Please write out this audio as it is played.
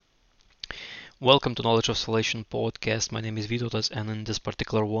Welcome to Knowledge of Salvation podcast. My name is Vytautas, and in this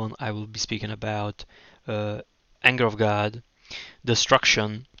particular one, I will be speaking about anger of God,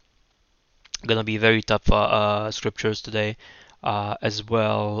 destruction. Gonna be very tough scriptures today, as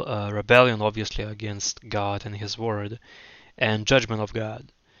well. Rebellion, obviously, against God and His Word, and judgment of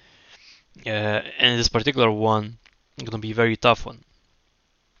God. And this particular one, gonna be a very tough one.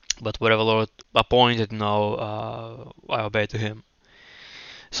 But whatever Lord appointed, I obey to Him.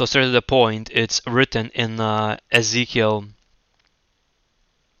 So straight to the point, it's written in Ezekiel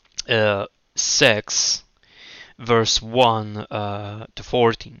 6, verse 1 to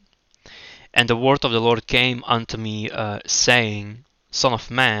 14. And the word of the Lord came unto me, saying, Son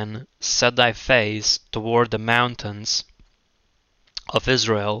of man, set thy face toward the mountains of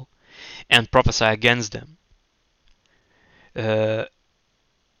Israel, and prophesy against them.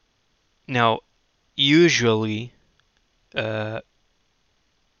 Now, usually,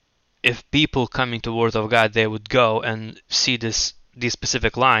 if people coming to the Word of God, they would go and see these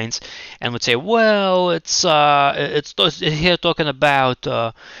specific lines and would say, well, it's here talking about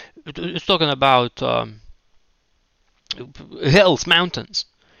hills, mountains.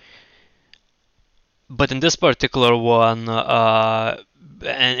 But in this particular one,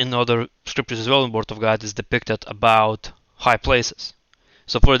 and in other scriptures as well, in the Word of God is depicted about high places.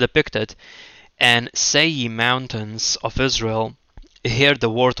 So for depicted, and say ye mountains of Israel, hear the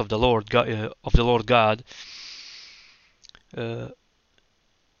word of the Lord God. Hear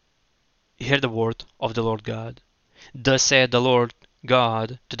the word of the Lord God. Thus saith the Lord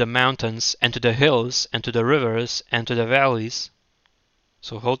God to the mountains and to the hills and to the rivers and to the valleys,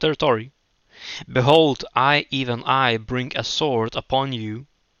 so whole territory. Behold, I, even I, bring a sword upon you,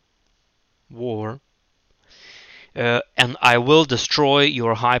 war, and I will destroy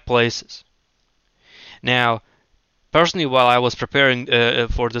your high places. Now, personally, while I was preparing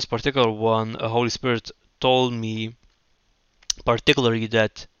for this particular one, Holy Spirit told me particularly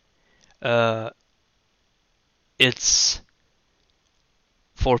that it's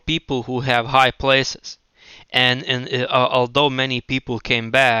for people who have high places. And although many people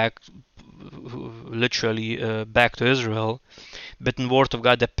came back, literally back to Israel, but in the Word of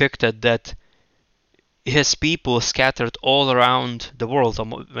God depicted that His people scattered all around the world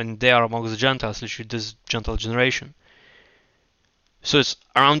when they are amongst the Gentiles, literally this Gentile generation. So it's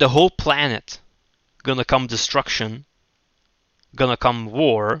around the whole planet gonna come destruction, gonna come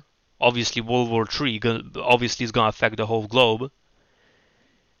war. Obviously, World War III obviously is gonna affect the whole globe.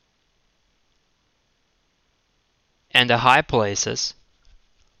 And the high places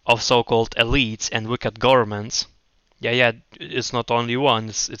of so-called elites and wicked governments, it's not only one.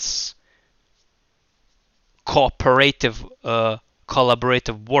 It's collaborative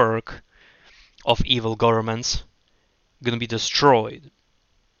work of evil governments gonna be destroyed.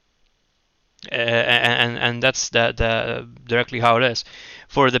 And that's the directly how it is.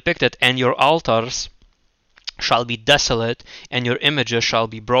 For depicted, and your altars shall be desolate, and your images shall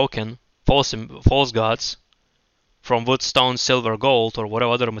be broken, false gods, from wood, stone, silver, gold, or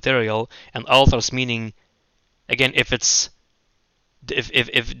whatever other material. And altars meaning, again, if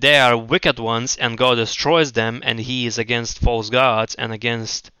they are wicked ones and God destroys them, and He is against false gods and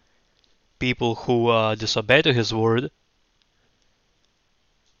against people who disobey to His word,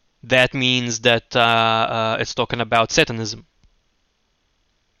 that means that it's talking about Satanism.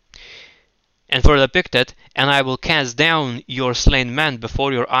 And for the depicted, and I will cast down your slain men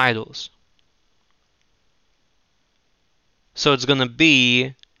before your idols. So it's gonna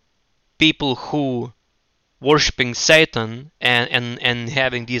be people who worshipping Satan and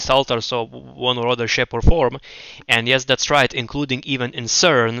having these altars of one or other shape or form. And yes, that's right, including even in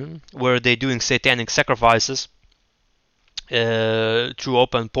CERN, where they're doing satanic sacrifices through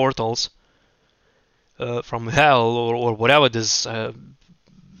open portals from hell or whatever this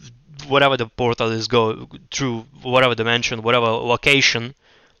whatever the portal is go through, whatever dimension, whatever location.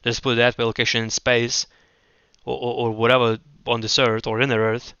 Let's put it that way, location in space or whatever on this earth or in the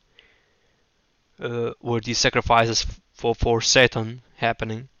earth, where these sacrifices for Satan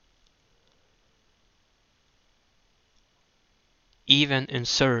happening. Even in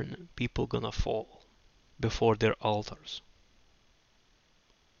CERN, people gonna fall before their altars.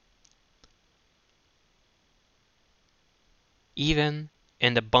 Even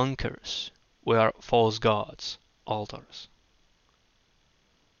in the bunkers where false gods altars.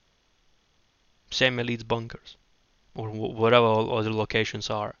 Same elite bunkers or whatever other locations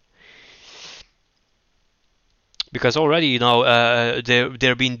are. Because already,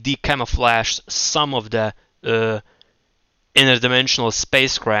 they're being decamouflaged some of the interdimensional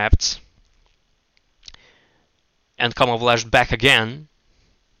spacecrafts and camouflaged back again.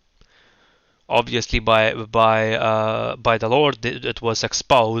 obviously by the Lord it was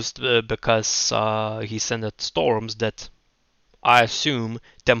exposed because he sent storms that I assume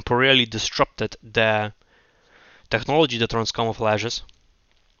temporarily disrupted the technology that runs camouflages.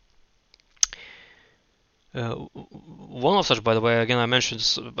 One of such, by the way, again I mentioned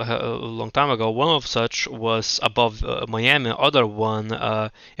this a long time ago. One of such was above Miami. Other one,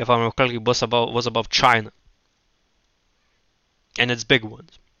 if I remember correctly, was above China, and it's big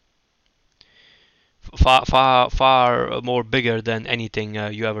ones, far more bigger than anything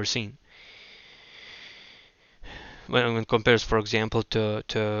you ever seen. When compares, for example,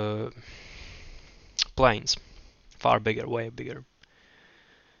 to planes, far bigger, way bigger.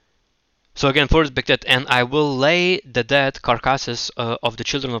 So again, first Biktet, and I will lay the dead carcasses of the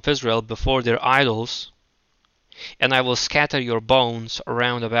children of Israel before their idols, and I will scatter your bones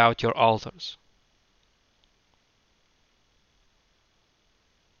around about your altars.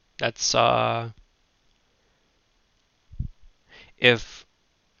 That's if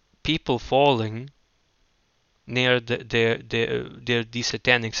people falling near these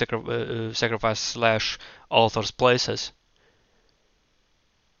satanic sacrifice slash altars places,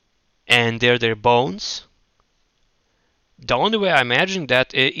 and they're their bones. The only way I imagine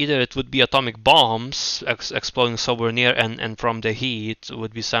that either it would be atomic bombs exploding somewhere near and from the heat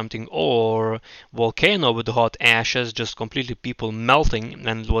would be something, or volcano with hot ashes, just completely people melting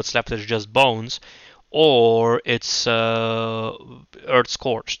and what's left is just bones, or it's earth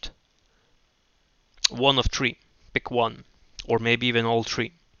scorched. One of three. Pick one, or maybe even all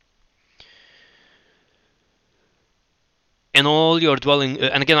three. And all your dwelling,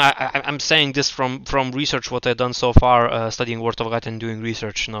 and again, I'm saying this from research what I've done so far, studying Word of God and doing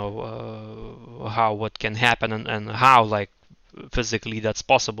research now, how what can happen and how like physically that's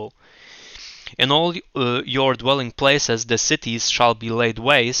possible. In all your dwelling places, the cities shall be laid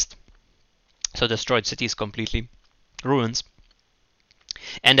waste, so destroyed cities completely, ruins,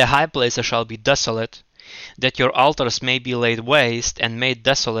 and the high places shall be desolate, that your altars may be laid waste and made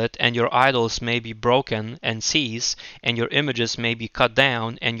desolate, and your idols may be broken and cease, and your images may be cut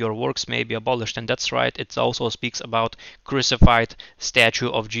down, and your works may be abolished. And that's right, it also speaks about crucified statue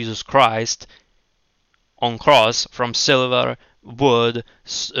of Jesus Christ on cross from silver, wood,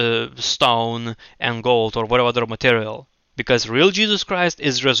 stone, and gold, or whatever other material. Because real Jesus Christ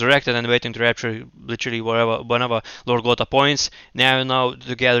is resurrected and waiting to rapture literally whenever Lord God appoints. Now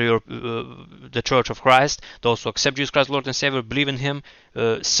to gather the Church of Christ, those who accept Jesus Christ Lord and Savior, believe in Him,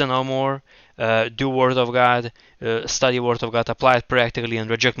 sin no more, do Word of God, study Word of God, apply it practically, and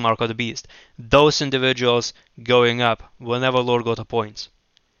reject Mark of the Beast. Those individuals going up whenever Lord God appoints.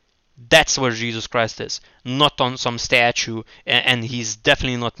 That's where Jesus Christ is, not on some statue, and He's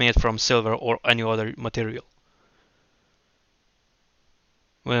definitely not made from silver or any other material.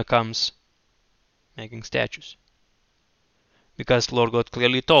 When it comes making statues, because Lord God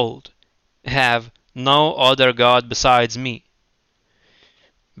clearly told, have no other God besides me.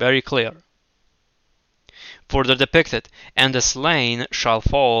 Very clear. Further depicted, and the slain shall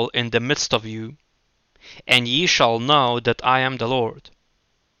fall in the midst of you, and ye shall know that I am the Lord.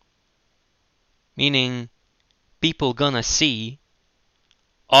 Meaning, people gonna see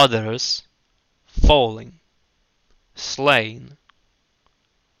others falling, slain.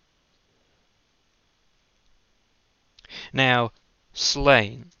 Now,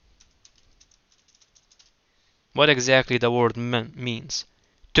 slain. What exactly the word means?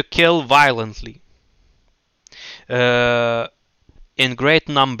 To kill violently, in great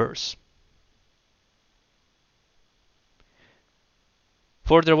numbers.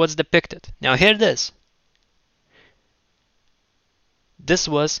 Further, what's depicted? Now, hear this. This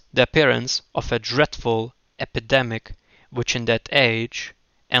was the appearance of a dreadful epidemic, which in that age,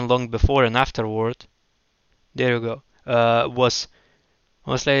 and long before and afterward, there you go, was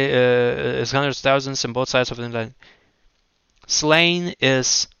mostly hundreds of thousands on both sides of the line. Slain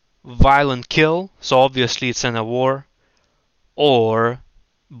is violent kill, so obviously it's in a war, or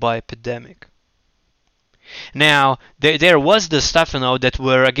by epidemic. Now there was this stuff, that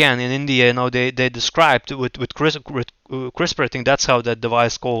were again in India, they described with CRISPR, I think that's how that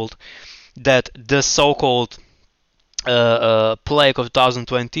device called, that this so-called plague of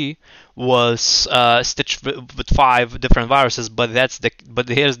 2020 was stitched with 5 different viruses, but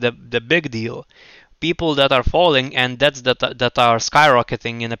here's the big deal. People that are falling, and that are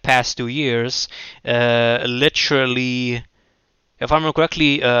skyrocketing in the past 2 years, literally, if I remember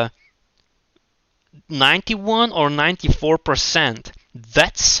correctly, 91 or 94%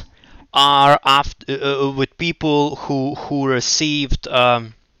 deaths are with people who received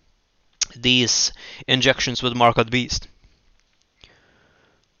these injections with Mark of the Beast.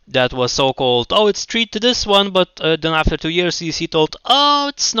 that was so-called, oh, it's treated to this one, but then after 2 years CDC told, oh,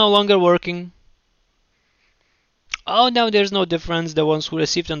 it's no longer working. Oh, now there's no difference, the ones who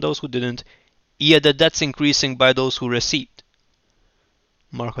received and those who didn't. Yet the deaths increasing by those who received.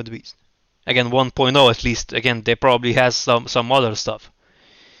 Mark of the beast. Again, 1.0 at least. Again, they probably has some other stuff.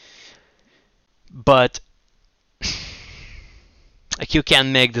 But like, you can't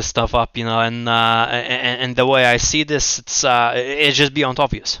make this stuff up, and the way I see this, it's just beyond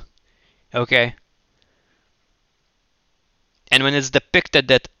obvious. Okay? And when it's depicted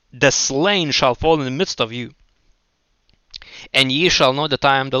that the slain shall fall in the midst of you, and ye shall know that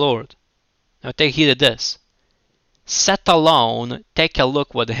I am the Lord. Now take heed of this. Set alone, take a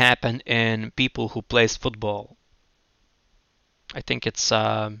look what happened in people who plays football. I think it's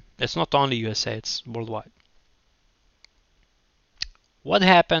not only USA, it's worldwide. What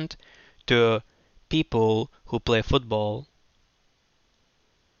happened to people who play football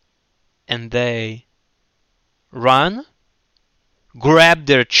and they run, grab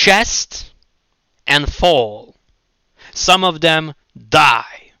their chest, and fall? Some of them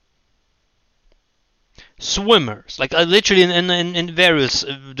die. Swimmers, like literally in various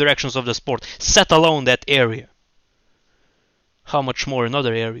directions of the sport, set alone that area. How much more in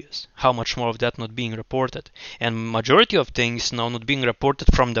other areas? How much more of that not being reported? And majority of things now not being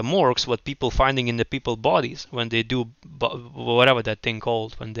reported from the morgues, what people finding in the people bodies when they do whatever that thing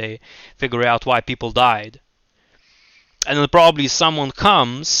called, when they figure out why people died. And then probably someone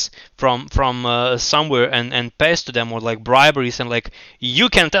comes from somewhere and pays to them, or like briberies, and like, you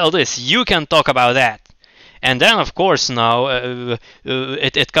can tell this, you can talk about that. And then of course now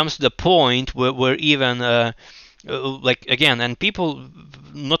it comes to the point where even like again, and people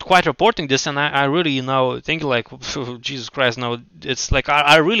not quite reporting this, and I really now think like, Jesus Christ, now it's like,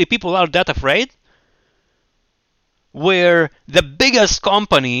 are really people are that afraid? Where the biggest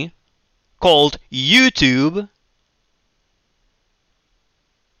company called YouTube,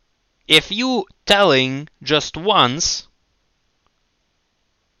 if you telling just once,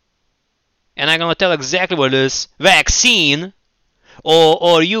 and I'm gonna tell exactly what it is, vaccine,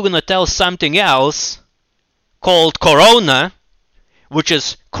 or you're gonna tell something else called Corona, which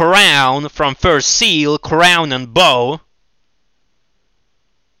is crown from first seal, crown and bow.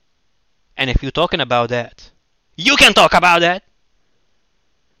 And if you're talking about that, you can talk about that.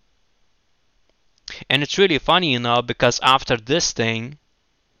 And it's really funny, because after this thing,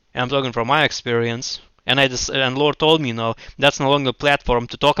 and I'm talking from my experience, and Lord told me, that's no longer a platform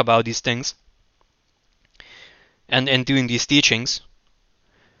to talk about these things and doing these teachings.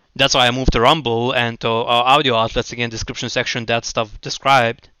 That's why I moved to Rumble and to our audio outlets. Again, description section, that stuff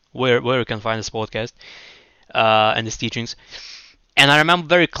described where you can find this podcast and these teachings. And I remember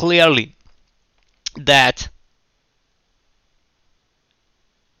very clearly that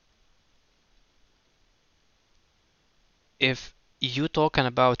if you talking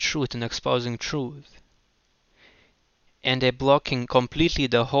about truth and exposing truth, and they're blocking completely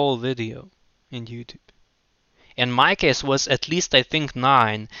the whole video in YouTube. In my case was at least, I think,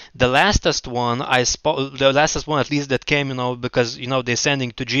 9. The lastest one at least that came, because they're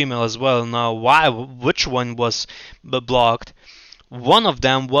sending to Gmail as well. Now, which one was blocked? One of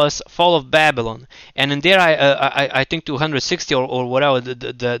them was Fall of Babylon, and in there I think 260 or whatever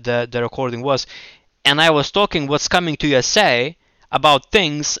the recording was, and I was talking what's coming to USA about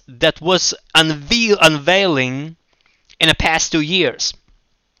things that was unveiling in the past 2 years.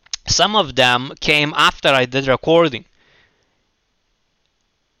 Some of them came after I did recording.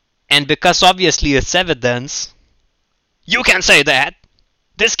 And because obviously it's evidence, you can say that.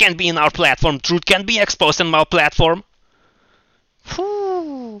 This can be in our platform. Truth can be exposed in our platform.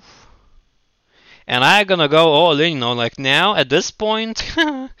 Whew. And I'm gonna go all in, like now at this point,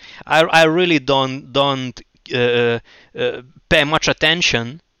 I really don't pay much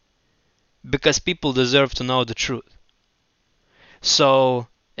attention, because people deserve to know the truth. So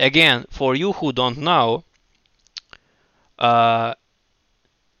again, for you who don't know,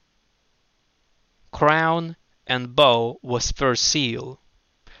 crown and bow was first seal.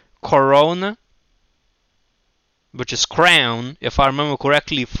 Corona, which is crown, if I remember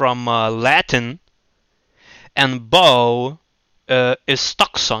correctly from Latin, and bow is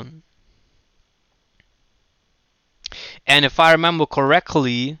toxon. And if I remember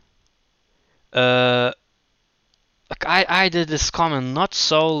correctly, like I did this comment not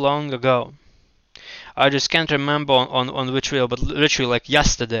so long ago. I just can't remember on which video, but literally like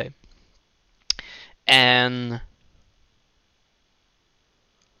yesterday. And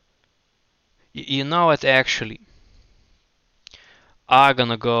you know what, actually, I'm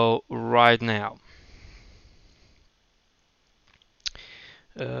gonna go right now.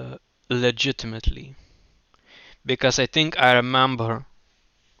 uh, legitimately, because I think I remember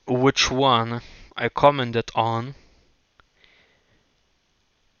which one I commented on.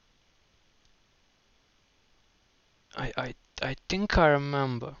 I I I think I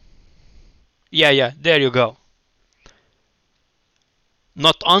remember. Yeah, there you go.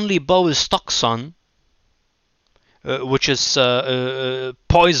 Not only Bow's toxin, which is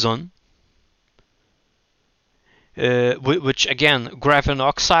poison, which again, graphene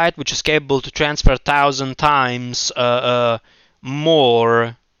oxide, which is capable to transfer 1,000 times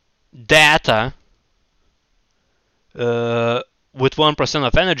more data uh, with 1%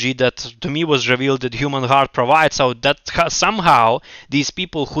 of energy that to me was revealed that human heart provides. So that somehow these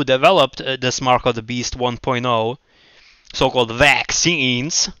people who developed this Mark of the Beast 1.0, so-called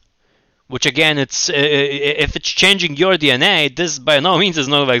vaccines, which again, it's if it's changing your DNA, this by no means is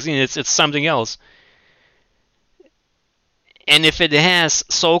not a vaccine. It's something else. And if it has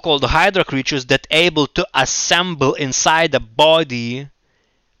so-called Hydra creatures that able to assemble inside the body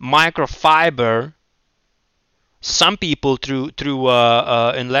microfiber, some people through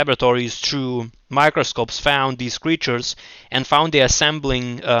in laboratories through microscopes found these creatures and found they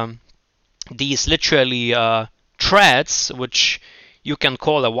assembling these literally threads, which you can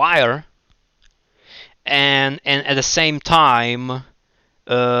call a wire, and at the same time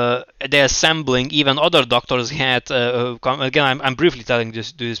they're assembling. Even other doctors had again, I'm briefly telling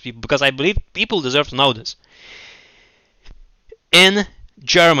this to these people because I believe people deserve to know this. In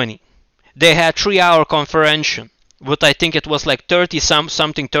Germany, they had 3 hour conference with I think it was like 30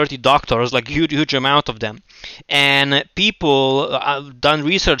 doctors, like huge amount of them, and people done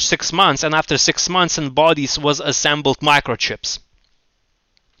research 6 months, and after 6 months in bodies was assembled microchips.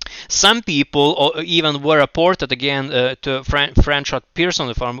 Some people even were reported again to Franchot Pearson,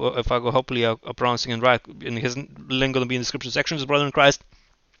 if I go hopefully pronouncing it right, in his link gonna be in the description section, his brother in Christ.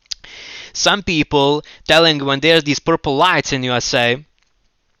 Some people telling when there's these purple lights in USA,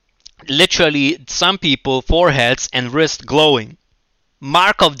 literally some people foreheads and wrist glowing.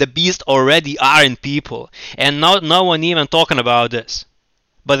 Mark of the beast already are in people, and no one even talking about this.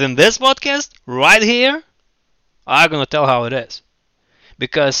 But in this podcast, right here, I'm gonna tell how it is.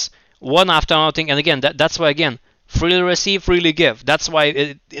 Because one after another thing, and again, that's why, again, freely receive, freely give. That's why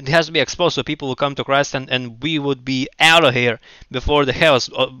it has to be exposed so people will come to Christ, and we would be out of here before the hell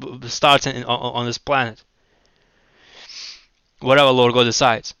starts on this planet. Whatever Lord God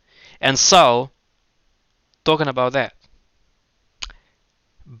decides. And so, talking about that,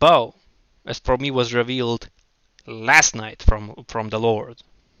 Bow, as for me, was revealed last night from the Lord.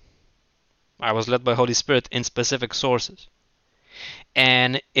 I was led by Holy Spirit in specific sources.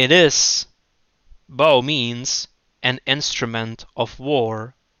 And it is, bow means an instrument of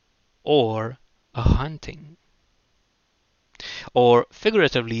war or a hunting. Or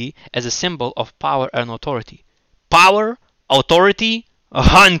figuratively, as a symbol of power and authority. Power, authority,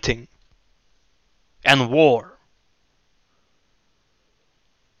 hunting, and war.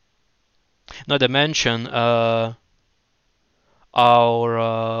 Not to mention our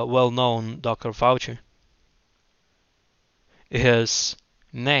well-known Dr. Fauci. His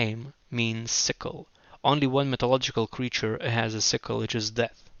name means sickle. Only one mythological creature has a sickle, which is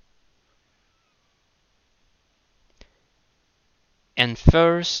death. And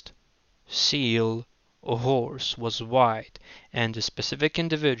first seal horse was white, and the specific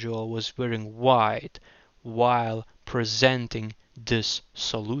individual was wearing white while presenting this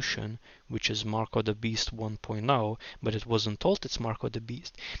solution, which is Mark of the Beast 1.0, but it wasn't told it's Mark of the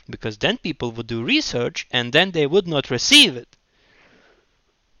Beast, because then people would do research and then they would not receive it.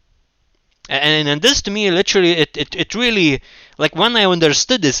 And this to me, literally, it really, like when I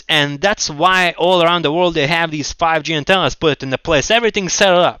understood this, and that's why all around the world they have these 5G antennas put into place, everything's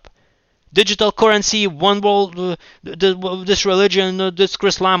set up. Digital currency, one world, this religion, this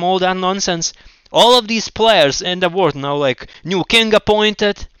Islam, all that nonsense. All of these players in the world now, like new king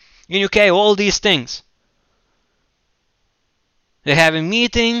appointed in UK, all these things. They have a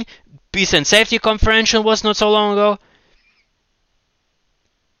meeting, peace and safety conference was not so long ago.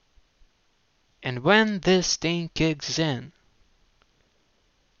 And when this thing kicks in,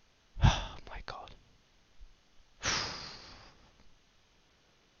 oh my God.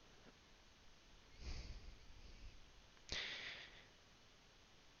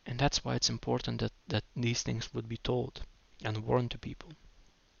 And that's why it's important that these things would be told and warned to people.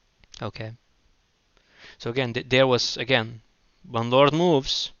 Okay. So again, there was, again, when Lord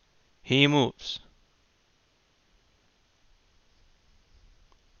moves, he moves.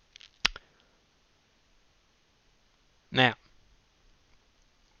 Now,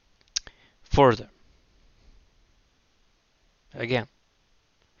 further. Again,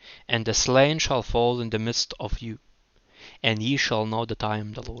 and the slain shall fall in the midst of you, and ye shall know that I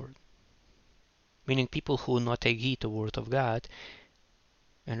am the Lord. Meaning people who will not take heed to the word of God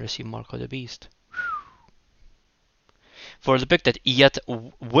and receive mark of the beast. For depicted, yet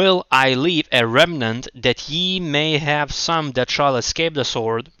will I leave a remnant, that ye may have some that shall escape the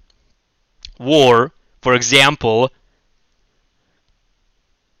sword, war, for example,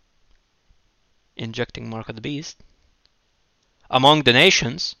 injecting mark of the beast, among the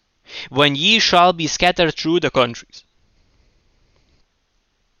nations, when ye shall be scattered through the countries.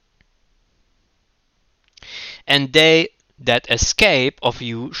 And they that escape of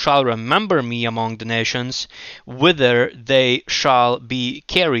you shall remember me among the nations, whither they shall be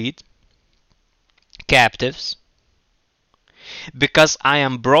carried captives, because I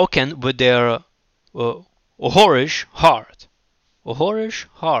am broken with their whorish heart. A whorish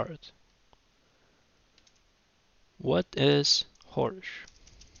heart. What is whorish?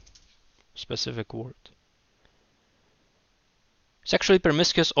 Specific word. Sexually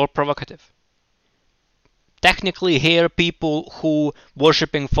promiscuous or provocative. Technically here people who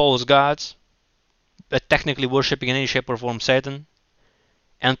worshipping false gods, but technically worshipping in any shape or form Satan,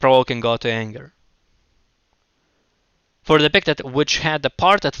 and provoking God to anger. For depicted, which had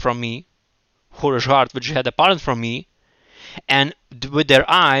departed from me, whorish heart, which had departed from me, and with their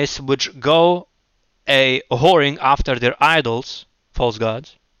eyes which go a whoring after their idols, false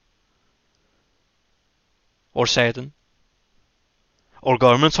gods, or Satan, or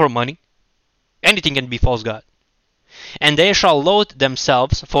governments, or money. Anything can be false god. And they shall loathe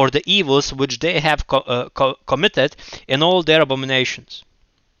themselves for the evils which they have committed in all their abominations.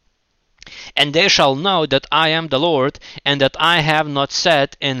 And they shall know that I am the Lord, and that I have not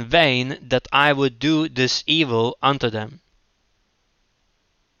said in vain that I would do this evil unto them.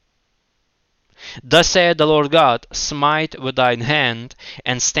 Thus saith the Lord God, smite with thine hand,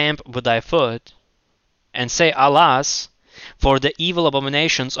 and stamp with thy foot, and say, Alas, for the evil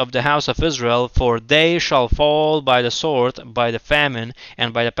abominations of the house of Israel, for they shall fall by the sword, by the famine,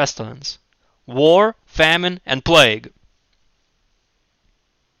 and by the pestilence. War, famine, and plague.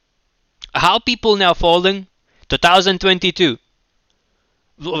 How people now falling? 2022.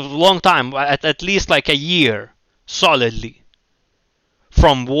 Long time, at least like a year, solidly.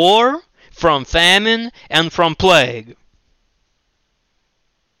 From war, from famine, and from plague.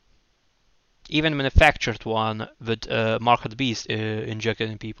 Even manufactured one with mark of the beast injected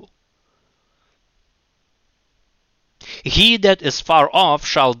in people. He that is far off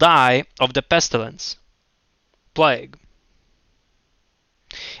shall die of the pestilence, plague.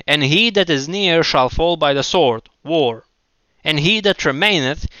 And he that is near shall fall by the sword, war. And he that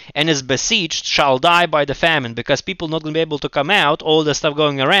remaineth and is besieged shall die by the famine, because people not going to be able to come out, all the stuff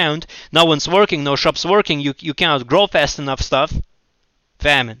going around, no one's working, no shops working, you cannot grow fast enough stuff,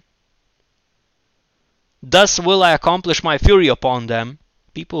 famine. Thus will I accomplish my fury upon them,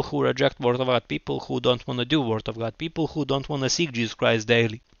 people who reject word of God, people who don't want to do word of God, people who don't want to seek Jesus Christ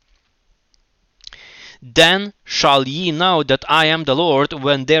daily. Then shall ye know that I am the Lord,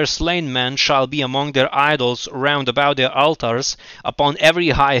 when their slain men shall be among their idols round about their altars, upon every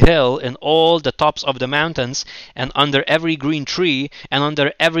high hill, in all the tops of the mountains, and under every green tree, and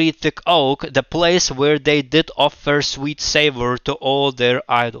under every thick oak, the place where they did offer sweet savour to all their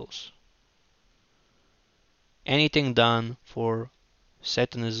idols. Anything done for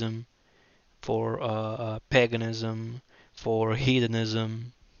Satanism, for paganism, for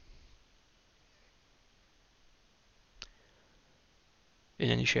heathenism, in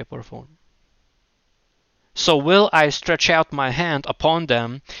any shape or form. So will I stretch out my hand upon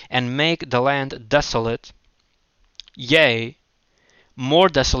them, and make the land desolate, yea, more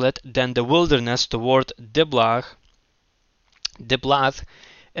desolate than the wilderness toward Diblath,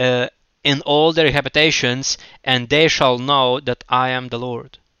 in all their habitations, and they shall know that I am the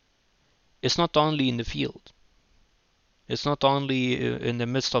Lord. It's not only in the field. It's not only in the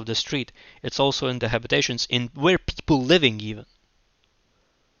midst of the street. It's also in the habitations, in where people living even.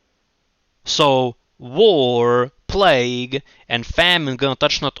 So war, plague, and famine gonna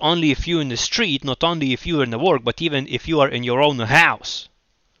touch not only if you in the street, not only if you are in the work, but even if you are in your own house.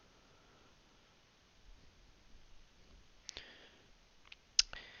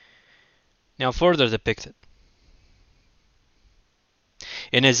 Now further depicted.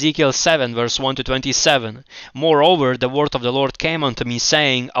 In Ezekiel 7, verse 1 to 27, Moreover, the word of the Lord came unto me,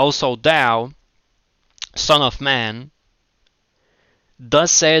 saying, Also thou, son of man,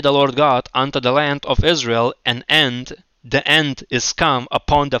 Thus saith the Lord God unto the land of Israel, the end is come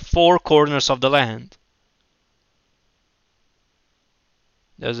upon the four corners of the land.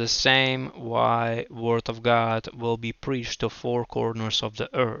 There's the same why word of God will be preached to four corners of the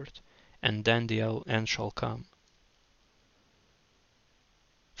earth, and then the end shall come.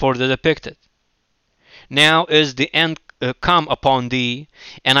 For the depicted. Now is the end come upon thee,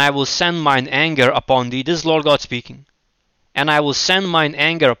 and I will send mine anger upon thee. This is Lord God speaking. And I will send mine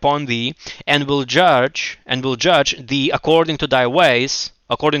anger upon thee, and will judge thee according to thy ways,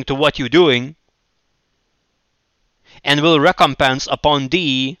 according to what you're doing, and will recompense upon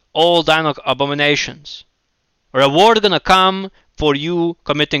thee all thine abominations. Reward gonna come for you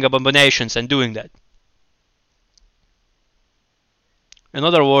committing abominations and doing that. In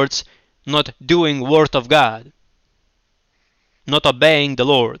other words, not doing word of God, not obeying the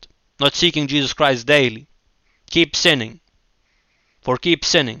Lord, not seeking Jesus Christ daily. Keep sinning. For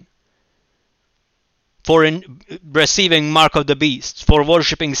receiving mark of the beast, for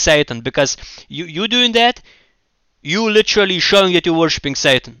worshiping Satan, because you doing that, you literally showing that you're worshiping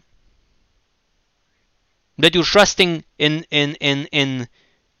Satan. That you're trusting in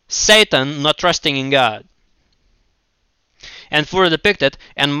Satan, not trusting in God. And further depicted,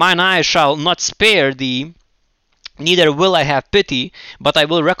 and mine eye shall not spare thee, neither will I have pity, but I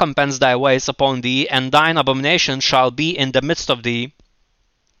will recompense thy ways upon thee, and thine abomination shall be in the midst of thee.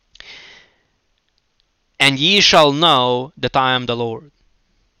 And ye shall know that I am the Lord.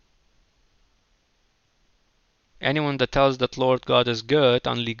 Anyone that tells that Lord God is good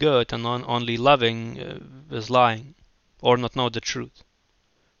and only loving is lying, or not know the truth.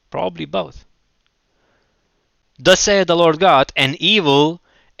 Probably both. Thus saith the Lord God, and evil,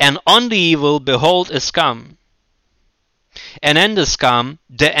 and only evil, behold, is come. An end is come,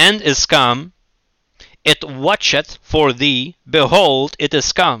 the end is come, it watcheth for thee, behold, it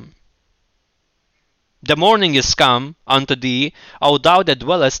is come. The morning is come unto thee, O thou that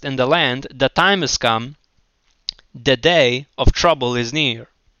dwellest in the land, the time is come, the day of trouble is near,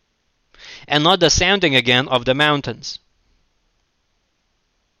 and not the sounding again of the mountains.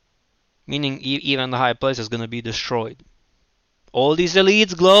 Meaning even the high place is going to be destroyed. All these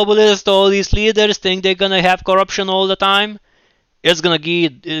elites, globalists, all these leaders think they're going to have corruption all the time. It's going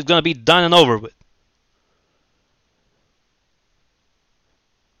to be done and over with.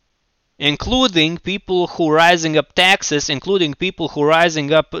 Including people who rising up taxes, including people who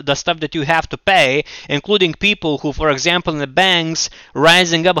rising up the stuff that you have to pay, including people who, for example, in the banks,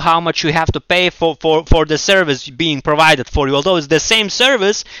 rising up how much you have to pay for the service being provided for you. Although it's the same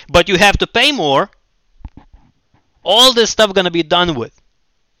service, but you have to pay more. All this stuff gonna be done with.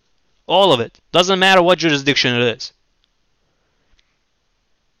 All of it. Doesn't matter what jurisdiction it is.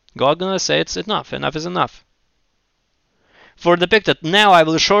 God gonna say it's enough. Enough is enough. For depicted, now I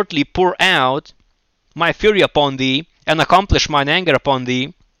will shortly pour out my fury upon thee, and accomplish mine anger upon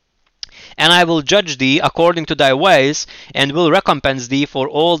thee, and I will judge thee according to thy ways, and will recompense thee for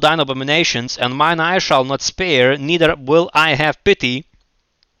all thine abominations, and mine eye shall not spare, neither will I have pity.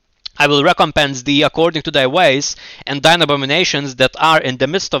 I will recompense thee according to thy ways, and thine abominations that are in the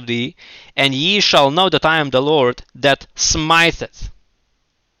midst of thee, and ye shall know that I am the Lord that smiteth.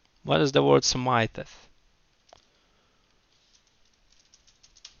 What is the word smiteth?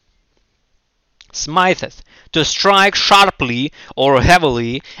 Smiteth, to strike sharply or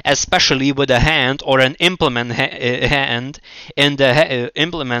heavily, especially with a hand or an implement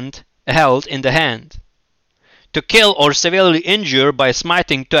implement held in the hand. To kill or severely injure by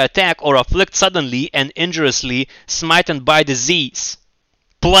smiting, to attack or afflict suddenly and injuriously, smitten by disease,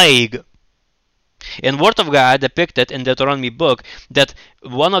 plague. In Word of God depicted in the Deuteronomy book that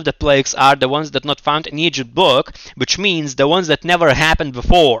one of the plagues are the ones that not found in Egypt book, which means the ones that never happened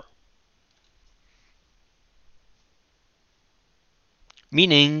before.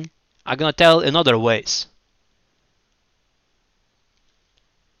 Meaning, I'm going to tell in other ways.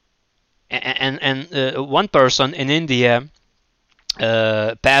 And one person in India,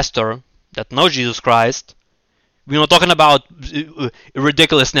 pastor that knows Jesus Christ, we're not talking about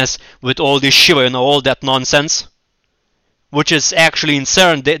ridiculousness with all this Shiva, all that nonsense, which is actually in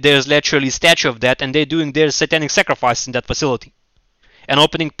CERN. There's literally a statue of that, and they're doing their satanic sacrifice in that facility, and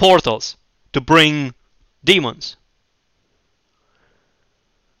opening portals to bring demons.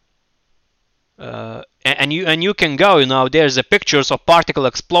 And you can go. There's a pictures of particle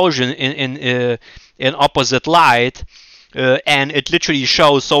explosion in opposite light, and it literally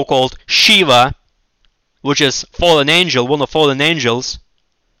shows so-called Shiva, which is fallen angel, one of fallen angels,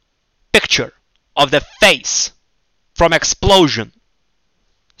 picture of the face from explosion.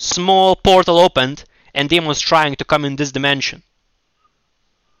 Small portal opened, and demons trying to come in this dimension.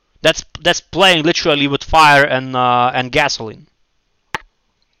 That's playing literally with fire and gasoline.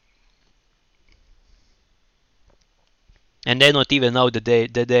 and they not even know that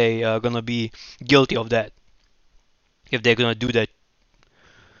they are gonna be guilty of that if they're gonna do that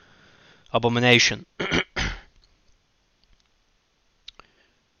abomination.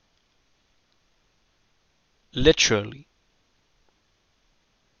 Literally,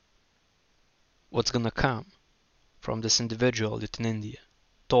 what's gonna come from this individual that in India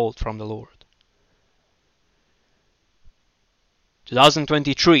told from the Lord.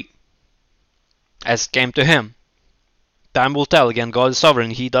 2023, as came to him. Time will tell. Again, God is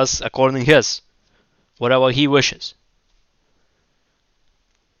sovereign. He does according his, whatever he wishes.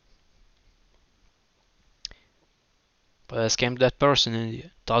 But as came to that person in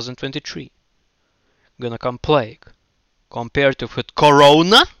India, 2023, gonna come plague. Compared to with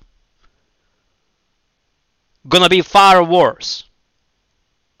Corona, gonna be far worse.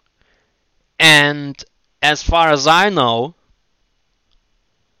 And as far as I know,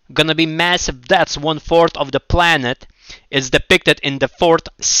 gonna be massive deaths. 1/4 of the planet is depicted in the fourth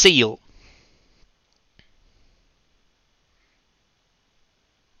seal.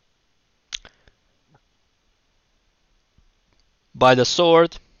 By the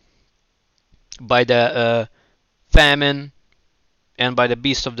sword, by the famine, and by the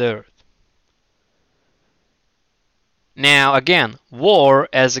beast of the earth. Now again, war,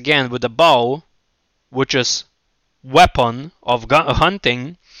 as again with the bow, which is weapon of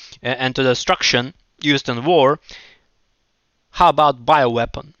hunting and to destruction used in war. How about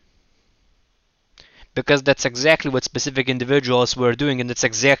bioweapon? Because that's exactly what specific individuals were doing, and that's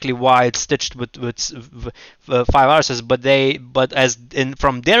exactly why it's stitched with 5 verses. But as in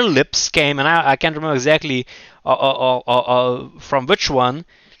from their lips came, and I can't remember exactly from which one.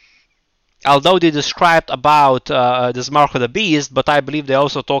 Although they described about this mark of the beast, but I believe they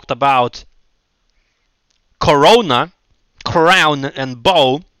also talked about corona, crown, and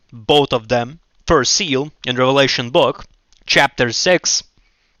bow, both of them, first seal in Revelation book, chapter 6,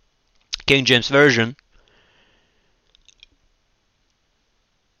 King James Version.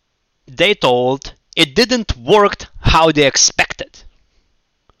 They told it didn't work how they expected.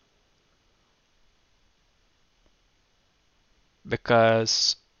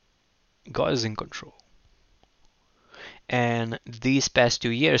 Because God is in control. And these past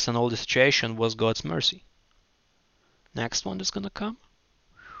 2 years and all the situation was God's mercy. Next one that's gonna come.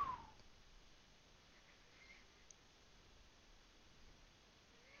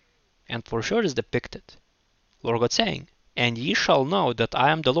 And for sure is depicted. Lord God saying, and ye shall know that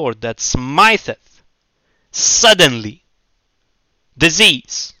I am the Lord that smiteth suddenly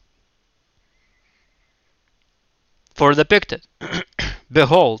disease. For depicted,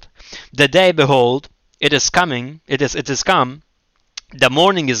 behold, the day, behold, it is coming, it is come, the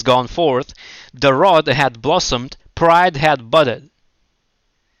morning is gone forth, the rod had blossomed, pride had budded.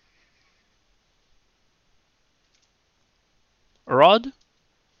 Rod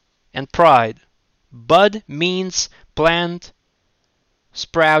and pride. Bud means plant,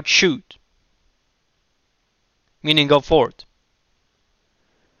 sprout, shoot, meaning go forth.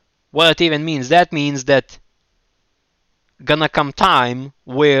 What it even means? That means that gonna come time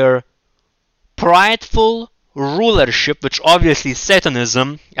where prideful rulership, which obviously is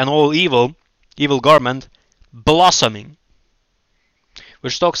Satanism and all evil government, blossoming,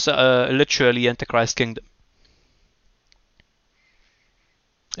 which talks literally Antichrist kingdom.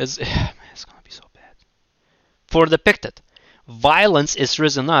 It's gonna be so bad. For depicted, violence is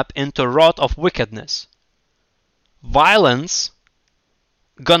risen up into wrath of wickedness. Violence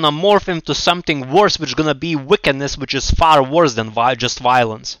gonna morph into something worse, which gonna be wickedness, which is far worse than just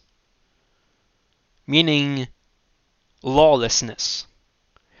violence. Meaning lawlessness.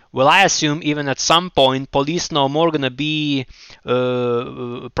 Well, I assume even at some point police no more gonna be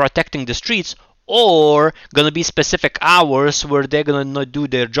protecting the streets, or gonna be specific hours where they're gonna not do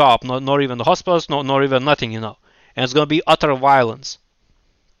their job, not even the hospitals, nor even nothing, and it's gonna be utter violence.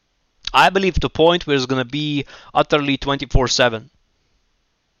 I believe to the point where it's gonna be utterly 24/7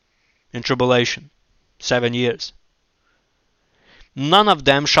 in tribulation, 7 years. None of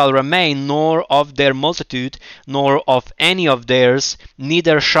them shall remain, nor of their multitude, nor of any of theirs,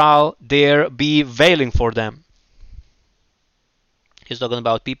 neither shall there be veiling for them. He's talking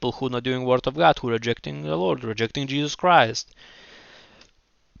about people who are not doing the word of God, who are rejecting the Lord, rejecting Jesus Christ.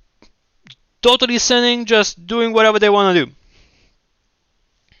 Totally sinning, just doing whatever they want to do.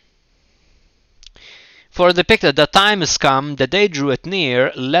 For depicted, the time is come, the day draweth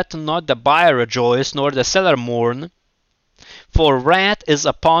near, let not the buyer rejoice, nor the seller mourn, for wrath is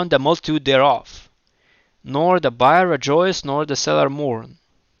upon the multitude thereof. Nor the buyer rejoice, nor the seller mourn.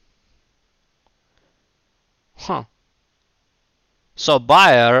 So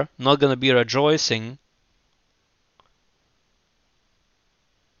buyer not gonna be rejoicing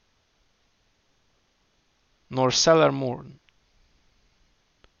nor seller mourn.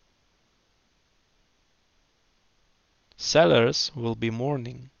 Sellers will be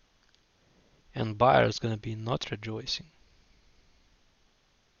mourning, and buyers gonna be not rejoicing.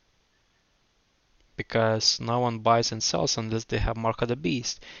 Because no one buys and sells unless they have Mark of the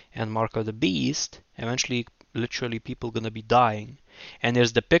Beast. And Mark of the Beast, eventually, literally people gonna be dying. And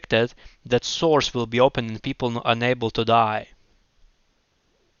there's depicted that source will be open and people unable to die.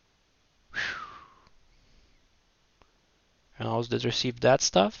 And those that receive that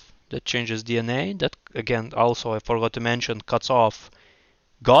stuff, that changes DNA, that again also I forgot to mention, cuts off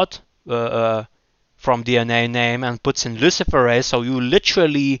God from DNA name and puts in Luciferase, so you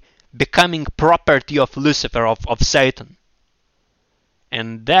literally becoming property of Lucifer, of Satan.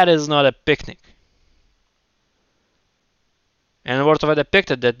 And that is not a picnic. And what I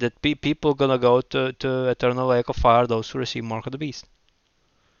depicted that people gonna go to eternal lake of fire, those who receive Mark of the Beast.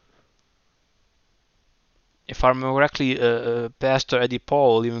 If I remember correctly, Pastor Eddie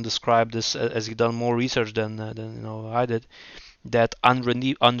Paul even described this as he done more research than I did, that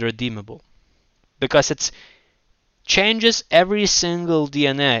unredeemable, because it changes every single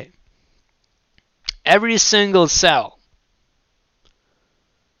DNA, every single cell.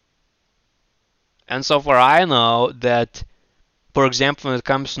 And so far I know that, for example, when it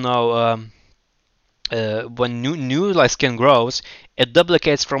comes to now, when new skin grows, it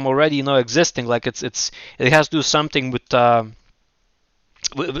duplicates from already existing. Like it has to do something with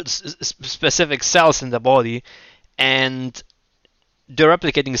specific cells in the body, and they're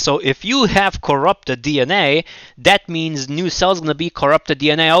replicating. So if you have corrupted DNA, that means new cells gonna be corrupted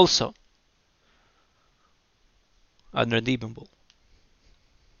DNA also. Unredeemable.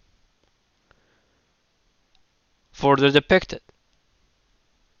 Further depicted.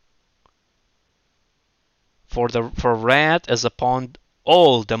 For wrath is upon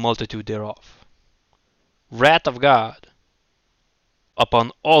all the multitude thereof. Wrath of God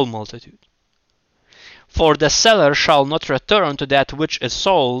upon all multitude. For the seller shall not return to that which is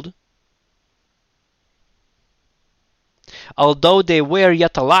sold, although they were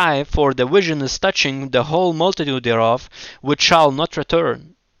yet alive, for the vision is touching the whole multitude thereof, which shall not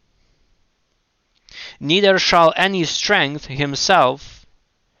return. Neither shall any strengthen himself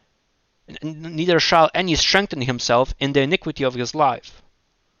in the iniquity of his life.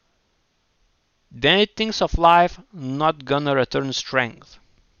 The things of life not gonna return strength.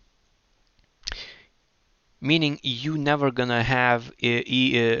 Meaning you never gonna have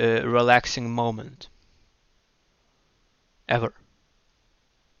a relaxing moment. Ever.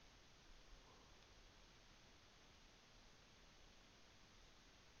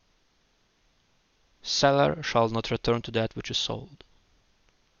 Seller shall not return to that which is sold.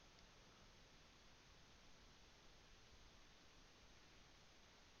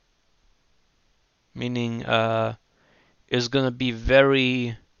 Meaning it's gonna be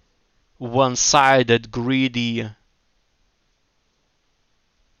very one-sided, greedy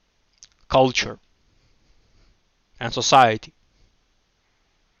culture and society,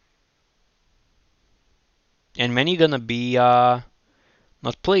 and many gonna be not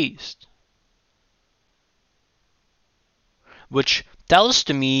pleased, which tells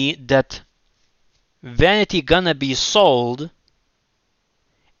to me that vanity gonna be sold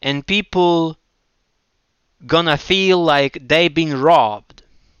and people gonna feel like they've been robbed.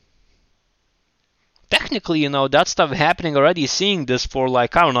 Technically, that stuff happening already, seeing this for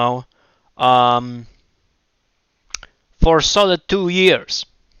like, I don't know, for a solid 2 years.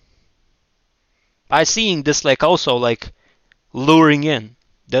 I seeing this like also like luring in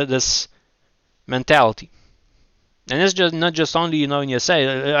this mentality. And it's just not just only in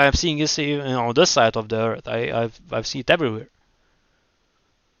USA. I've seen this on this side of the earth. I've seen it everywhere.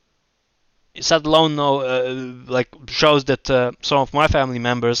 Let alone like shows that some of my family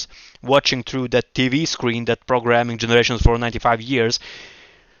members watching through that TV screen, that programming generations for 95 years,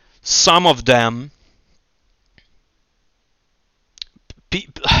 some of them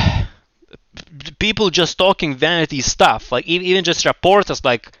people just talking vanity stuff, like even just reporters,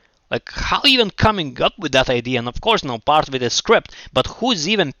 like how even coming up with that idea? And of course, no part of it is script, but who's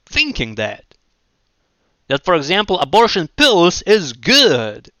even thinking that for example abortion pills is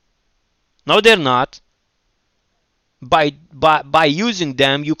good? No, they're not. By using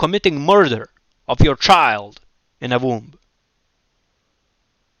them, you committing murder of your child in a womb.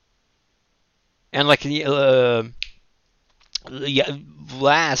 And like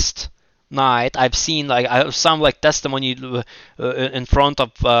last night, I've seen like some like testimony in front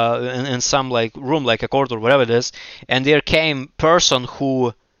of in some like room, like a court or whatever it is, and there came person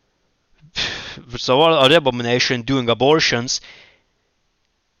who it's an abomination doing abortions.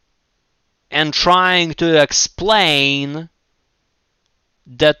 and trying to explain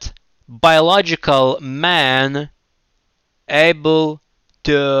that biological man able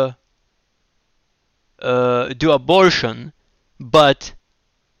to do abortion, but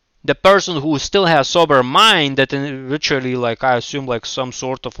the person who still has sober mind, that literally, like, I assume, like some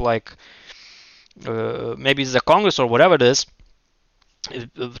sort of like maybe it's the Congress or whatever it is,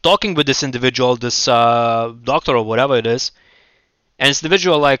 talking with this individual, this doctor or whatever it is, and this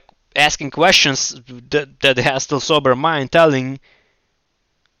individual like asking questions that has still sober mind, telling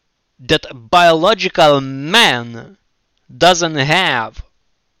that biological man doesn't have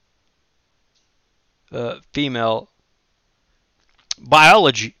female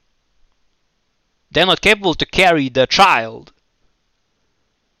biology. They're not capable to carry the child.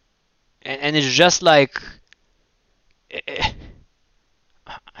 And it's just like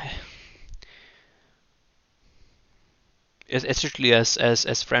it's actually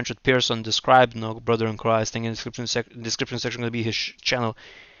as Francis Pearson described, brother in Christ, I think in the description section going to be his channel,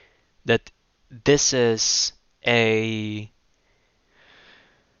 that this is a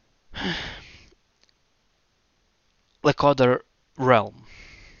like other realm.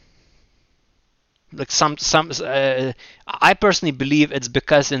 Like I personally believe it's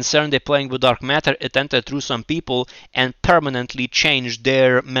because in CERN they're playing with dark matter, it entered through some people and permanently changed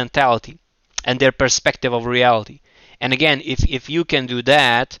their mentality and their perspective of reality. And again, if you can do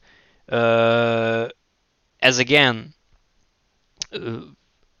that, as again,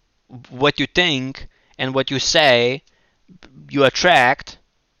 what you think and what you say, you attract.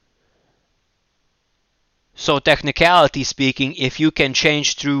 So technicality speaking, if you can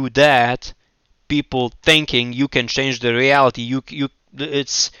change through that, people thinking, you can change the reality.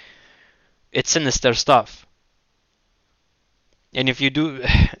 It's sinister stuff. And if you do,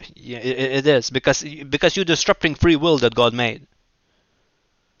 yeah, it is because you're disrupting free will that God made.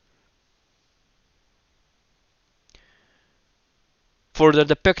 Further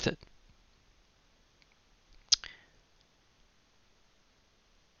depicted.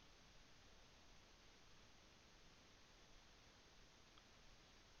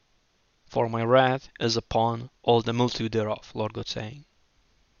 For my wrath is upon all the multitude thereof, Lord God saying.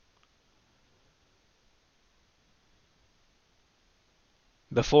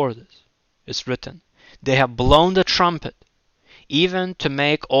 Before this is written, they have blown the trumpet, even to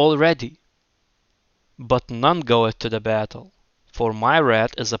make all ready, but none goeth to the battle, for my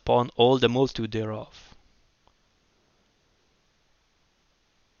wrath is upon all the multitude thereof.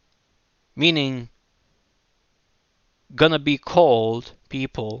 Meaning, gonna be called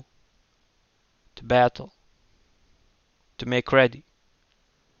people to battle, to make ready,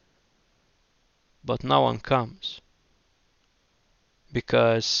 but no one comes,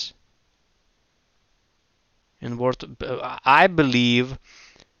 because I believe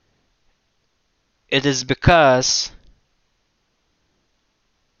it is because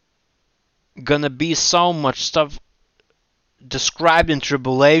gonna be so much stuff described in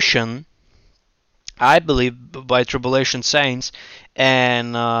tribulation, I believe, by tribulation saints,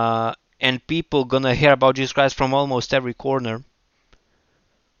 and people gonna hear about Jesus Christ from almost every corner.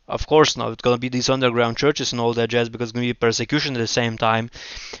 Of course not, it's gonna be these underground churches and all that jazz, because it's gonna be persecution at the same time.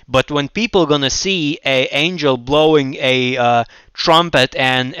 But when people gonna see a angel blowing a trumpet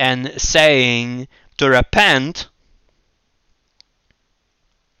and saying to repent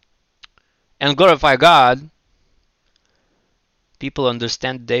and glorify God, people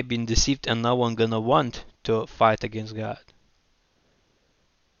understand they've been deceived, and no one gonna want to fight against God,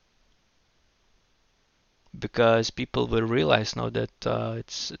 because people will realize now that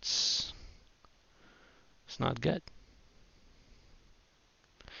it's not good.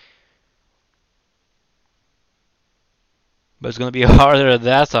 But it's gonna be harder at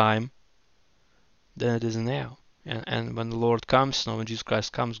that time than it is now. And when the Lord comes, when Jesus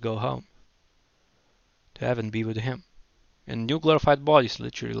Christ comes, go home to heaven, be with Him. And new glorified bodies,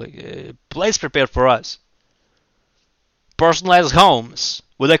 literally, place prepared for us. Personalized homes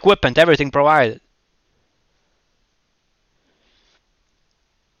with equipment, everything provided.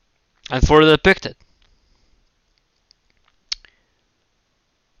 And further depicted,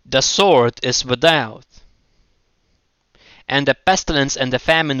 the sword is without, and the pestilence and the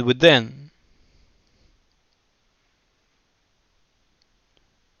famine within.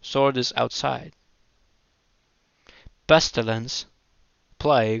 Sword is outside. Pestilence,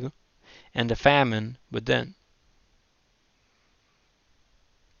 plague, and the famine within.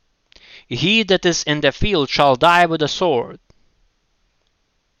 He that is in the field shall die with the sword.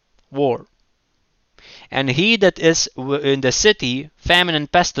 War. And he that is in the city, famine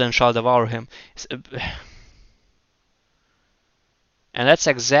and pestilence shall devour him. And that's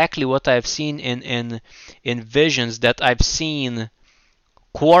exactly what I've seen in visions, that I've seen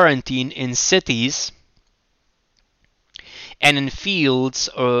quarantine in cities and in fields,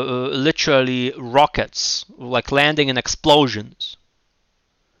 literally rockets, like landing in explosions.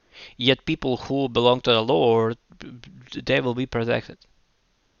 Yet people who belong to the Lord, they will be protected.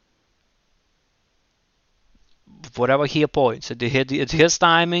 Whatever he appoints, at his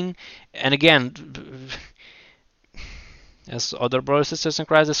timing. And again, as other brothers and sisters in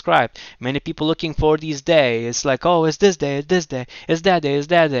Christ described, many people looking for these days. It's like, oh, it's this day, it's this day, it's that day, it's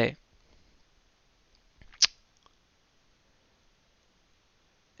that day.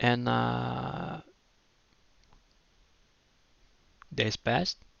 And days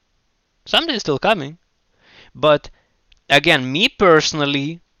passed. Something is still coming. But again, me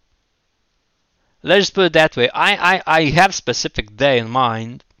personally, let's just put it that way. I have specific day in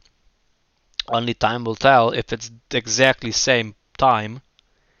mind. Only time will tell if it's exactly same time.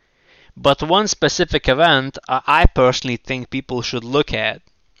 But one specific event I personally think people should look at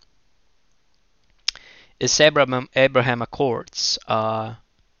is Abraham Accords.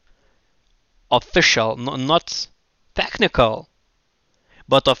 Official, not technical,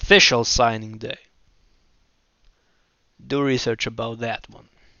 but official signing day. Do research about that one.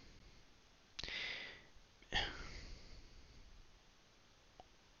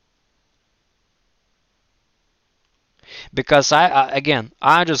 Because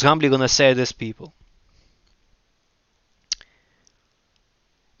I'm just humbly gonna say this, people.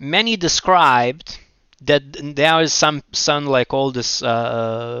 Many described that there is some like all this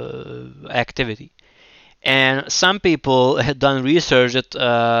activity, and some people had done research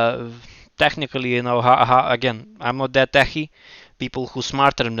that technically, how again, I'm not that techy. People who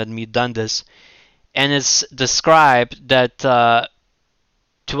smarter than me done this, and it's described that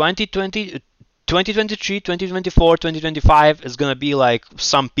 2020, 2023, 2024, 2025 is gonna be like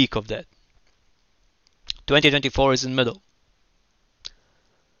some peak of that. 2024 is in the middle.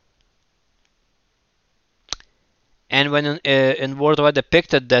 And when in Worldwide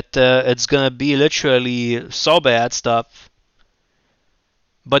depicted that it's gonna be literally so bad stuff,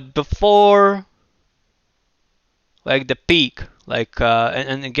 but before like the peak, like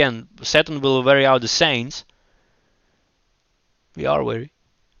and again, Satan will weary out the saints. We are weary,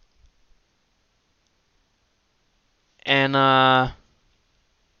 and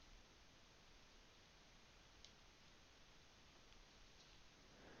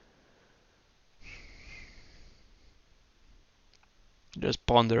just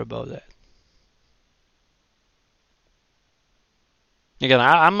ponder about that. Again,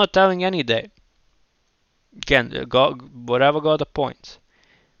 I'm not telling any day. Again, God, whatever God appoints.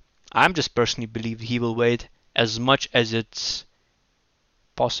 I'm just personally believe He will wait as much as it's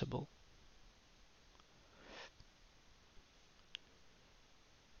possible.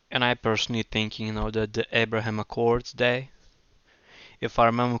 And I personally think, that the Abraham Accords Day, if I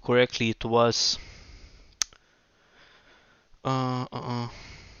remember correctly, it was uh, uh, uh,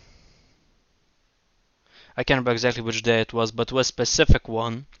 I can't remember exactly which day it was, but it was a specific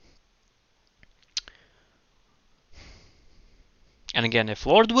one. And again, if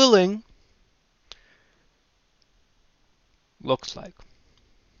Lord willing, looks like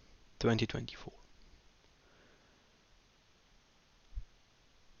 2024.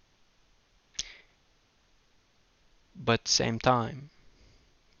 But same time,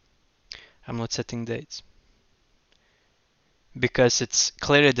 I'm not setting dates. Because it's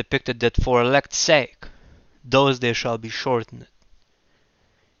clearly depicted that for elect's sake, those days shall be shortened.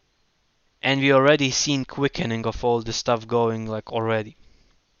 And we already seen quickening of all this stuff going like already.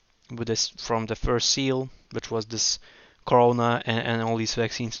 With this from the first seal, which was this corona and all these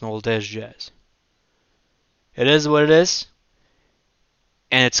vaccines and all this jazz. It is what it is.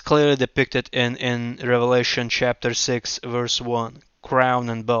 And it's clearly depicted in Revelation chapter 6 verse 1. Crown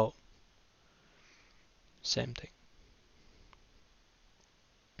and bow. Same thing.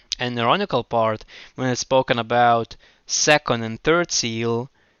 And the ironical part, when it's spoken about second and third seal,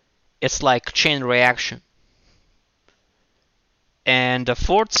 it's like chain reaction. And the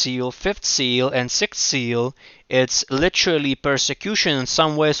fourth seal, fifth seal, and sixth seal, it's literally persecution in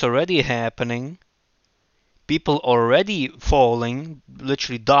some ways already happening. People already falling,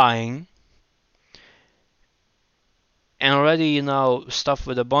 literally dying. And already, stuff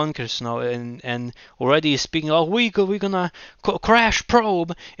with the bunkers now, and already speaking, oh, we're gonna crash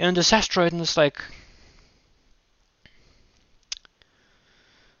probe in this asteroid, and it's like,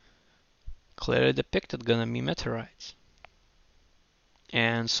 clearly depicted gonna be meteorites.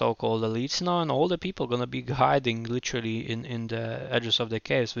 And so-called elites now, and all the people gonna be hiding literally in the edges of the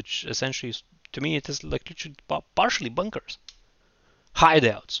caves, which essentially is, to me, it is like literally partially bunkers.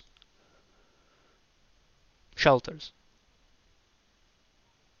 hideouts, shelters.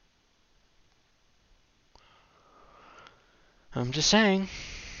 I'm just saying.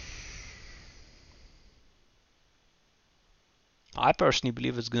 I personally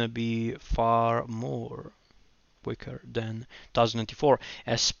believe it's going to be far more quicker than 2094,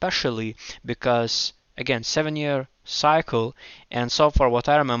 especially because, again, 7-year cycle, and so far what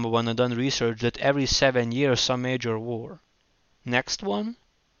I remember when I done research, that every 7 years some major war. Next one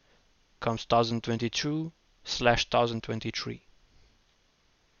comes 2022/2023.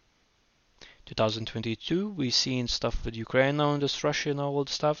 2022, we seen stuff with Ukraine now and this Russia and all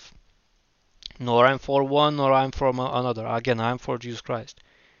the stuff. Nor I'm for one, nor I'm for another. Again, I'm for Jesus Christ.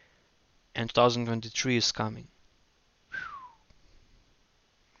 And 2023 is coming.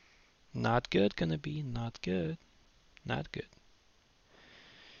 Not good, gonna be. Not good. Not good.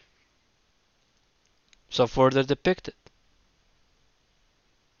 So further depicted.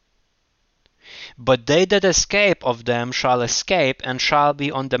 But they that escape of them shall escape, and shall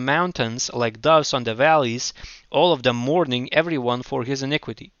be on the mountains like doves on the valleys, all of them mourning, every one for his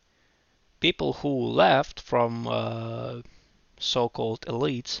iniquity. People who left from so-called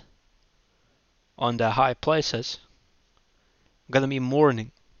elites on the high places gonna be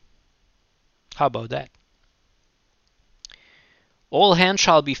mourning. How about that? All hands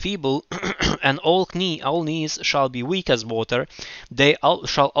shall be feeble, and all knees shall be weak as water. They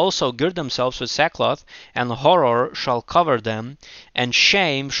shall also gird themselves with sackcloth, and horror shall cover them, and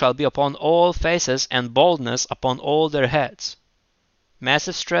shame shall be upon all faces, and baldness upon all their heads.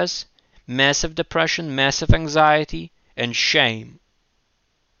 Massive stress, massive depression, massive anxiety, and shame.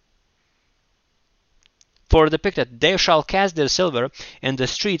 For depicted, they shall cast their silver in the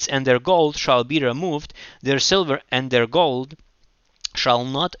streets, and their gold shall be removed. Their silver and their gold shall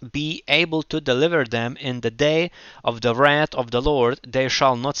not be able to deliver them in the day of the wrath of the Lord. They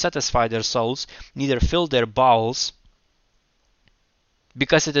shall not satisfy their souls, neither fill their bowels,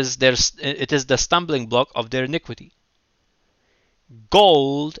 because it is the stumbling block of their iniquity.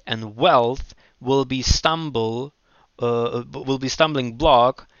 Gold and wealth will be stumbling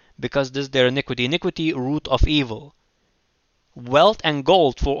block, because this is their iniquity. Iniquity, root of evil. Wealth and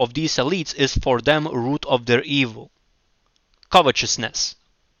gold of these elites is for them root of their evil. Covetousness,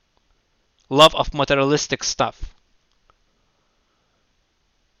 love of materialistic stuff.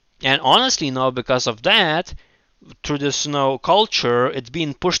 And honestly now, because of that, through this culture, it's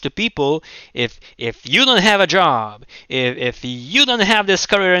being pushed to people. If you don't have a job, if you don't have this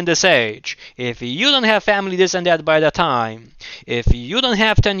career in this age, if you don't have family this and that by the time, if you don't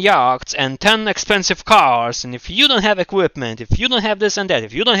have 10 yachts and 10 expensive cars, and if you don't have equipment, if you don't have this and that,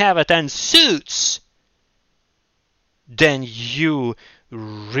 if you don't have 10 suits, then you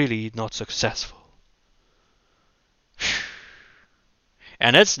really not successful.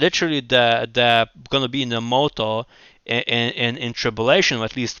 And it's literally the gonna be in the motto in tribulation,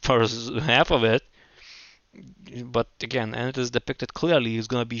 at least for half of it. But again, and it is depicted clearly, it's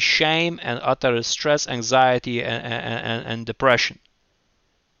gonna be shame and utter stress, anxiety, and depression.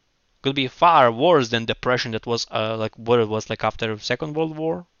 Could be far worse than depression that was like what it was like after Second World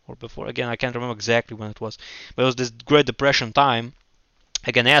War or before. Again, I can't remember exactly when it was, but it was this Great Depression time.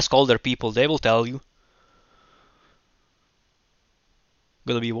 Again, ask older people, they will tell you.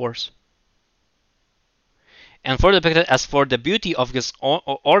 Gonna be worse. And further depicted, as for the beauty of his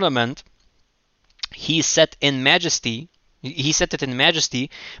ornament, he set in majesty. He set it in majesty,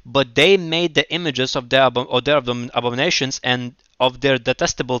 but they made the images of their abominations and of their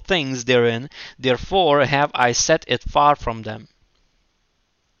detestable things therein. Therefore have I set it far from them.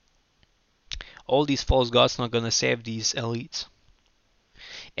 All these false gods not gonna save these elites.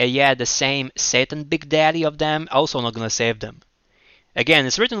 And yeah, the same Satan, big daddy of them, also not gonna save them. Again,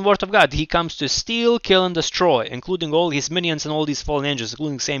 it's written in the Word of God, he comes to steal, kill, and destroy, including all his minions and all these fallen angels,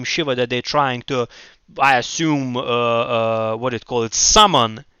 including the same Shiva that they're trying to, I assume,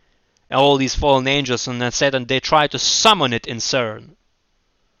 summon all these fallen angels, and then Satan, they try to summon it in CERN.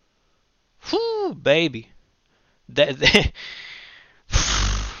 Whew, baby. They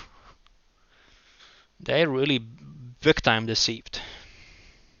really big time deceived.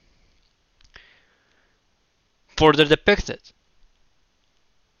 Further depicted.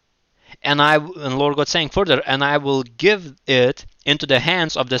 And Lord God saying further, and I will give it into the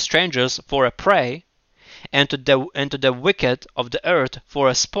hands of the strangers for a prey, and to the wicked of the earth for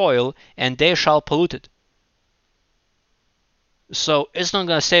a spoil, and they shall pollute it. So it's not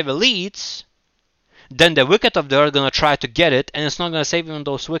going to save elites. Then the wicked of the earth are going to try to get it, and it's not going to save even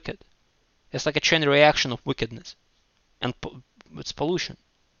those wicked. It's like a chain reaction of wickedness, and it's pollution.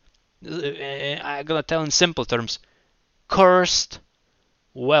 I'm going to tell in simple terms, cursed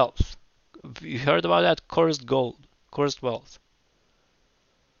wealth. You heard about that? Cursed gold, cursed wealth,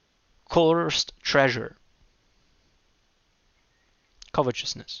 cursed treasure,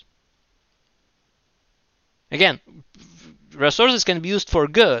 covetousness. Again, resources can be used for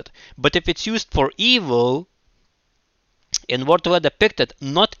good, but if it's used for evil, in what way depicted,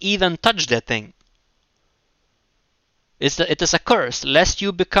 not even touch that thing. It is a curse, lest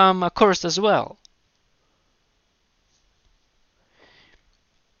you become accursed as well.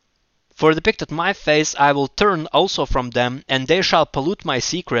 For depicted my face I will turn also from them, and they shall pollute my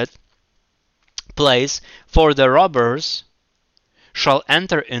secret place, for the robbers shall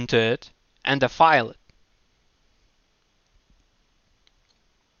enter into it and defile it.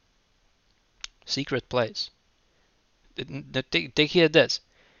 Secret place. Take hear this.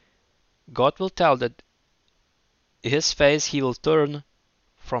 God will tell that his face he will turn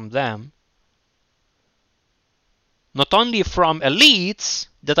from them, not only from elites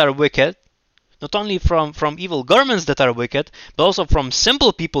that are wicked, not only from evil governments that are wicked, but also from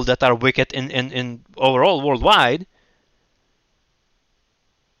simple people that are wicked in overall worldwide.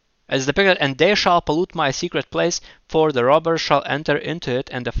 As depicted, and they shall pollute my secret place, for the robbers shall enter into it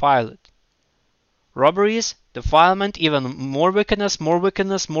and defile it. Robberies, defilement, even more wickedness, more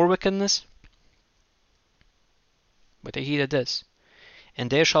wickedness, more wickedness. But I heeded this. And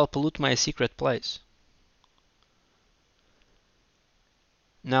they shall pollute my secret place.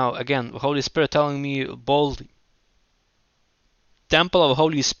 Now, again, Holy Spirit telling me boldly. Temple of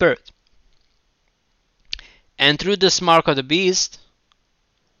Holy Spirit. And through this mark of the beast,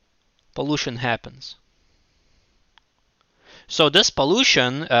 pollution happens. So this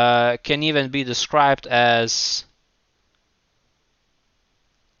pollution can even be described as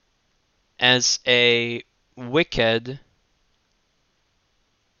a wicked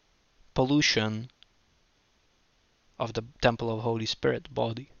pollution of the Temple of Holy Spirit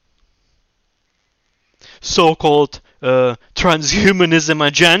body. So-called transhumanism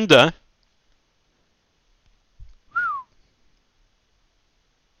agenda.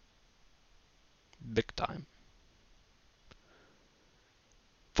 Big time.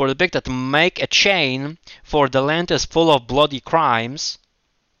 For the big that make a chain, for the land is full of bloody crimes,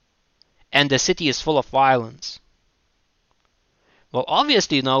 and the city is full of violence. Well,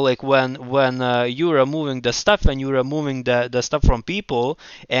 obviously, you know, like when you're removing the stuff and you're removing the stuff from people,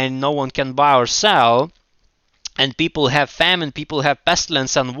 and no one can buy or sell, and people have famine, people have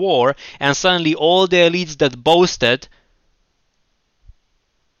pestilence and war, and suddenly all the elites that boasted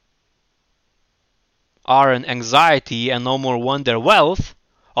are in anxiety and no more want their wealth.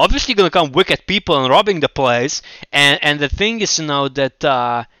 Obviously, gonna come wicked people and robbing the place, and the thing is, you know,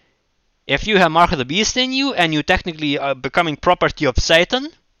 that if you have Mark of the Beast in you and you technically are becoming property of Satan,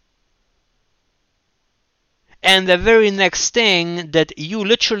 and the very next thing that you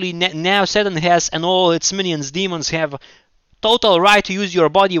literally now Satan has and all its minions, demons have total right to use your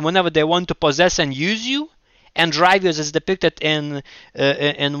body whenever they want to possess and use you and drive you, as is depicted in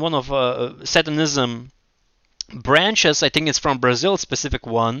one of Satanism branches. I think it's from Brazil, specific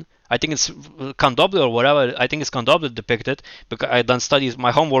one. I think it's Candomblé or whatever. I think it's Candomblé depicted, because I done studies,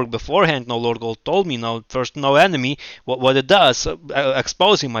 my homework beforehand. No, Lord Gold told me, no, first, no enemy, what it does. So,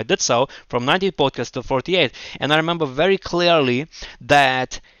 expose him, I did so, from 19th podcast to 48. And I remember very clearly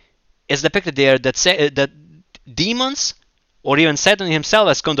that it's depicted there that demons, or even Satan himself,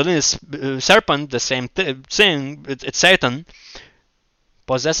 as Kundalini serpent, the same thing, it's Satan,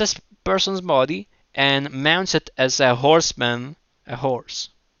 possesses person's body and mounts it as a horseman, a horse.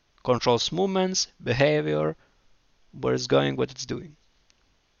 Controls movements, behavior, where it's going, what it's doing.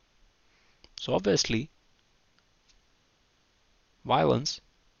 So obviously, violence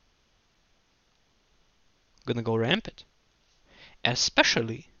gonna go rampant,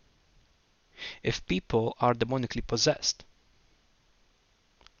 especially if people are demonically possessed.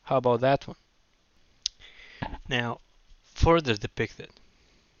 How about that one? Now, further depicted.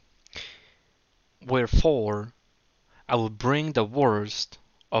 Wherefore, I will bring the worst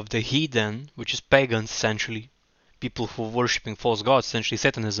of the heathen, which is pagans essentially, people who worshipping false gods, essentially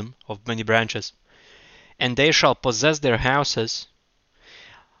Satanism of many branches, and they shall possess their houses.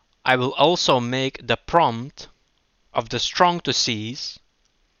 I will also make the prompt of the strong to cease,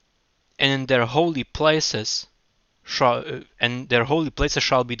 and in their holy places shall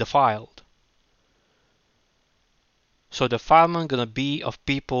be defiled. So defilement gonna be of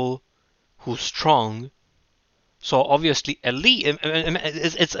people who's strong. So obviously, elite,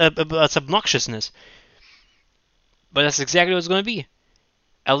 it's obnoxiousness, but that's exactly what it's gonna be.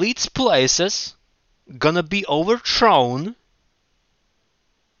 Elite's places gonna be overthrown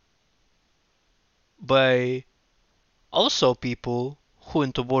by also people who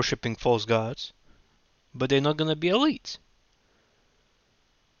into worshipping false gods, but they're not gonna be elites.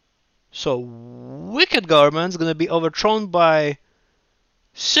 So wicked government's gonna be overthrown by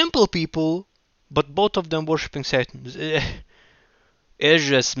simple people, but both of them worshipping Satan. It's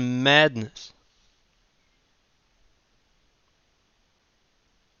just madness.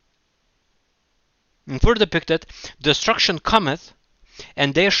 And further depicted, destruction cometh,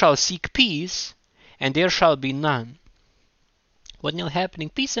 and they shall seek peace, and there shall be none. What now happening?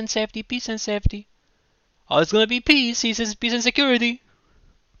 Peace and safety, peace and safety. Oh, it's gonna be peace. He says peace and security.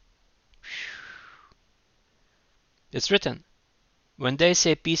 It's written, when they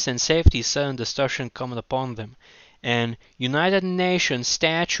say peace and safety, sudden destruction cometh upon them. And United Nations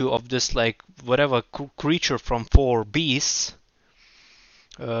statue of this like whatever creature from four beasts,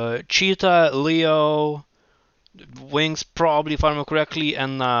 cheetah, Leo, wings probably if I remember correctly,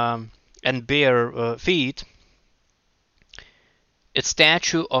 and bear feet. It's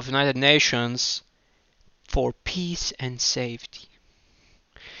statue of United Nations for peace and safety.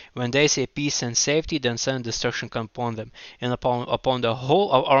 When they say peace and safety, then sudden destruction come upon them, and upon the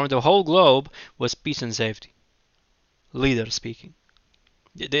whole around the whole globe was peace and safety. Leader speaking.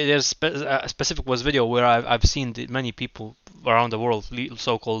 There's a specific was video where I've seen many people around the world,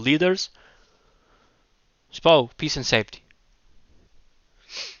 so-called leaders, spoke peace and safety,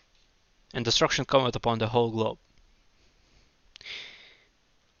 and destruction cometh upon the whole globe.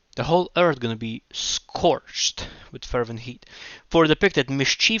 The whole earth gonna be scorched with fervent heat. For depicted,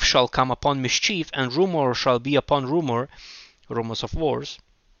 mischief shall come upon mischief, and rumor shall be upon rumor, rumors of wars.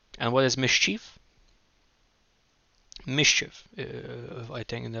 And what is mischief? Mischief. I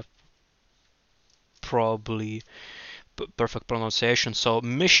think that probably perfect pronunciation. So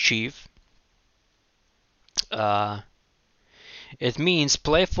mischief, it means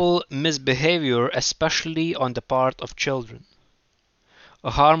playful misbehavior, especially on the part of children. A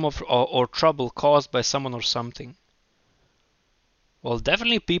harm or trouble caused by someone or something. Well,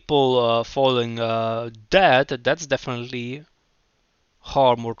 definitely people falling dead, that's definitely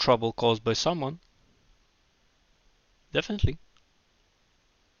harm or trouble caused by someone. Definitely.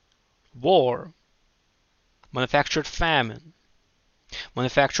 War, manufactured famine,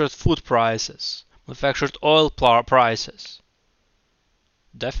 manufactured food prices, manufactured oil prices.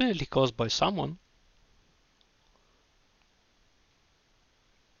 Definitely caused by someone.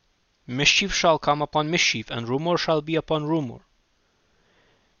 Mischief shall come upon mischief, and rumor shall be upon rumor.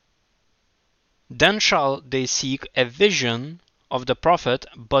 Then shall they seek a vision of the prophet,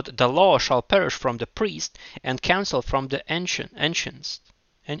 but the law shall perish from the priest, and counsel from the ancients.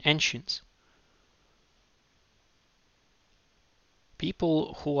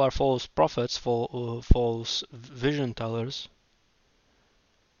 People who are false prophets, false vision tellers,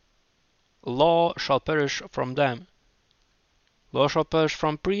 law shall perish from them. Law shall perish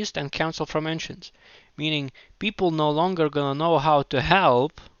from priest and counsel from ancients. Meaning people no longer gonna know how to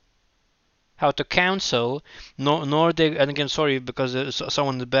help, how to counsel, nor they, and again sorry because there's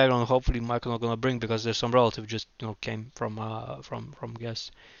someone in the background, hopefully Michael not gonna bring because there's some relative just came from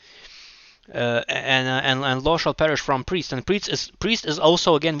guests. And law shall perish from priest, and priest is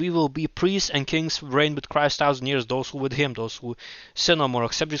also again we will be priests and kings, reign with Christ 1,000 years. Those who with him, those who sin no more,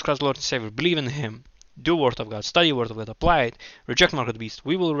 accept Jesus Christ Lord and Savior, believe in him, do word of God, study word of God, apply it, reject mark of the beast.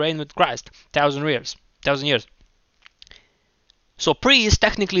 We will reign with Christ 1,000 years. So priests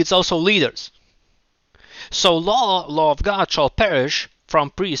technically it's also leaders. So law of God shall perish from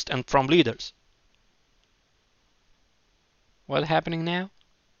priests and from leaders. What's happening now?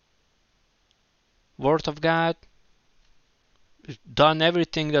 Word of God done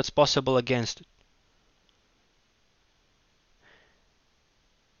everything that's possible against it.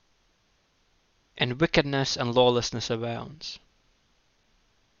 And wickedness and lawlessness abounds.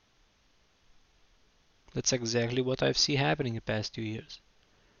 That's exactly what I've seen happening in the past 2 years.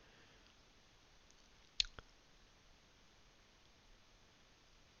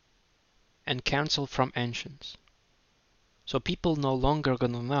 And counsel from ancients. So people no longer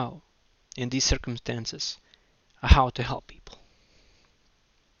gonna know in these circumstances how to help people,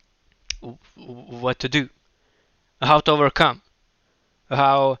 what to do, how to overcome,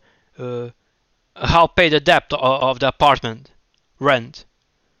 how pay the debt of the apartment rent,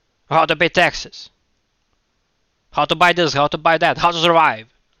 how to pay taxes, how to buy this, how to buy that, how to survive.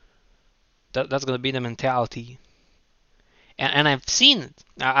 That's gonna be the mentality. And I've seen it.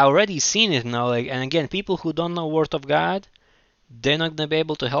 I already seen it now. And again, people who don't know Word of God, they're not gonna be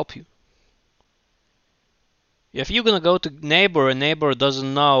able to help you. If you're gonna go to neighbor, and neighbor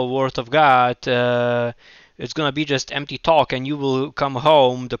doesn't know Word of God, It's gonna be just empty talk, and you will come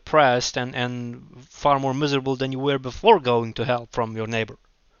home depressed and far more miserable than you were before going to hell from your neighbor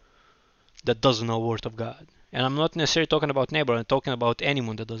that doesn't know Word of God. And I'm not necessarily talking about neighbor, I'm talking about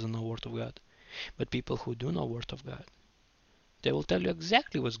anyone that doesn't know Word of God. But people who do know Word of God, they will tell you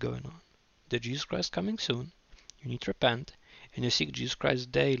exactly what's going on. That Jesus Christ coming soon, you need to repent, and you seek Jesus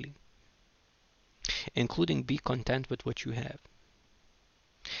Christ daily, including be content with what you have.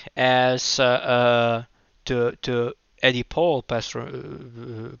 As to Eddie Paul,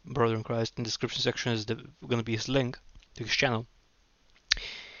 pastor, brother in Christ, in the description section is going to be his link to his channel.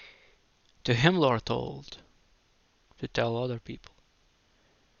 To him, Lord told to tell other people.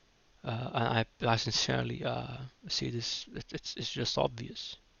 And I sincerely see this. It's just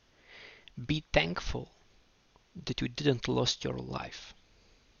obvious. Be thankful that you didn't lose your life.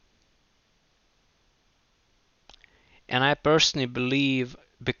 And I personally believe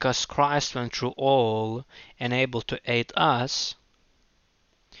because Christ went through all and able to aid us,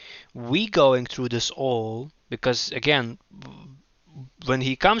 we going through this all, because again, when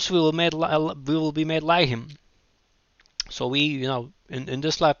he comes, we will be made like him. So we, in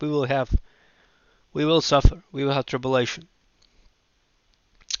this life we will suffer, we will have tribulation.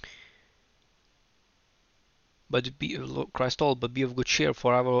 But Christ told, but be of good cheer,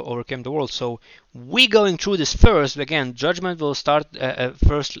 for I will overcome the world. So we going through this first. Again, judgment will start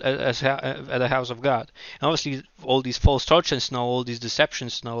first at the house of God. And obviously, all these false churches now, all these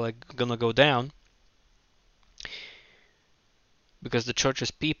deceptions now, are gonna go down, because the church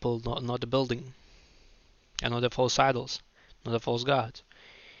is people, not the building, and not the false idols, not the false gods.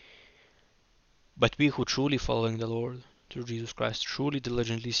 But we who truly following the Lord through Jesus Christ, truly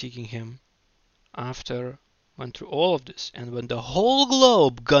diligently seeking Him, after went through all of this, and when the whole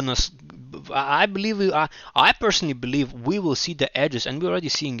globe gonna, I personally believe we will see the edges, and we're already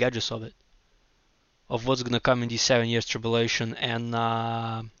seeing edges of it, of what's gonna come in these 7 years tribulation. And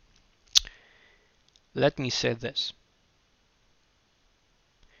let me say this: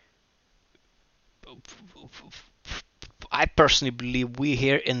 I personally believe we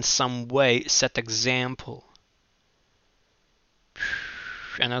here in some way set example,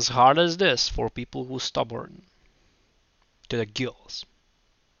 and as hard as this for people who stubborn to the gills.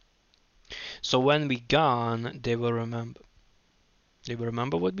 So when we gone, they will remember. They will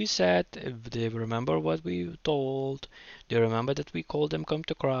remember what we said. They will remember what we told. They remember that we called them come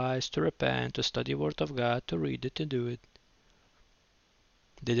to Christ, to repent, to study the Word of God, to read it, to do it.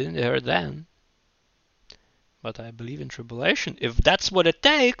 They didn't hear it then. But I believe in tribulation. If that's what it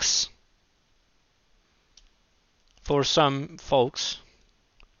takes for some folks,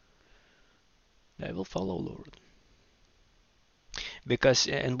 they will follow Lord. Because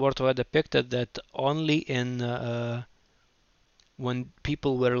in Word of God depicted that only in when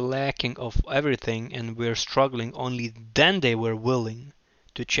people were lacking of everything and were struggling, only then they were willing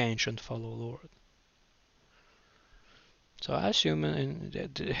to change and follow Lord. So I assume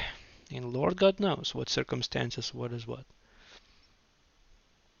in Lord God knows what circumstances, what is what.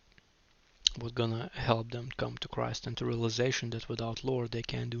 What's gonna help them come to Christ and to realization that without Lord they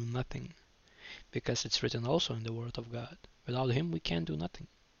can do nothing. Because it's written also in the Word of God. Without Him we can do nothing.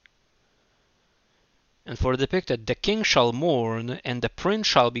 And for depicted, the king shall mourn, and the prince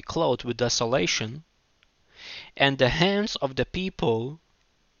shall be clothed with desolation, and the hands of the people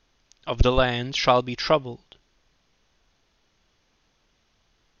of the land shall be troubled.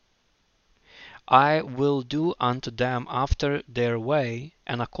 I will do unto them after their way,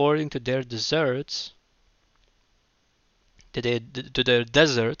 and according to their deserts, to their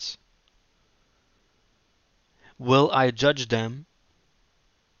deserts, will I judge them,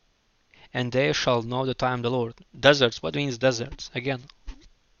 and they shall know that I am the Lord. Deserts, what means deserts? Again,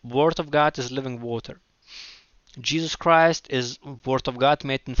 Word of God is living water. Jesus Christ is Word of God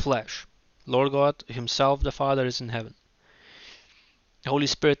made in flesh. Lord God Himself, the Father, is in heaven. The Holy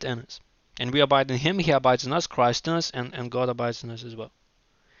Spirit in us. And we abide in Him, He abides in us, Christ in us, and God abides in us as well.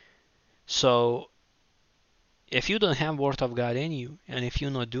 So, if you don't have Word of God in you, and if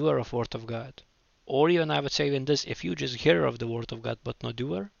you're not doer of Word of God, or even I would say even this, if you just hear of the Word of God but not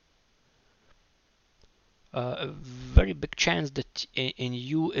doer, a very big chance that in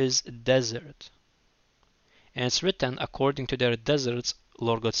you is desert. And it's written, according to their deserts,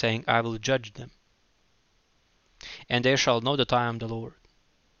 Lord God saying, I will judge them. And they shall know that I am the Lord.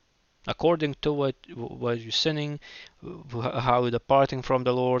 According to what you're sinning, how you're departing from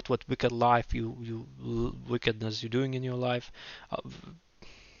the Lord, what wicked life wickedness you're doing in your life,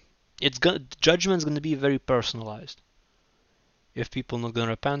 judgment's going to be very personalized. If people not going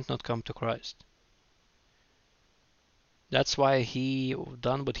to repent, not come to Christ. That's why he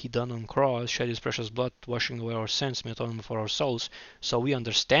done what he done on cross, shed his precious blood, washing away our sins, made atonement for our souls. So we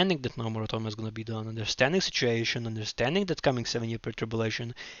understanding that no more atonement is going to be done, understanding situation, understanding that coming 7 year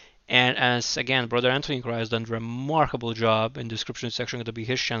tribulation, and as again, Brother Anthony Christ done a remarkable job in the description section, going to be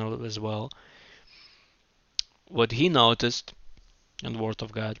his channel as well. What he noticed in the Word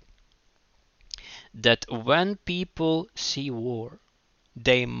of God, that when people see war,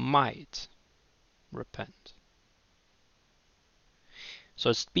 they might repent. So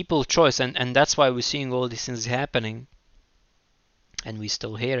it's people's choice, and that's why we're seeing all these things happening, and we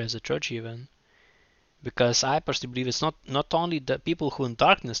still here as a church even, because I personally believe it's not only the people who in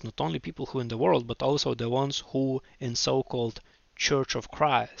darkness, not only people who in the world, but also the ones who in so-called Church of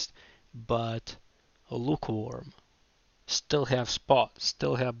Christ, but lukewarm, still have spot,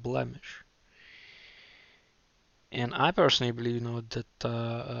 still have blemish. And I personally believe, that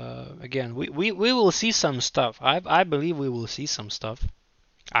again, we will see some stuff. I believe we will see some stuff.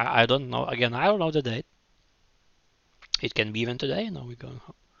 I don't know. Again, I don't know the date. It can be even today. No, we're going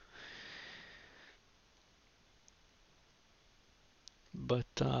home. But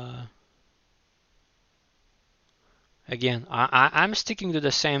again, I'm sticking to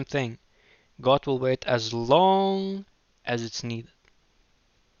the same thing. God will wait as long as it's needed.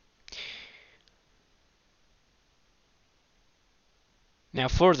 Now,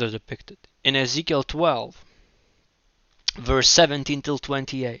 further depicted in Ezekiel 12, verse 17 till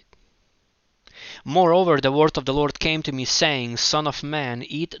 28. Moreover, the word of the Lord came to me, saying, Son of man,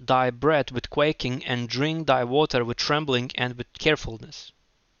 eat thy bread with quaking, and drink thy water with trembling and with carefulness.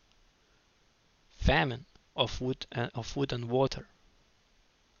 Famine of food and water.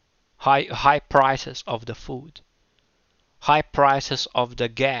 High prices of the food. High prices of the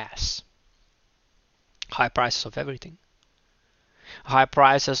gas. High prices of everything. High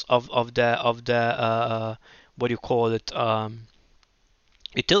prices of the what do you call it,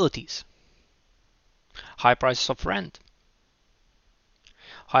 utilities. High prices of rent.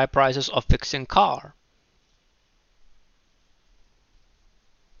 High prices of fixing car.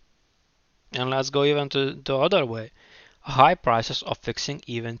 And let's go even to the other way. High prices of fixing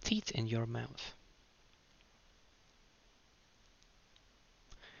even teeth in your mouth.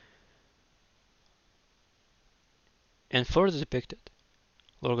 And further depicted,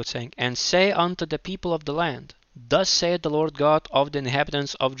 Lord God saying, And say unto the people of the land, Thus saith the Lord God of the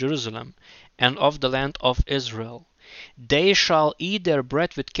inhabitants of Jerusalem, and of the land of Israel, They shall eat their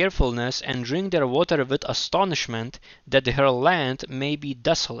bread with carefulness, and drink their water with astonishment, that their land may be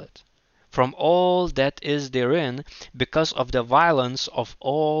desolate from all that is therein, because of the violence of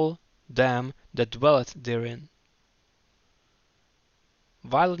all them that dwelleth therein.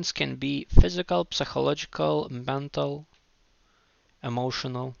 Violence can be physical, psychological, mental,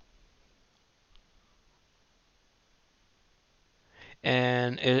 emotional,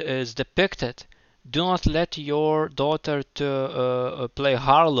 and it is depicted, do not let your daughter to play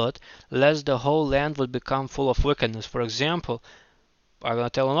harlot, lest the whole land will become full of wickedness. For example, I'm going to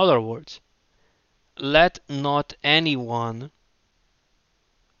tell in other words, let not anyone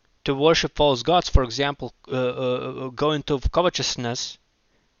to worship false gods, for example, go into covetousness,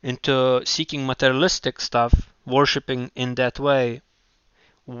 into seeking materialistic stuff, worshipping in that way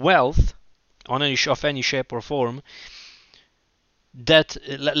wealth of any shape or form, that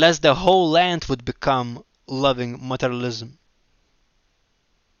lest the whole land would become loving materialism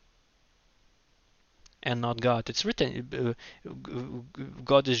and not God. It's written,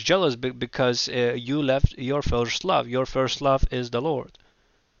 God is jealous because you left your first love. Your first love is the Lord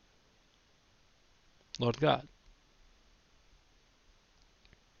God.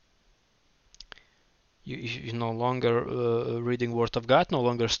 You no longer reading Word of God, no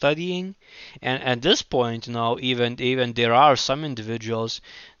longer studying, and at this point now even there are some individuals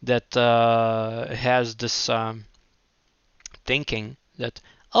that has this thinking that,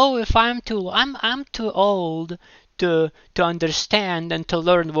 oh, if I'm too old to understand and to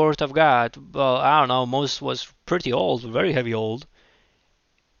learn the Word of God. Well, I don't know, Moses was pretty old, very heavy old,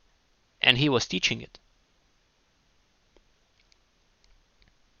 and he was teaching it.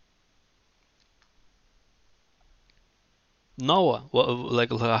 Noah,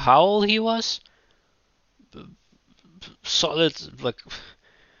 like how old he was? Solid, like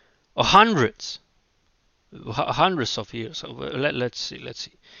hundreds of years. So let's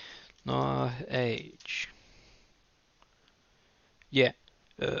see. Noah age. Yeah.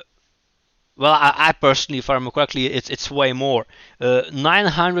 Well, I personally, if I remember correctly, it's way more.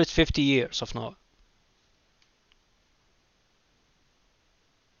 950 years of Noah.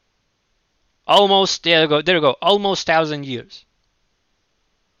 Almost, there you go, almost 1,000 years.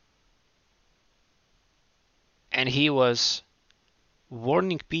 And he was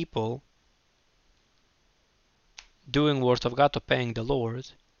warning people, doing word of God, obeying the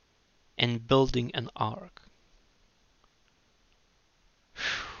Lord, and building an ark.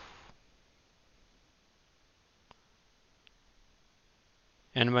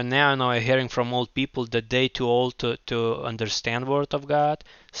 And when now I'm hearing from old people that they too old to understand word of God,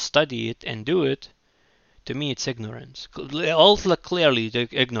 study it and do it, to me it's ignorance. Also clearly the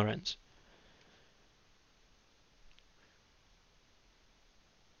ignorance.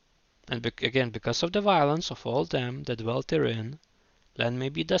 And again, because of the violence of all them that dwelt therein, land may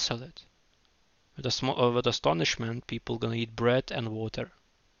be desolate. With astonishment, people gonna eat bread and water.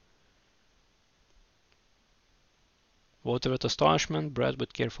 Water with astonishment, bread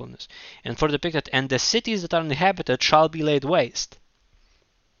with carefulness. And for the depicted, and the cities that are inhabited shall be laid waste.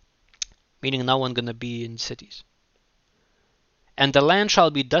 Meaning no one gonna be in cities. And the land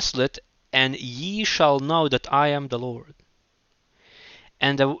shall be desolate, and ye shall know that I am the Lord.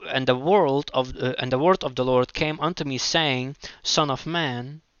 And the word of the Lord came unto me, saying, Son of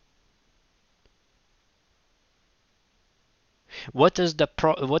man, what is that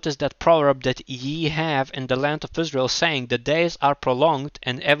proverb that ye have in the land of Israel, saying, the days are prolonged,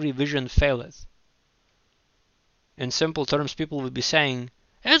 and every vision faileth? In simple terms, people would be saying,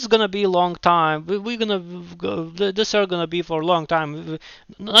 it's gonna be a long time. We're gonna go, this are gonna be for a long time.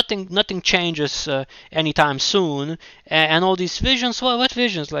 Nothing changes anytime soon. And all these visions. Well, what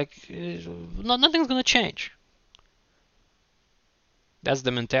visions? Like nothing's gonna change. That's the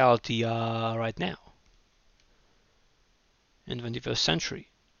mentality right now in the 21st century.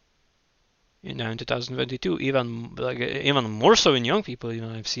 In 2022, even more so in young people.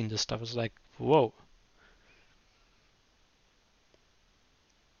 I've seen this stuff. It's like, whoa.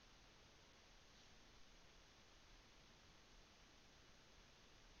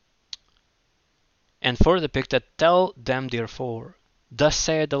 And further depicted, tell them therefore, thus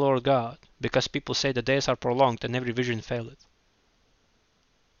saith the Lord God, because people say the days are prolonged and every vision faileth.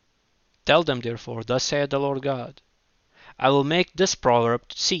 Tell them therefore, thus saith the Lord God, I will make this proverb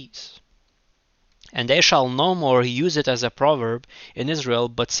to cease, and they shall no more use it as a proverb in Israel,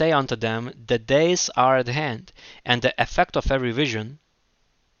 but say unto them, the days are at hand, and the effect of every vision,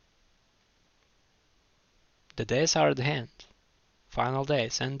 the days are at hand, final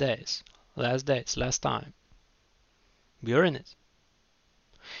days, end days, last time. We are in it.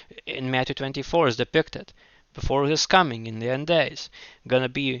 In Matthew 24 is depicted, before his coming in the end days, gonna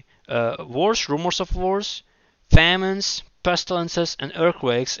be wars, rumors of wars, famines, pestilences, and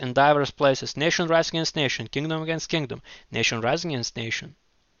earthquakes in diverse places, nation rising against nation, kingdom against kingdom, nation rising against nation,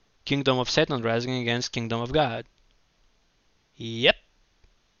 kingdom of Satan rising against kingdom of God. Yep,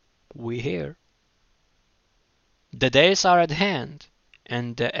 we here. The days are at hand,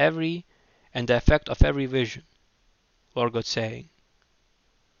 and the effect of every vision, Lord God saying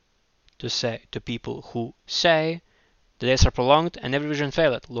to people who say the days are prolonged and every vision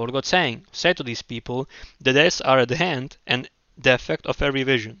faileth. Lord God saying, say to these people, the days are at hand and the effect of every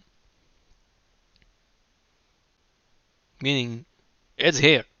vision. Meaning, it's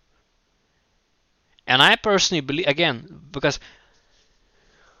here. And I personally believe, again, because,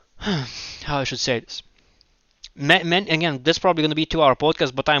 how I should say this. Again, this is probably going to be a 2-hour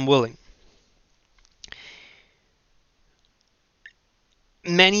podcast, but I'm willing.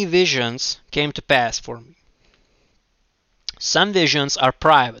 Many visions came to pass for me. Some visions are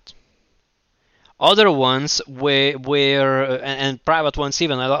private. Other ones were and private ones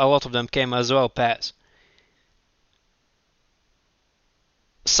even, a lot of them came as well pass.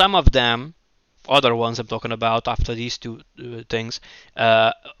 Some of them, other ones I'm talking about after these two things,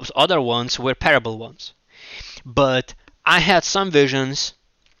 other ones were parable ones. But I had some visions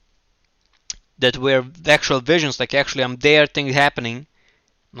that were actual visions, like actually I'm there, things happening,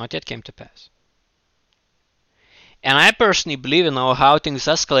 not yet came to pass. And I personally believe, how things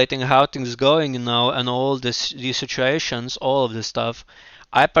escalating, how things going, and all these situations, all of this stuff,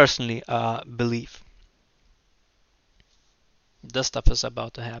 I personally believe this stuff is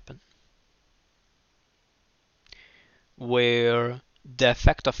about to happen. Where the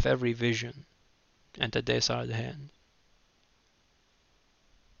effect of every vision and the days are at hand.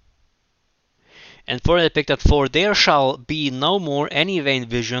 And for depicted, for there shall be no more any vain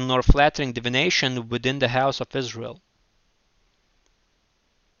vision nor flattering divination within the house of Israel.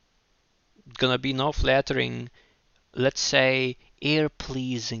 Gonna be no flattering, let's say,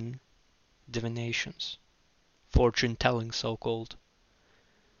 ear-pleasing divinations, fortune-telling so-called.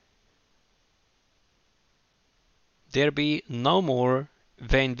 There be no more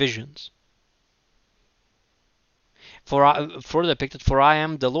vain visions. For depicted, for I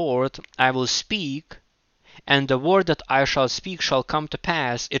am the Lord, I will speak, And the word that I shall speak shall come to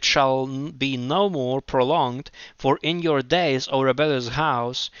pass, it shall be no more prolonged, for in your days, O rebellious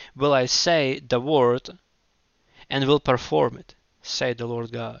house, will I say the word, and will perform it, saith the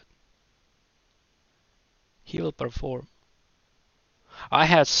Lord God. He will perform. I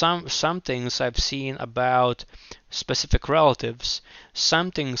had some things I've seen about specific relatives, some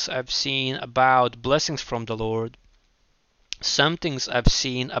things I've seen about blessings from the Lord, some things I've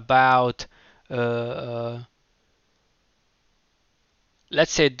seen about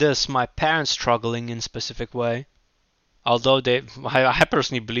let's say this, my parents struggling in a specific way. Although I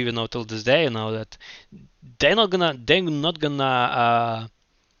personally believe, till this day, that they're not gonna,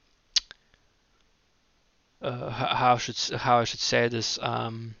 how I should say this,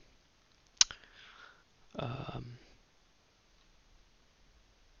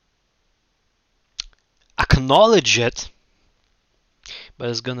 acknowledge it, but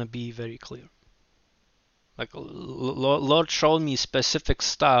it's gonna be very clear. Like Lord showed me specific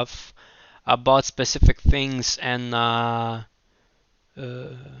stuff about specific things, and I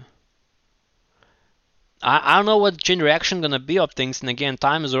don't know what chain reaction gonna be of things. And again,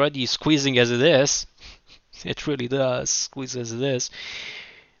 time is already squeezing as it is. It really does squeeze as it is.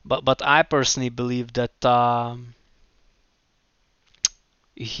 But I personally believe that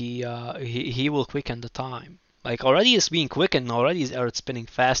he will quicken the time. Like already it's being quickened. Already is earth spinning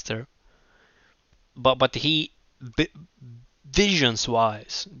faster. But he visions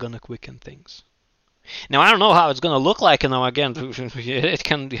wise gonna quicken things. Now I don't know how it's gonna look like. Again, it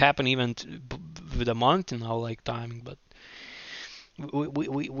can happen even with a month, like timing. But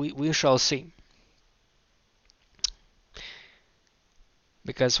we shall see.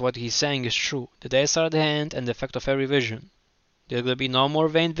 Because what he's saying is true. The days are at hand, and the effect of every vision. There will be no more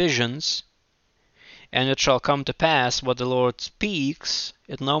vain visions, and it shall come to pass what the Lord speaks.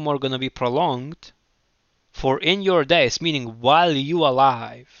 It's no more going to be prolonged. For in your days, meaning while you are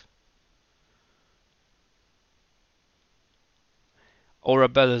alive, O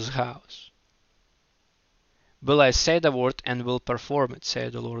rebellious house, will I say the word and will perform it,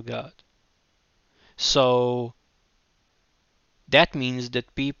 saith the Lord God. So that means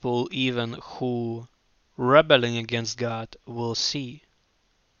that people even who rebelling against God will see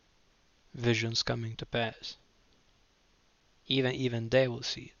visions coming to pass. Even they will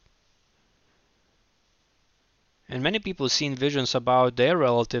see it. And many people seen visions about their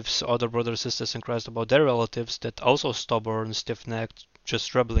relatives, other brothers and sisters in Christ, about their relatives that also stubborn, stiff-necked,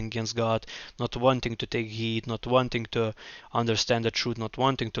 just rebelling against God, not wanting to take heed, not wanting to understand the truth, not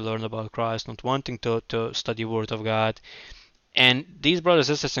wanting to learn about Christ, not wanting to study Word of God. And these brothers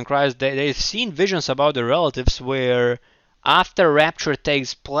and sisters in Christ, they've seen visions about their relatives where after rapture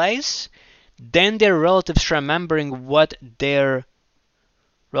takes place, then their relatives remembering what their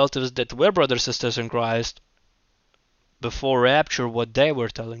relatives that were brothers and sisters in Christ before rapture, what they were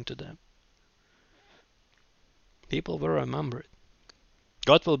telling to them. People will remember it.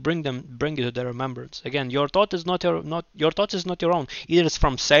 God will bring it to their remembrance. Again, your thought is not your own. Either it's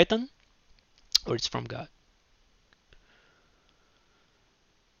from Satan or it's from God.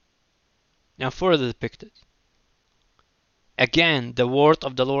 Now further depicted. Again, the word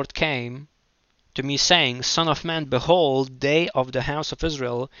of the Lord came to me, saying, Son of man, behold, they of the house of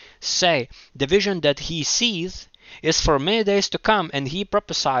Israel say, the vision that he seeth is for many days to come, and he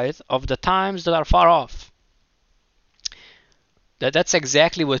prophesieth of the times that are far off. That's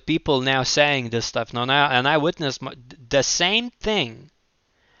exactly what people now saying this stuff now, and I witnessed the same thing.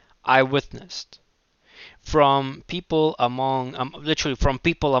 I witnessed from people among, literally from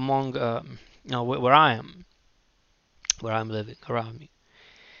people among, where I'm living around me.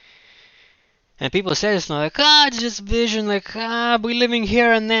 And people say it's not like, it's just vision, like, we're living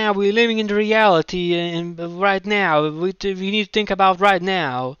here and now, we're living in the reality, and right now, we need to think about right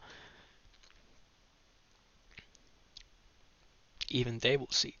now. Even they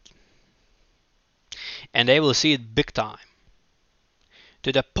will see it. And they will see it big time.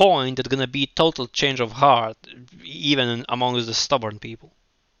 To the point that it's going to be total change of heart, even among the stubborn people.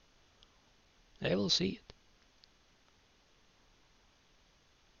 They will see it.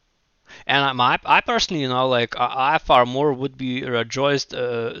 And I personally, I far more would be rejoiced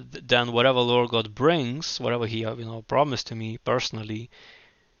than whatever Lord God brings, whatever He, promised to me personally.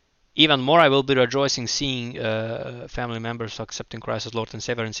 Even more, I will be rejoicing seeing family members accepting Christ as Lord and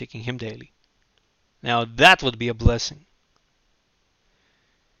Savior and seeking Him daily. Now that would be a blessing.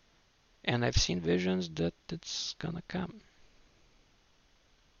 And I've seen visions that it's gonna come.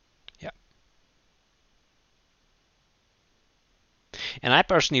 And I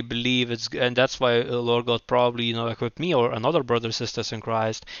personally believe and that's why Lord God probably, equipped me or another brothers sisters in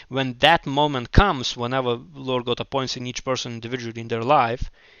Christ. When that moment comes, whenever Lord God appoints in each person individually in their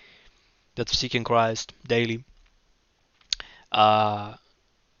life that's seeking Christ daily, uh,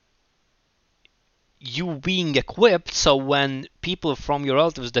 you being equipped, so when people from your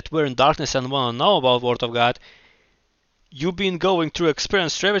relatives that were in darkness and want to know about Word of God, you've been going through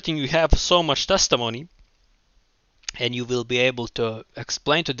experience through everything, you have so much testimony, and you will be able to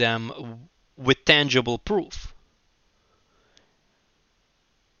explain to them with tangible proof.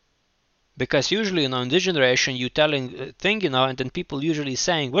 Because usually, in this generation, you telling a thing, and then people usually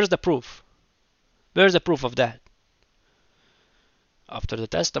saying, "Where's the proof? Where's the proof of that?" After the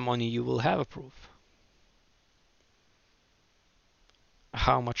testimony, you will have a proof.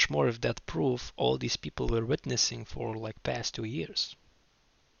 How much more if that proof all these people were witnessing for like past 2 years?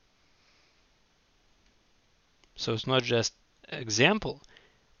 So it's not just example,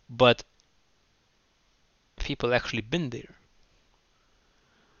 but people actually been there,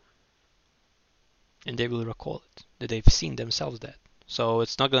 and they will recall it, that they've seen themselves that. So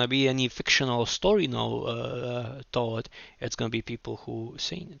it's not going to be any fictional story taught. It's going to be people who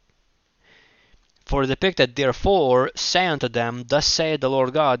seen it. For depicted, therefore, say unto them, Thus saith the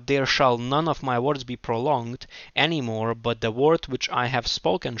Lord God, there shall none of my words be prolonged any more, but the word which I have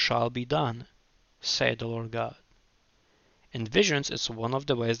spoken shall be done, saith the Lord God. And visions is one of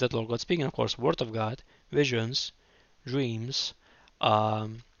the ways that Lord God speaking. Of course, word of God, visions, dreams,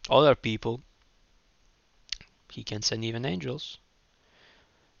 other people. He can send even angels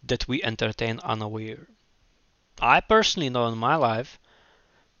that we entertain unaware. I personally know in my life,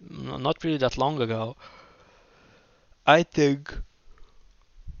 not really that long ago, I think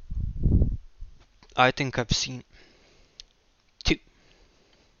I've seen 2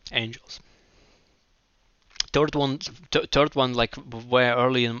 angels. Third one, like where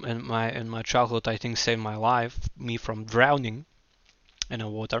early in my childhood, I think saved my life, me from drowning in the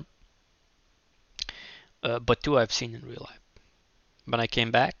water. But 2 I've seen in real life. When I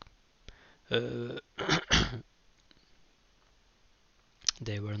came back, uh,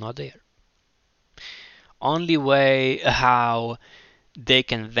 they were not there. Only way how they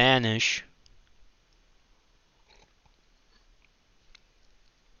can vanish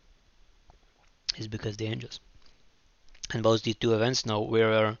is because the angels. And both these 2 events now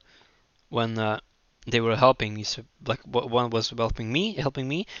were when they were helping me. So like one was helping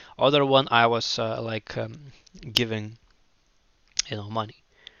me. Other one I was giving, money.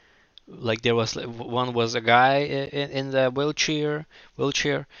 Like there was one was a guy in the wheelchair,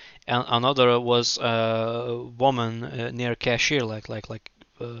 and another was a woman near cashier, uh,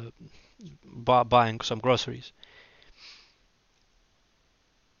 buying some groceries.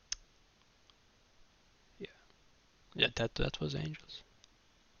 Yeah, yeah, that was angels.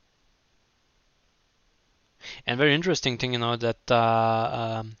 And very interesting thing, that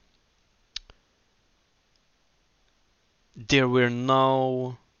there were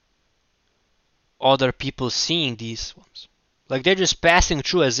no other people seeing these ones. Like they're just passing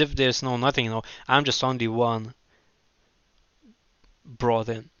through as if there's no nothing. I'm just only one brought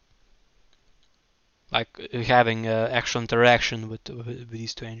in, like having actual interaction with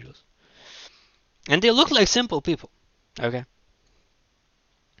these 2 angels. And they look like simple people. Okay,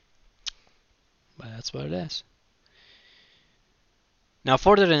 but that's what it is. Now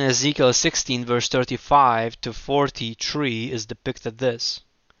further in Ezekiel 16 verse 35 to 43 is depicted this.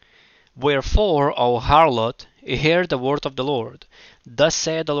 Wherefore, O harlot, hear the word of the Lord. Thus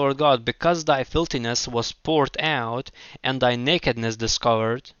saith the Lord God, because thy filthiness was poured out, and thy nakedness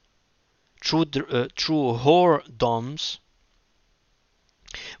discovered, through whoredoms,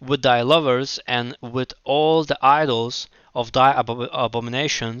 with thy lovers, and with all the idols of thy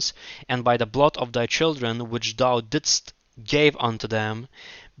abominations, and by the blood of thy children which thou didst give unto them.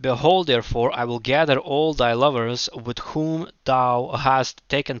 Behold, therefore, I will gather all thy lovers with whom thou hast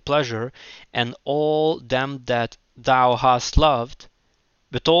taken pleasure, and all them that thou hast loved,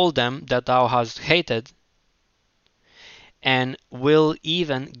 with all them that thou hast hated, and will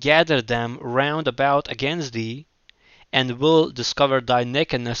even gather them round about against thee, and will discover thy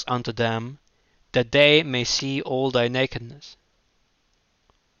nakedness unto them, that they may see all thy nakedness.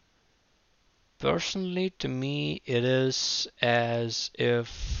 Personally, to me, it is as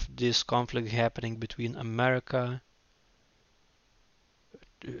if this conflict happening between America,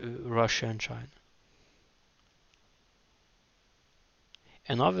 Russia, and China.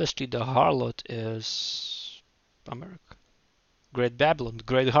 And obviously, the harlot is America. Great Babylon,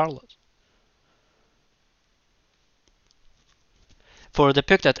 great harlot. For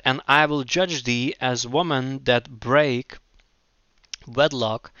depicted, and I will judge thee as women that break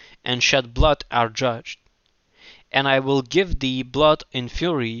wedlock, and shed blood are judged. And I will give thee blood in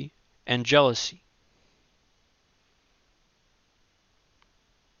fury and jealousy.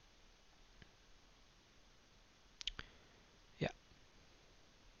 Yeah.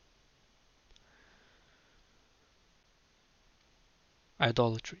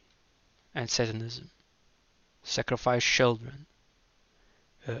 Idolatry and Satanism. Sacrifice children.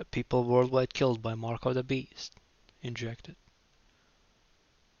 People worldwide killed by mark of the beast. Injected.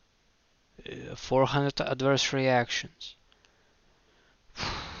 400 adverse reactions.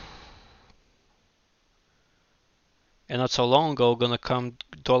 And not so long ago gonna come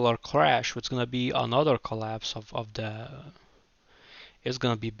dollar crash, which is gonna be another collapse of the. It's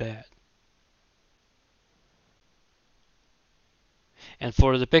gonna be bad. And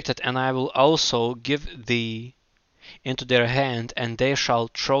for depicted, and I will also give thee into their hand, and they shall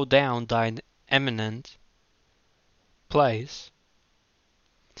throw down thine eminent place,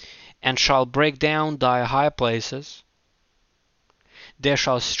 and shall break down thy high places. They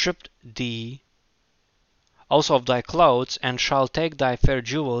shall strip thee also of thy clothes, and shall take thy fair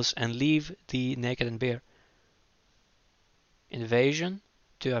jewels, and leave thee naked and bare. Invasion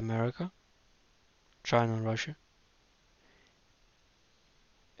to America, China and Russia,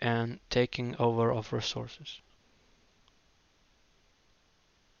 and taking over of resources.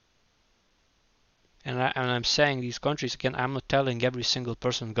 And I'm saying these countries again. I'm not telling every single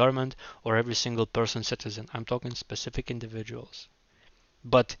person government or every single person citizen. I'm talking specific individuals.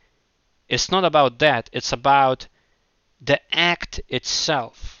 But it's not about that. It's about the act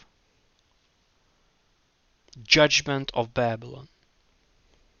itself. Judgment of Babylon,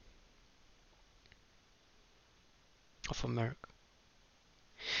 of America.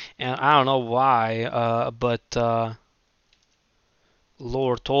 And I don't know why, but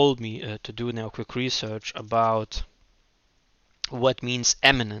Lord told me to do now quick research about what means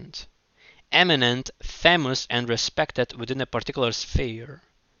eminent. Eminent, famous, and respected within a particular sphere.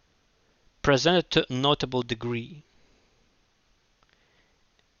 Presented to notable degree.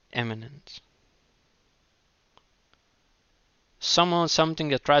 Eminent. Someone, something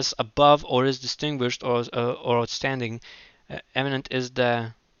that rises above or is distinguished or outstanding. Eminent is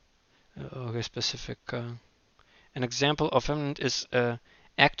the okay, specific. An example of eminent is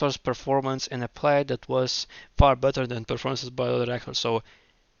actor's performance in a play that was far better than performances by other actors. So,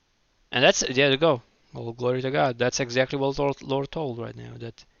 and that's there you go. All glory to God. That's exactly what Lord told right now.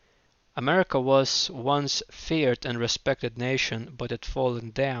 That America was once feared and respected nation, but it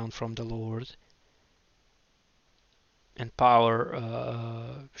fallen down from the Lord, and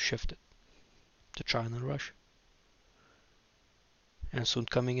power shifted to China and Russia, and soon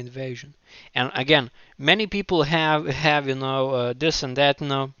coming invasion. And again, many people have this and that.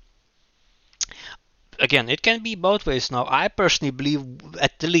 Again, it can be both ways. Now, I personally believe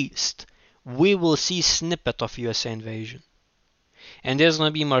at least we will see snippet of USA invasion, and there's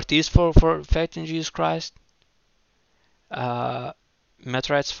gonna be martyrs for faith in Jesus Christ.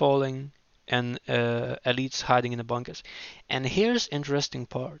 Meteorites falling, and elites hiding in the bunkers. And here's interesting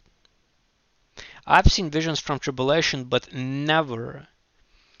part. I've seen visions from tribulation, but never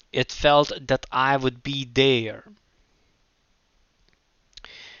it felt that I would be there.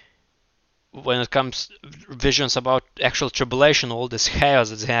 When it comes visions about actual tribulation, all this chaos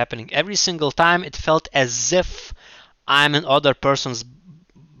that's happening, every single time it felt as if I'm in other person's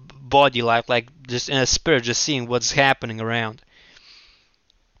body, like just in a spirit, just seeing what's happening around.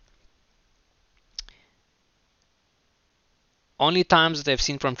 Only times that I've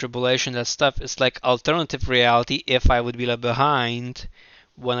seen from tribulation that stuff is like alternative reality if I would be left behind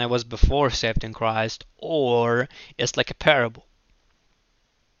when I was before saved in Christ, or it's like a parable.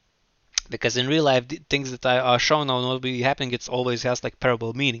 Because in real life, the things that are shown on what will be happening, it always has like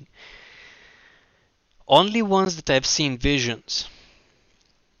parable meaning. Only ones that I've seen visions,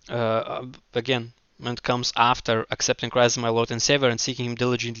 again, when it comes after accepting Christ as my Lord and Savior and seeking Him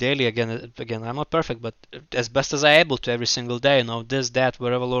diligently daily. Again, I'm not perfect, but as best as I'm able to every single day, this, that,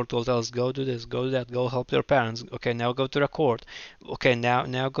 wherever Lord will tell us, go do this, go do that, go help your parents. Okay, now go to the court. Okay,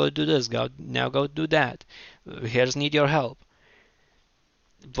 now go do this. Now go do that. Here's need your help.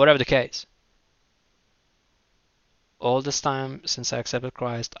 Whatever the case. All this time since I accepted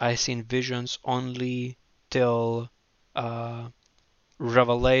Christ, I seen visions only till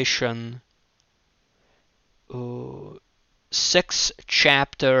Revelation 6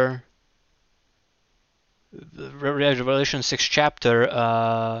 chapter, Revelation 6 chapter,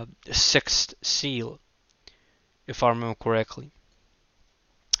 6th seal, if I remember correctly.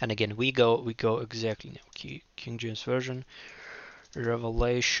 And again, we go exactly now. King James Version,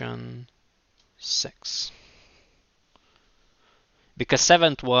 Revelation 6. because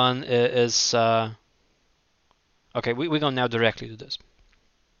seventh one is okay. We're going now directly to this.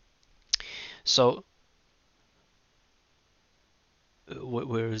 So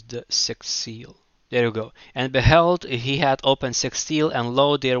where is the sixth seal? There you go. And beheld, he had opened sixth seal, and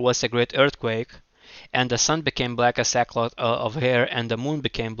lo, there was a great earthquake, and the sun became black as sackcloth of hair, and the moon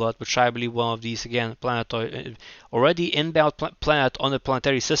became blood, which I believe one of these, again, planetoid, already inbound planet on the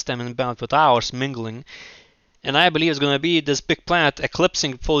planetary system, inbound with ours, mingling. And I believe it's going to be this big planet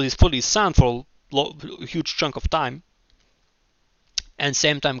eclipsing fully sun for a huge chunk of time, and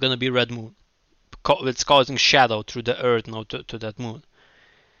same time going to be red moon. It's causing shadow through the earth now to that moon.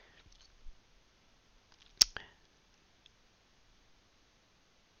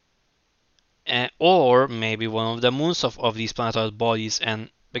 Or maybe one of the moons of these planetary bodies, and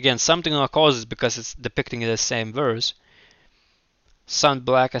again something will cause it because it's depicting the same verse. Sun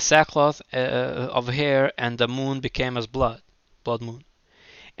black as sackcloth of hair, and the moon became as blood moon.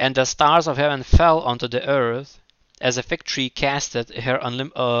 And the stars of heaven fell onto the earth, as a fig tree casteth her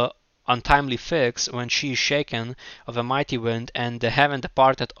untimely figs when she is shaken of a mighty wind, and the heaven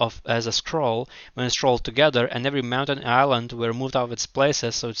departed as a scroll when it's rolled together, and every mountain and island were moved out of its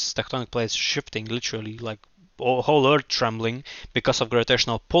places. So it's tectonic plates shifting, literally, like whole earth trembling because of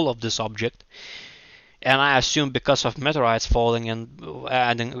gravitational pull of this object. And I assume because of meteorites falling and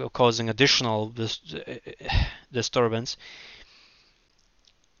adding, causing additional disturbance.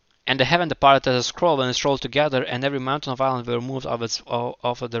 And the heaven departed as a scroll when it's rolled together, and every mountain of island were moved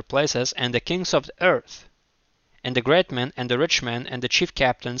off of their places, and the kings of the earth, and the great men, and the rich men, and the chief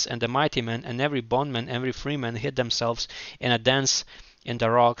captains, and the mighty men, and every bondman, and every freeman hid themselves in a dens in the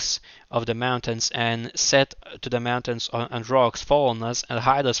rocks of the mountains, and said to the mountains and rocks, fall on us, and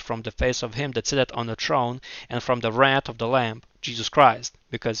hide us from the face of him that sitteth on the throne, and from the wrath of the Lamb, Jesus Christ,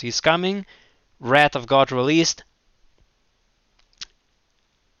 because he's coming, wrath of God released,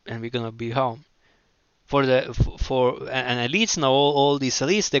 and we're gonna be home. And elites now, all these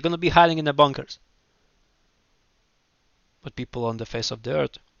elites, they're gonna be hiding in the bunkers. But people on the face of the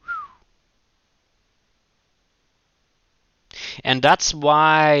earth. And that's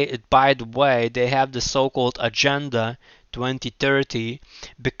why, by the way, they have the so-called Agenda 2030,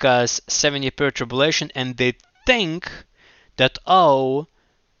 because 7-year period tribulation, and they think that,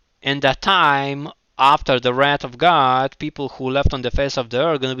 in that time, after the wrath of God, people who left on the face of the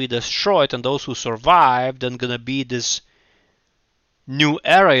earth are going to be destroyed, and those who survived are going to be this new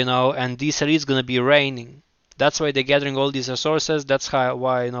era, and these elites going to be reigning. That's why they're gathering all these resources. That's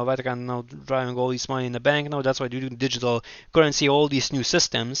why Vatican now driving all this money in the bank now. That's why they're doing digital currency, all these new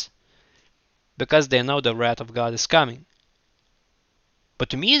systems, because they know the wrath of God is coming.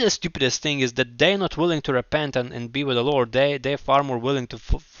 But to me, the stupidest thing is that they're not willing to repent and be with the Lord. They're far more willing to.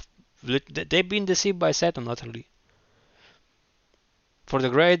 They've been deceived by Satan utterly. For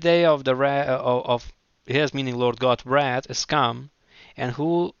the great day of the of his, meaning Lord God, wrath is come, and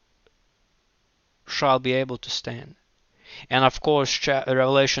who shall be able to stand? And of course,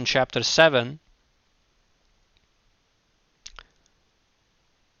 Revelation chapter 7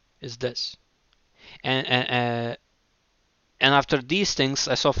 is this. And after these things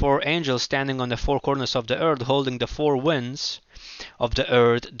I saw 4 angels standing on the 4 corners of the earth, holding the 4 winds of the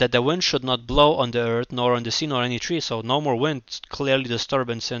earth, that the wind should not blow on the earth, nor on the sea, nor any tree. So no more wind, clearly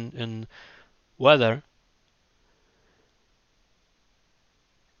disturbance in weather.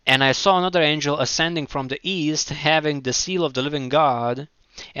 And I saw another angel ascending from the east, having the seal of the living God,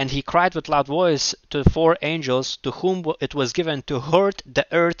 and he cried with loud voice to the 4 angels to whom it was given to hurt the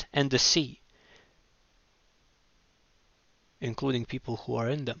earth and the sea, including people who are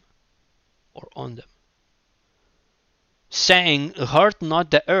in them or on them, saying, hurt not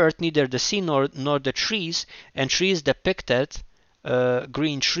the earth, neither the sea, nor the trees. And trees depicted,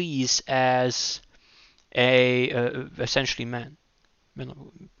 green trees, as essentially men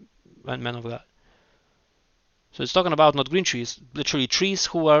of God. So it's talking about not green trees, literally trees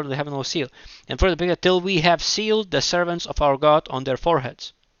they have no seal. And further depicted, till we have sealed the servants of our God on their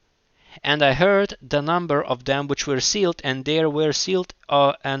foreheads. And I heard the number of them which were sealed, and there were sealed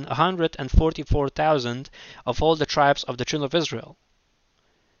 144,000 of all the tribes of the children of Israel.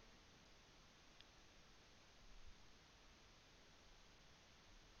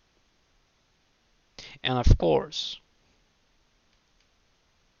 And of course,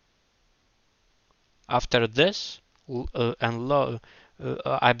 after this, and lo,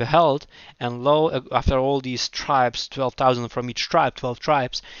 I beheld, and lo, after all these tribes, 12,000 from each tribe, 12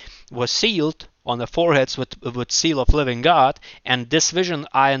 tribes, was sealed on the foreheads with seal of living God. And this vision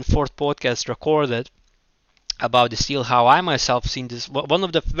I in 4th podcast recorded about the seal, how I myself seen this, one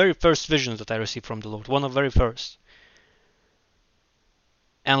of the very first visions that I received from the Lord, one of the very first.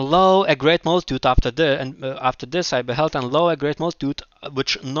 And lo, a great multitude after this I beheld, and lo, a great multitude,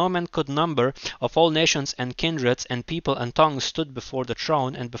 which no man could number, of all nations and kindreds and people and tongues, stood before the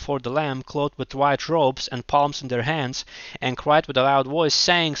throne and before the Lamb, clothed with white robes and palms in their hands, and cried with a loud voice,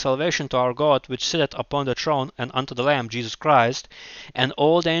 saying, Salvation to our God, which sitteth upon the throne, and unto the Lamb, Jesus Christ. And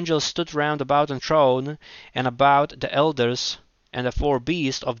all the angels stood round about the throne, and about the elders, and the four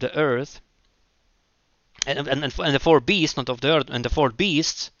beasts of the earth, and the four beasts, not of the earth, and the four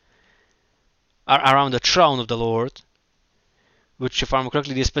beasts are around the throne of the Lord, which, if I remember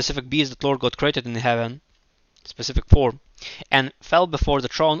correctly, the specific beast that Lord God created in heaven, specific form, and fell before the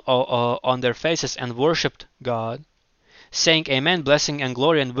throne on their faces and worshipped God, saying, Amen, blessing and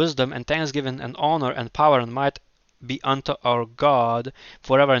glory and wisdom and thanksgiving and honor and power and might be unto our God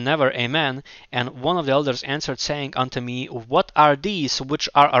forever and ever. Amen. And one of the elders answered, saying unto me, What are these which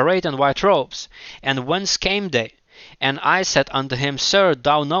are arrayed in white robes? And whence came they? And I said unto him, Sir,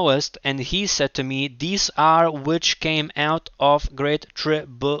 thou knowest. And he said to me, These are which came out of great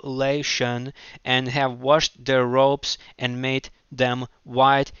tribulation, and have washed their robes, and made them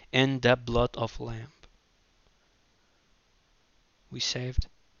white in the blood of the Lamb. We saved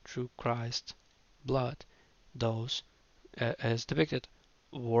through Christ's blood. Those, as depicted,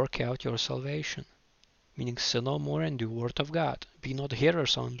 work out your salvation, meaning sin no more and do the word of God. Be not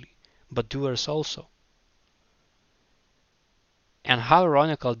hearers only, but doers also. And how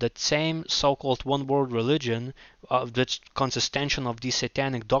ironical that same so-called one-world religion, which consubstantial of these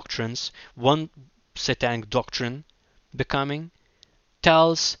satanic doctrines, one satanic doctrine becoming,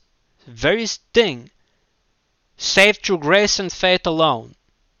 tells very thing, saved through grace and faith alone,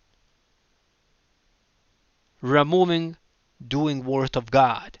 removing doing word of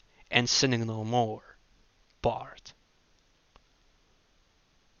God and sinning no more part.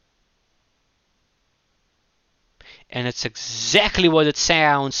 And it's exactly what it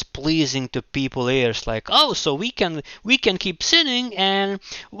sounds pleasing to people's ears, like, oh, so we can keep sinning and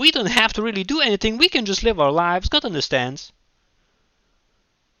we don't have to really do anything, we can just live our lives. God understands.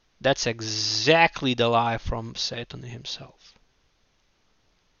 That's exactly the lie from Satan himself.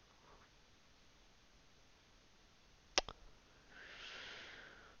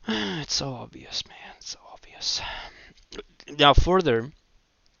 It's so obvious, man. It's so obvious. Now further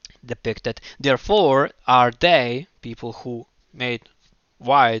depicted, therefore are they, people who made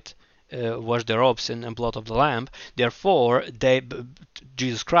white, wash their robes in the blood of the Lamb, therefore they,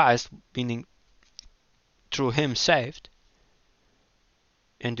 Jesus Christ, meaning through him saved,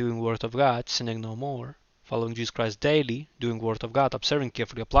 and doing word of God, sinning no more, following Jesus Christ daily, doing word of God, observing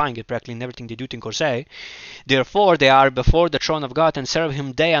carefully, applying it practically in everything they do, think, or say. Therefore they are before the throne of God, and serve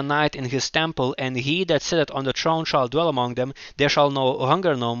him day and night in his temple. And he that sitteth on the throne shall dwell among them. They shall no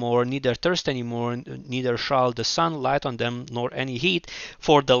hunger no more, neither thirst any more, neither shall the sun light on them, nor any heat.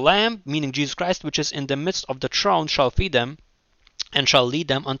 For the Lamb, meaning Jesus Christ, which is in the midst of the throne, shall feed them, and shall lead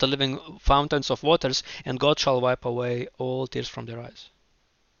them unto living fountains of waters, and God shall wipe away all tears from their eyes.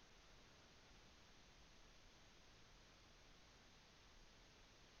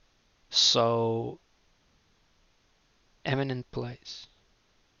 So, eminent place.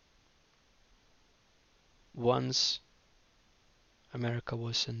 Once America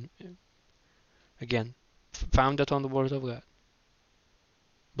was again founded on the word of God,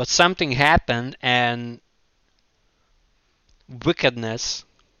 but something happened and wickedness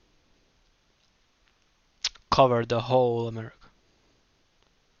covered the whole America.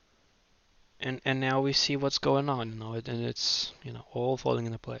 And now we see what's going on, and it's all falling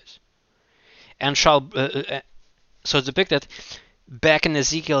into place. And shall so it's depicted back in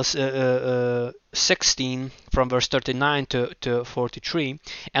Ezekiel 16 from verse 39 to 43.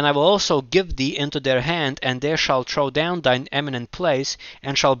 And I will also give thee into their hand, and they shall throw down thine eminent place,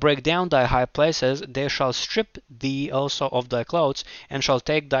 and shall break down thy high places. They shall strip thee also of thy clothes, and shall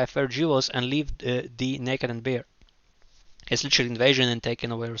take thy fair jewels, and leave thee naked and bare. It's literally invasion and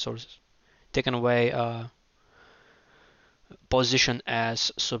taking away resources, taking away position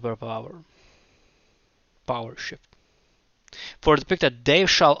as superpower, power shift. For depicted, they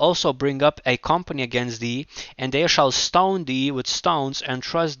shall also bring up a company against thee, and they shall stone thee with stones, and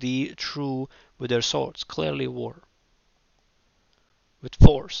thrust thee through with their swords. Clearly war, with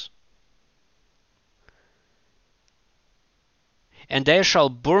force. And they shall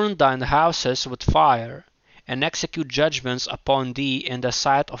burn thine houses with fire, and execute judgments upon thee in the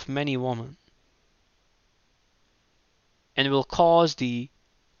sight of many women, and will cause thee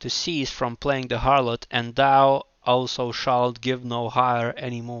to cease from playing the harlot, and thou also shalt give no hire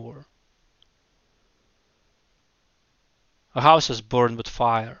any more. A house is burned with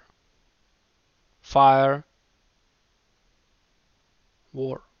fire. Fire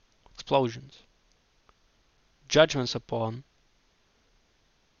war, explosions, judgments upon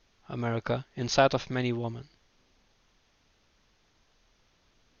America in sight of many women.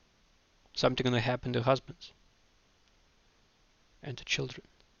 Something gonna happen to husbands and to children.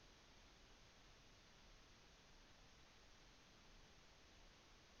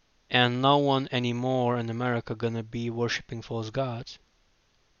 And no one anymore in America gonna be worshipping false gods.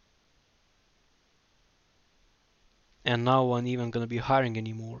 And no one even gonna be hiring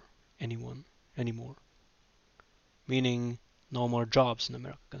anyone anymore. Meaning no more jobs in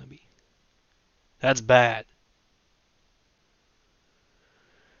America gonna be. That's bad.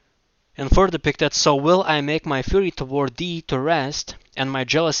 And further depicted, so will I make my fury toward thee to rest, and my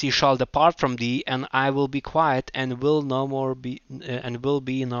jealousy shall depart from thee, and I will be quiet, and will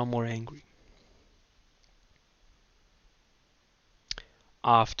be no more angry.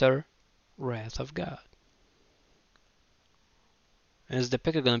 After wrath of God. And it's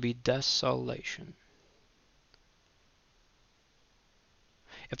depicted going to be desolation.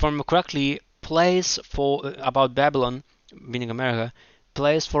 If I remember correctly, place for about Babylon, meaning America,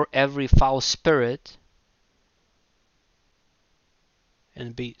 place for every foul spirit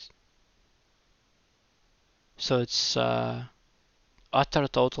and beast. So it's utter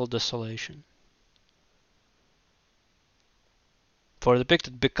total desolation. For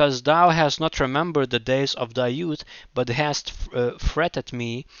depicted, because thou hast not remembered the days of thy youth, but hast fretted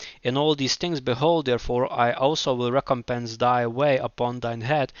me in all these things, behold, therefore I also will recompense thy way upon thine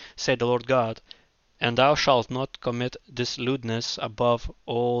head, saith the Lord God, and thou shalt not commit this lewdness above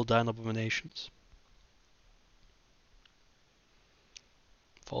all thine abominations.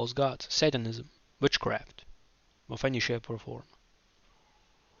 False gods, Satanism, witchcraft, of any shape or form.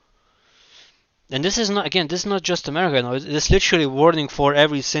 And this is not, again, this is not just America, no, it's literally warning for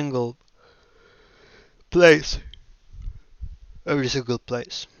every single place. Every single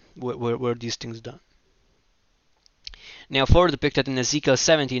place where these things done. Now further depicted in Ezekiel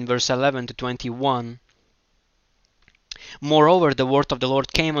 17 verse 11 to 21. Moreover, the word of the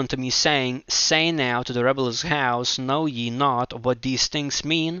Lord came unto me, saying, Say now to the rebellious house, know ye not what these things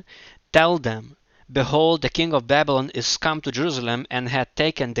mean? Tell them, behold, the king of Babylon is come to Jerusalem, and hath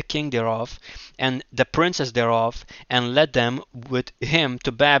taken the king thereof, and the princes thereof, and led them with him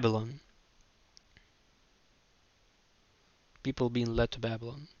to Babylon. People being led to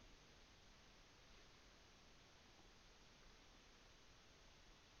Babylon.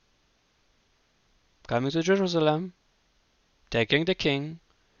 Coming to Jerusalem, taking the king,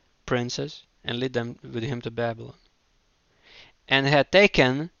 princes, and lead them with him to Babylon. And had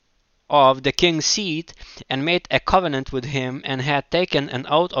taken of the king's seat, and made a covenant with him, and had taken an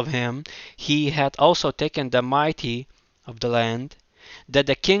oath of him. He had also taken the mighty of the land, that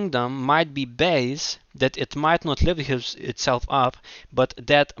the kingdom might be base, that it might not lift itself up, but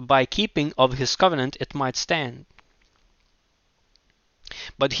that by keeping of his covenant it might stand.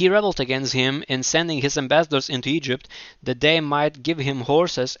 But he rebelled against him in sending his ambassadors into Egypt, that they might give him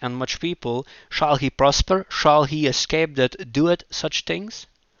horses and much people. Shall he prosper? Shall he escape that doeth such things?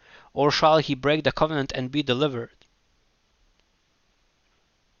 Or shall he break the covenant and be delivered?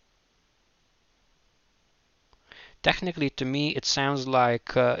 Technically, to me, it sounds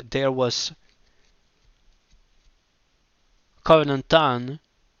like there was covenant done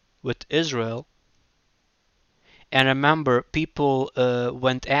with Israel. And remember, people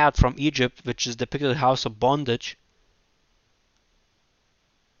went out from Egypt, which is depicted house of bondage.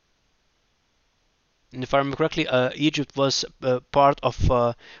 And if I remember correctly, Egypt was part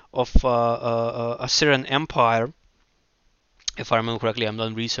of Assyrian Empire. If I remember correctly, I'm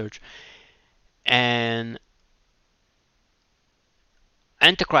done research. And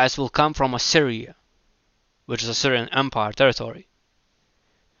Antichrist will come from Assyria, which is Assyrian Empire territory.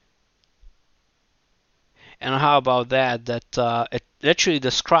 And how about that? That it literally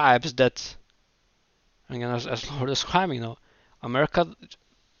describes that, again, as Lord describing, America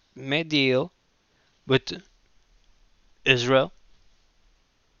made deal with Israel,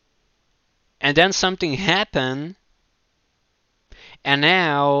 and then something happened, and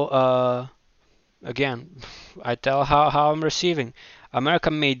now, again, I tell how I'm receiving.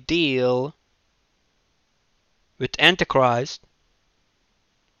 America made deal with Antichrist,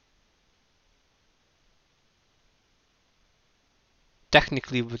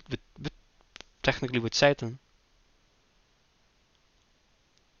 technically with Satan.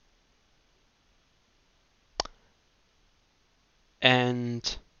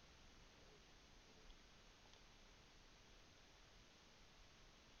 And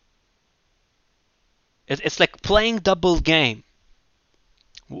it's like playing double game.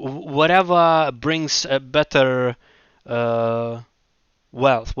 Whatever brings a better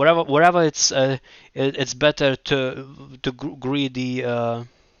wealth, wherever it's better to greedy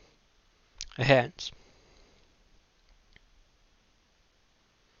hands,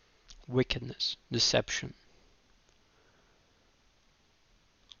 wickedness, deception,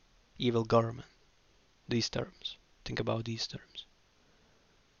 evil government. These terms. Think about these terms.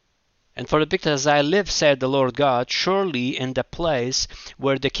 And for the picture, as I live, said the Lord God, surely in the place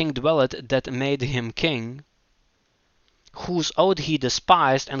where the king dwelleth that made him king, whose oath he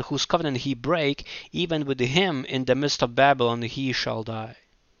despised and whose covenant he brake, even with him in the midst of Babylon he shall die.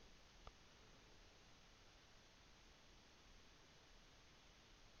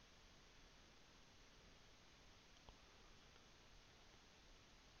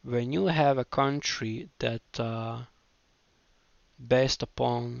 When you have a country that based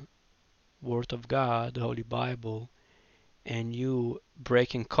upon Word of God, the Holy Bible, and you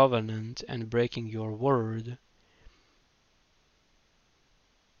breaking covenant and breaking your word,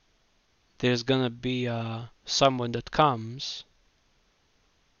 there's gonna be someone that comes,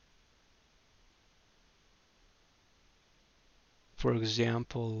 for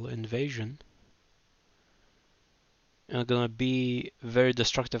example, invasion, and gonna be very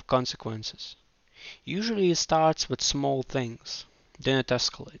destructive consequences. Usually it starts with small things, then it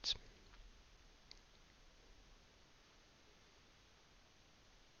escalates.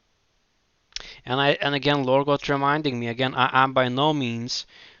 And again, Lord God reminding me again, I'm by no means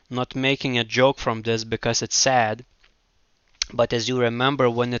not making a joke from this because it's sad. But as you remember,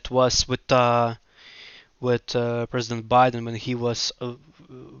 when it was with President Biden, when he was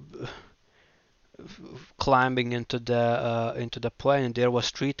climbing into the plane, and there was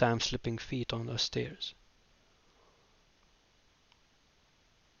 3 times slipping feet on the stairs.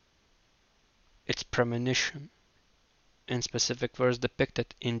 It's premonition. In specific verse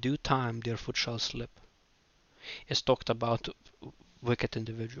depicted, in due time their foot shall slip. It's talked about wicked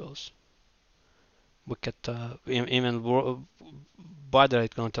individuals, wicked, even by the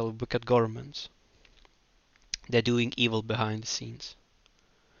right, going to tell wicked governments. They're doing evil behind the scenes.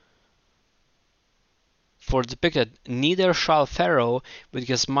 For depicted, neither shall Pharaoh with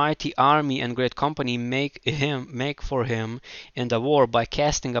his mighty army and great company make for him in the war by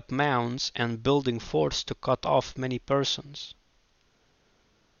casting up mounds and building forts to cut off many persons.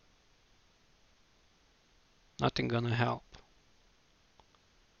 Nothing gonna help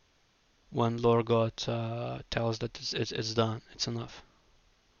when Lord God tells that it's done, it's enough.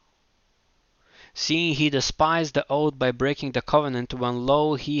 Seeing he despised the oath by breaking the covenant, when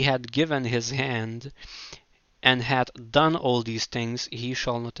lo he had given his hand and had done all these things, he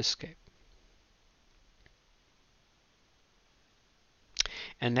shall not escape.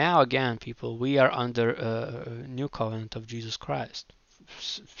 And now again, people, we are under a new covenant of Jesus Christ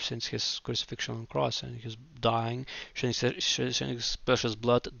since his crucifixion on the cross and his dying, shedding his precious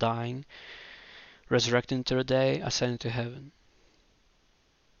blood, dying, resurrecting the third day, ascending to heaven.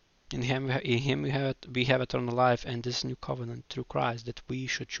 In him we have eternal life and this new covenant through Christ, that we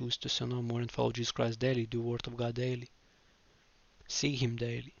should choose to sin no more and follow Jesus Christ daily, do Word of God daily, see him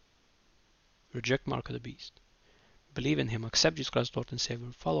daily, reject mark of the beast, believe in him, accept Jesus Christ Lord and Savior,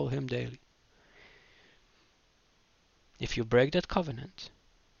 follow him daily. If you break that covenant,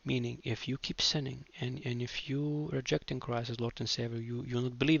 meaning if you keep sinning and if you rejecting Christ as Lord and Savior, you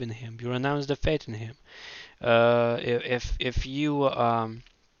not believe in him, you renounce the faith in him, if you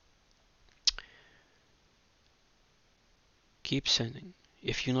keep sinning,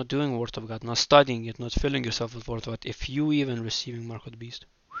 if you're not doing Word of God, not studying it, not filling yourself with Word of God, if you even receiving mark of the beast.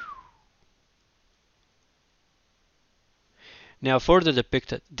 Now further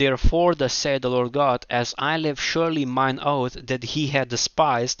depicted, therefore thus saith the Lord God, as I live, surely mine oath that he had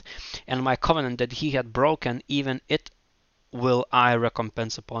despised, and my covenant that he had broken, even it will I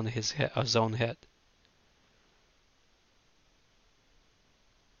recompense upon his own head.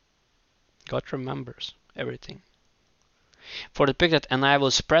 God remembers everything. For depicted, and I will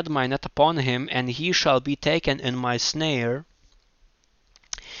spread my net upon him, and he shall be taken in my snare,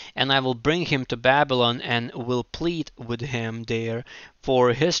 and I will bring him to Babylon, and will plead with him there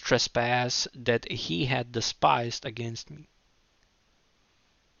for his trespass that he had despised against me.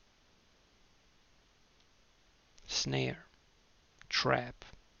 Snare, trap.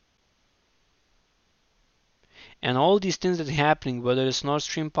 And all these things that are happening, whether it's Nord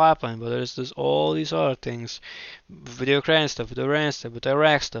Stream pipeline, whether it's this, all these other things, with the Ukraine stuff, with the Iran stuff, with the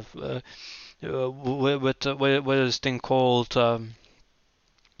Iraq stuff, with this thing called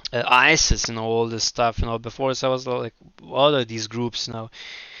ISIS and all this stuff. Before this I was like, what are these groups now?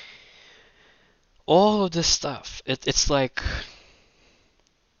 All of this stuff, it's like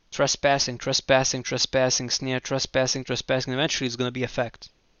Trespassing, trespassing, trespassing, snare, trespassing, trespassing. Eventually, it's going to be a fact.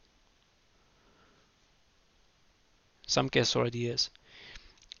 Some case already is.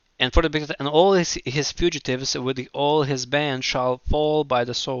 And for the and all his fugitives with all his band shall fall by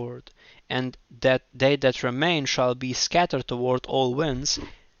the sword, and that they that remain shall be scattered toward all winds,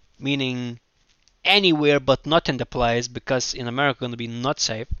 meaning anywhere but not in the place, because in America going to be not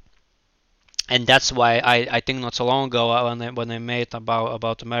safe. And that's why I think not so long ago when I made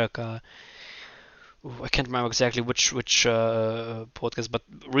about America, I can't remember exactly which podcast, but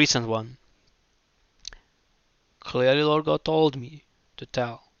recent one. Clearly, Lord God told me to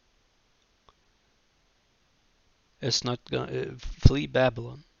tell. It's not gonna flee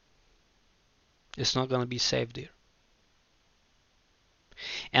Babylon. It's not gonna be safe there.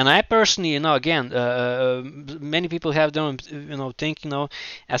 And I personally, again, many people have their own, thinking,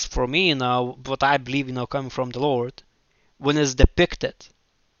 as for me, what I believe, coming from the Lord, when it's depicted,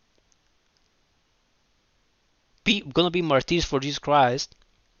 gonna be martyrs for Jesus Christ,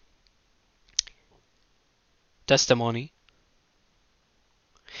 testimony,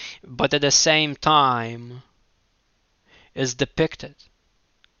 but at the same time, is depicted,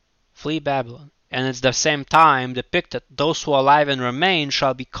 flee Babylon. And it's the same time depicted, those who are alive and remain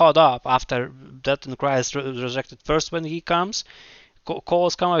shall be caught up after death in Christ resurrected first when he comes,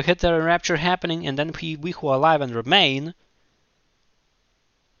 calls come out, Hitler and rapture happening, and then we who are alive and remain.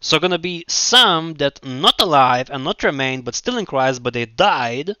 So gonna be some that not alive and not remain, but still in Christ, but they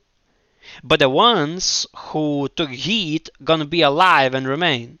died. But the ones who took heed gonna be alive and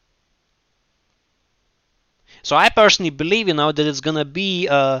remain. So I personally believe, that it's gonna be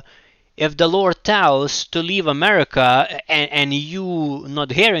if the Lord tells to leave America and you not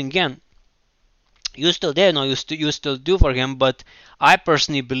hearing again, you still there, you still do for him. But I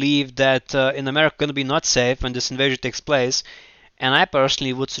personally believe that in America going to be not safe when this invasion takes place, and I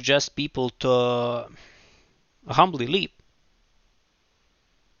personally would suggest people to humbly leave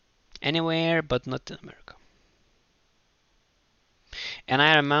anywhere but not in America. And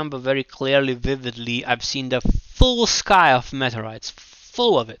I remember very clearly, vividly, I've seen the full sky of meteorites,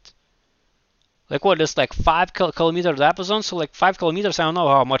 full of it. Like what? It's like 5 kilometers diapason. So like 5 kilometers. I don't know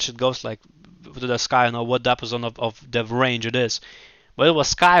how much it goes like to the sky. I know what diapason of the range it is. But it was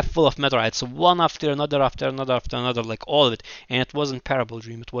sky full of meteorites, one after another, after another, after another, like all of it. And it wasn't parable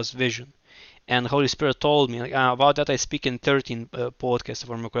dream. It was vision. And the Holy Spirit told me about that. I speak in 13 podcasts, if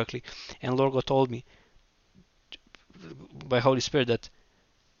I remember correctly. And Lord God told me by Holy Spirit that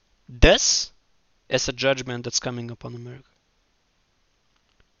this is a judgment that's coming upon America.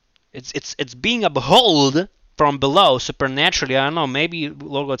 It's being upheld from below supernaturally. I don't know, maybe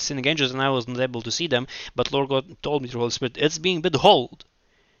Lord God sending angels and I wasn't able to see them, but Lord God told me through Holy Spirit it's being withheld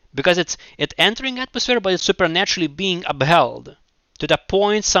because it's entering atmosphere, but it's supernaturally being upheld to the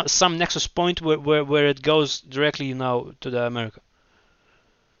point, some nexus point where it goes directly to the America.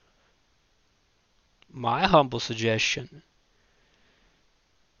 My humble suggestion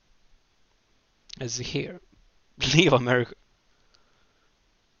is here: leave America.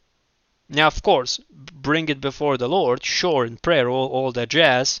 Now, of course, bring it before the Lord, sure, in prayer, all that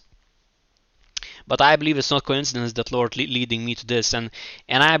jazz. But I believe it's not coincidence that Lord leading me to this, and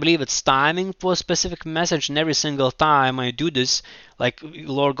I believe it's timing for a specific message. And every single time I do this, like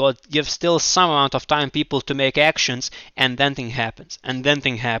Lord God gives still some amount of time people to make actions, and then thing happens, and then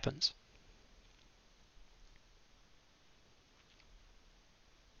thing happens.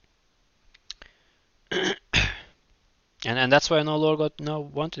 And that's why I know Lord God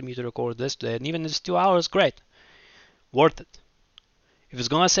wanted me to record this today. And even if it's 2 hours, great. Worth it. If it's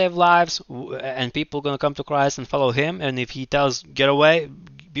going to save lives and people going to come to Christ and follow him, and if he tells get away,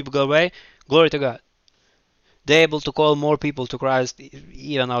 people go away, glory to God. They're able to call more people to Christ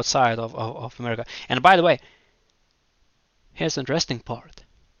even outside of America. And by the way, here's the interesting part.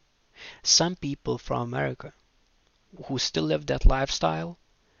 Some people from America who still live that lifestyle,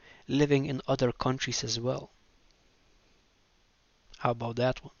 living in other countries as well. How about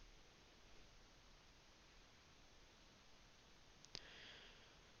that one?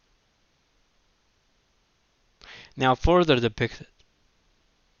 Now further depicted.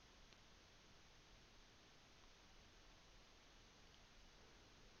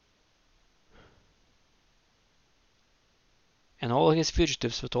 And all his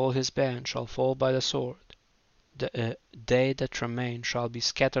fugitives with all his band shall fall by the sword. They that remain shall be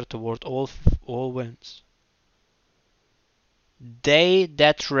scattered toward all winds. They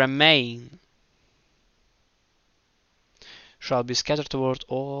that remain shall be scattered toward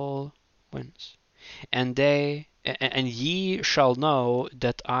all winds. And ye shall know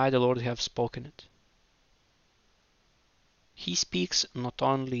that I, the Lord, have spoken it. He speaks not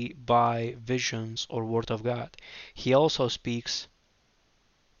only by visions or word of God, he also speaks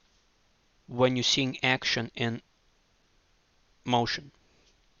when you're seeing action in motion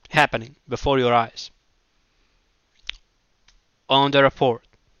happening before your eyes, on the report,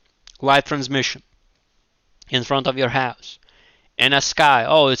 live transmission, in front of your house, in a sky.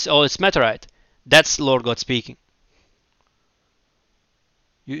 Oh, it's meteorite. That's Lord God speaking.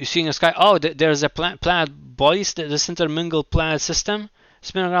 You're seeing a sky. Oh, there's a planet bodies. This intermingled planet system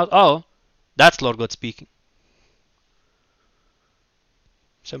spinning around. Oh, that's Lord God speaking.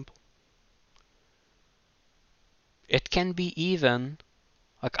 Simple. It can be even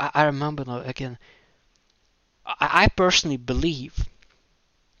like I remember now again. I personally believe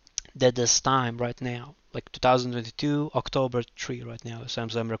that this time right now, like 2022 October 3 right now, as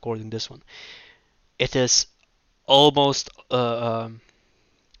I'm recording this one, it is almost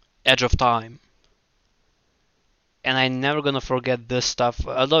edge of time, and I'm never gonna forget this stuff.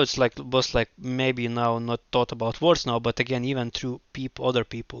 Although it's like was like maybe now not thought about words now, but again, even through other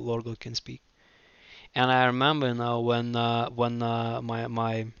people, Lord God can speak. And I remember now when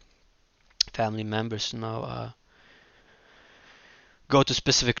my family members now go to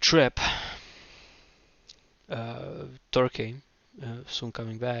specific trip, Turkey, soon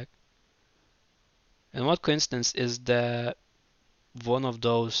coming back. And what coincidence is that one of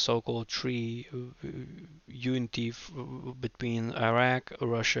those so-called three unity between Iraq,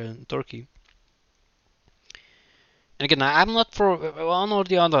 Russia, and Turkey. And again, I'm not for one or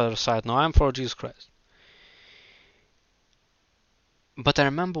the other side. No, I'm for Jesus Christ. But I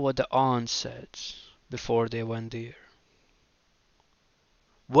remember what the aunt said before they went there.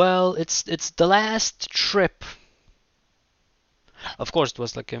 Well, it's the last trip. Of course, it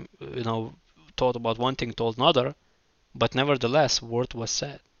was like thought about one thing, told another, but nevertheless, word was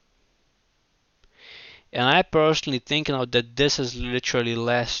said. And I personally think that this is literally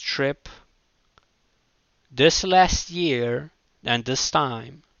last trip, this last year, and this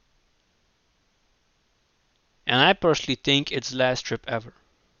time. And I personally think it's last trip ever.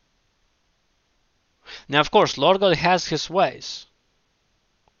 Now, of course, Lord God has His ways.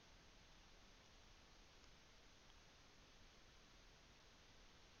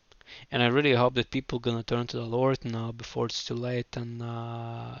 And I really hope that people gonna turn to the Lord now before it's too late. And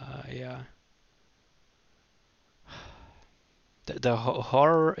yeah, the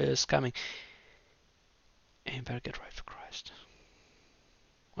horror is coming. And you better get right for Christ.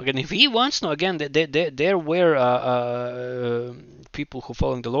 Again, if He wants now, again, there were people who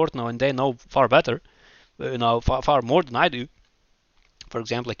following the Lord now, and they know far better, far more than I do. For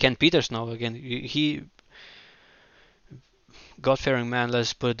example, like Ken Peters now, again, he God-fearing man,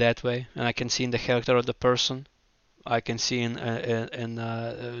 let's put it that way, and I can see in the character of the person. I can see in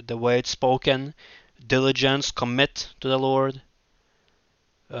the way it's spoken, diligence, commit to the Lord,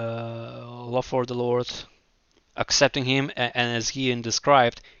 love for the Lord, accepting Him, and as He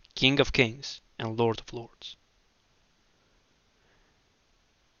described, King of Kings and Lord of Lords,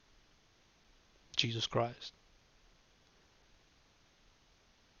 Jesus Christ.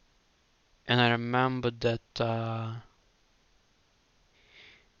 And I remember that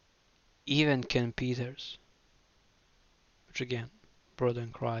even Ken Peters, which again, brother in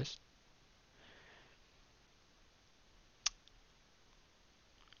Christ,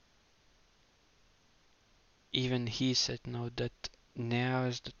 even he said no, that now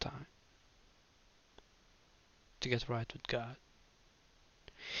is the time to get right with God.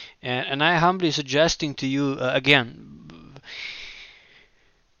 And I humbly suggesting to you again,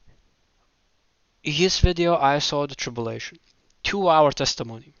 his video I saw the tribulation, 2 hour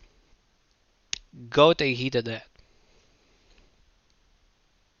testimony. Go take heed of that.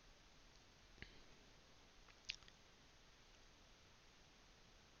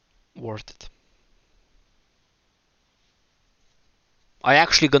 Worth it. I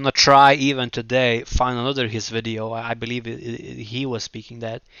actually gonna try even today find another his video. I believe he was speaking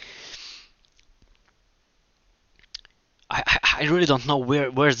that. I really don't know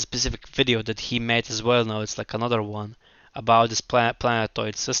where's the specific video that he made as well. Now it's like another one about this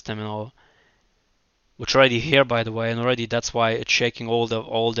planetoid system, which already here by the way, and already that's why it's shaking all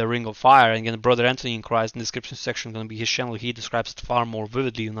the ring of fire. And again, Brother Anthony in Christ in the description section gonna be his channel. He describes it far more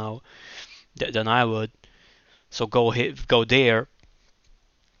vividly than I would. So go there.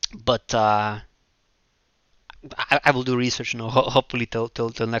 But I will do research, hopefully till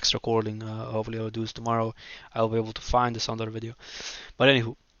next recording. Hopefully I'll do this tomorrow. I'll be able to find this other video. But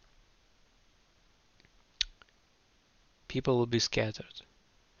anywho, people will be scattered,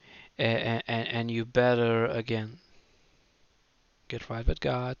 and you better again get right with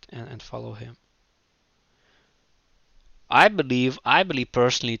God and follow Him. I believe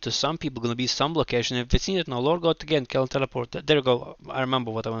personally, to some people, going to be some location. If it's needed, no, Lord God again can teleport. There you go. I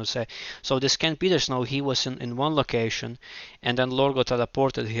remember what I want to say. So this Ken Peters, no, he was in one location, and then Lord God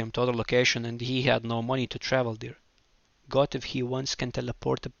teleported him to other location, and he had no money to travel there. God, if he wants, can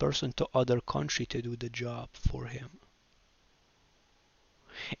teleport a person to other country to do the job for him.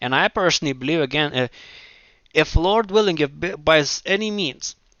 And I personally believe again, if Lord willing, if by any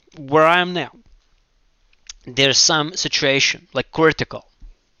means, where I am now, there's some situation like critical,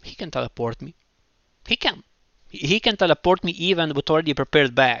 he can teleport me. He can. He can teleport me even with already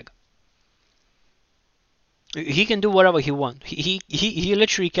prepared bag. He can do whatever he wants. He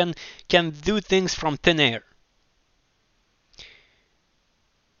literally can do things from thin air.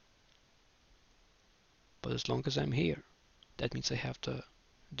 But as long as I'm here, that means I have to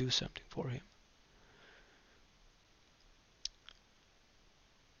do something for him.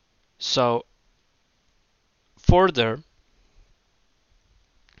 So further,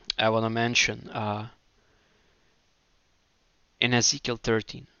 I want to mention in Ezekiel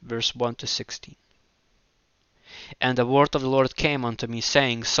 13, verse 1 to 16. And the word of the Lord came unto me,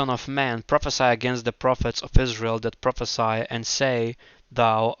 saying, Son of man, prophesy against the prophets of Israel that prophesy, and say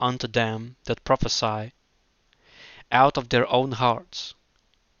thou unto them that prophesy out of their own hearts.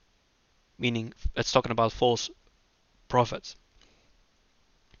 Meaning, it's talking about false prophets.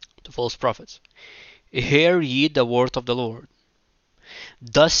 The false prophets. Hear ye the word of the Lord.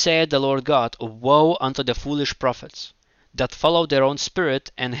 Thus saith the Lord God, Woe unto the foolish prophets that follow their own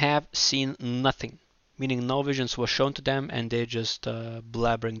spirit and have seen nothing. Meaning no visions were shown to them and they just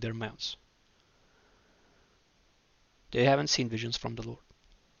blabbering their mouths. They haven't seen visions from the Lord.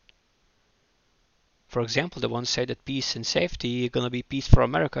 For example, the ones say that peace and safety are gonna be peace for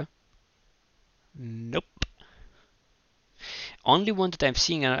America. Nope. Only one that I'm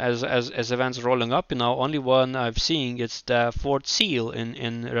seeing as events rolling up, only one I've seen is the fourth seal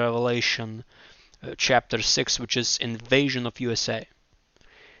in Revelation chapter 6, which is invasion of USA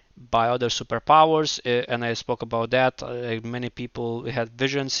by other superpowers, and I spoke about that. Many people had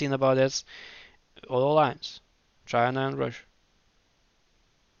visions seen about it. All lines, China and Russia.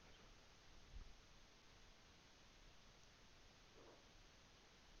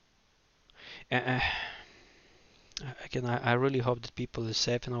 Again, I really hope that people are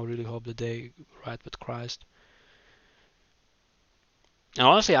safe, and I really hope that they ride with Christ. And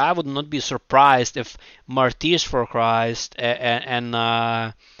honestly, I would not be surprised if Martyrs for Christ and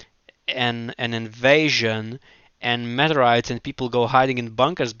an invasion and meteorites and people go hiding in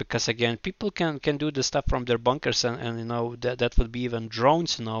bunkers, because again, people can do the stuff from their bunkers, and that would be even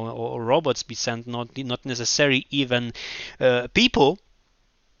drones, or robots be sent, not necessarily even people.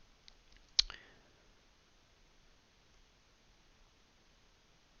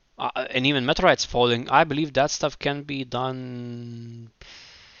 And even meteorites falling, I believe that stuff can be done.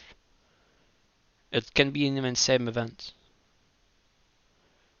 It can be in even same event.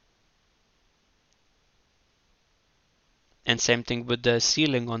 And same thing with the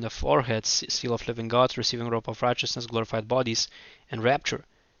sealing on the forehead, seal of living God, receiving robe of righteousness, glorified bodies, and rapture.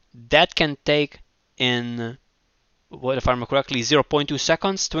 That can take in, what if I remember correctly, 0.2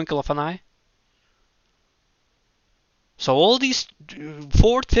 seconds, twinkle of an eye. So all these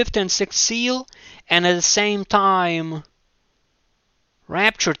fourth, fifth, and sixth seal, and at the same time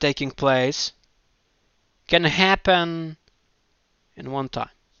rapture taking place, can happen in one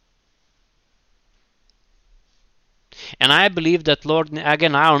time. And I believe that Lord,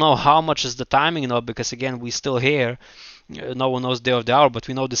 again, I don't know how much is the timing, because again, we still here. No one knows the day of the hour, but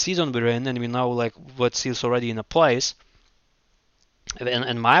we know the season we're in, and we know like what seal's already in a place.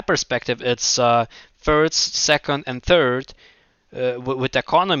 In my perspective, it's first, second, and third. With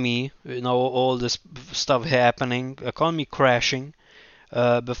economy, all this stuff happening, economy crashing,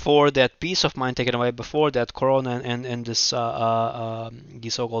 before that peace of mind taken away, before that corona and this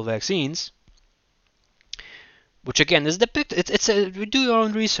these so-called vaccines, which again is depicted. You do your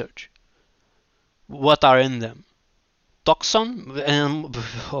own research. What are in them? Toxin, and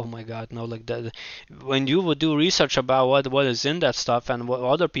oh my God, no, like that. When you would do research about what is in that stuff, and what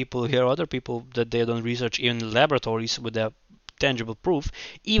other people that they don't research in laboratories with a tangible proof,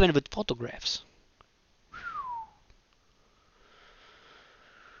 even with photographs.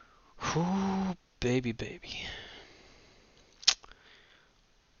 Ooh, baby.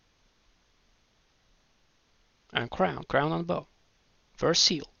 And crown on bow. First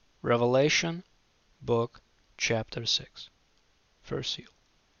seal, Revelation, book, chapter 6. First seal.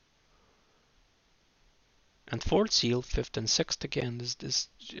 And fourth seal, fifth and sixth again, is this,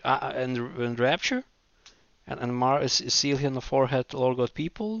 and rapture, and seal here on the forehead, Lord God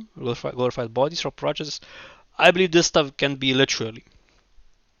people, glorified bodies, or projects. I believe this stuff can be literally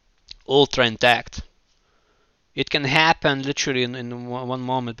ultra intact. It can happen literally in one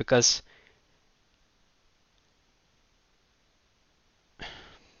moment, because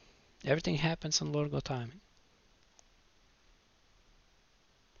everything happens in Lord God timing.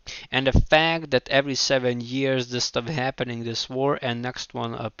 And the fact that every 7 years this stuff happening, this war, and next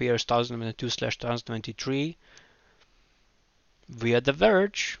one appears 2022/2023, we at the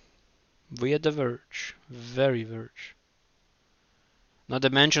verge. We at the verge. Very verge. Not to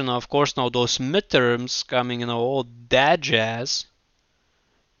mention, of course, now those midterms coming, all that jazz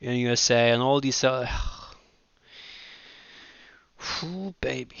in USA and all these. Ooh,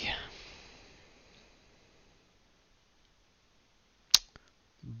 baby.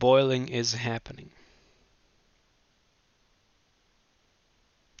 Boiling is happening.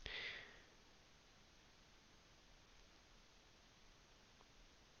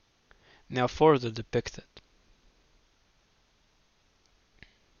 Now further depicted.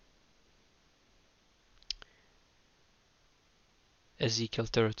 Ezekiel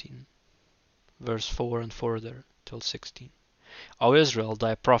 13, verse 4 and further till 16. O Israel,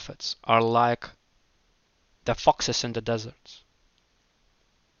 thy prophets are like the foxes in the deserts.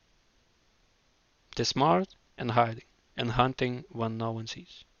 They smart and hiding and hunting when no one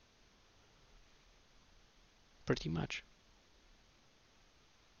sees. Pretty much.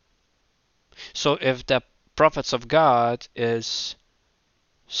 So if the prophets of God is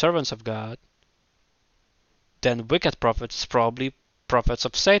servants of God, then wicked prophets is probably prophets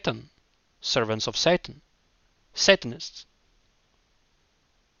of Satan, servants of Satan, Satanists,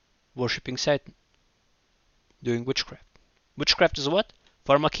 worshipping Satan, doing witchcraft. Witchcraft is what?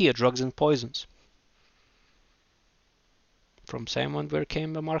 Pharmakia, drugs and poisons. From same one where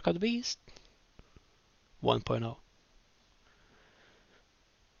came the mark of the beast. 1.0.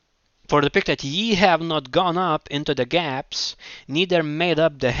 For depicted, ye have not gone up into the gaps, neither made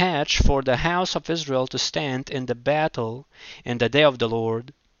up the hedge for the house of Israel to stand in the battle in the day of the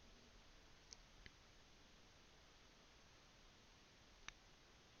Lord.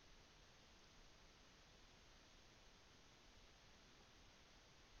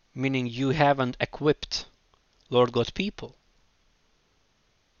 Meaning you haven't equipped Lord God people.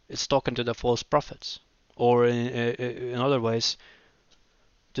 It's talking to the false prophets, or in other ways,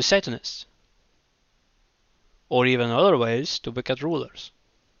 to Satanists, or even in other ways, to wicked rulers.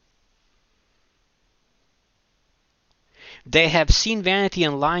 They have seen vanity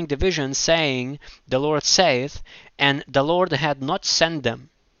and lying division, saying, the Lord saith, and the Lord had not sent them.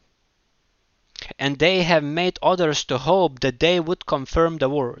 And they have made others to hope that they would confirm the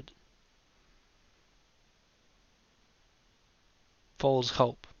word. False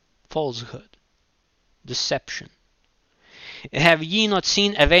hope, falsehood, deception. Have ye not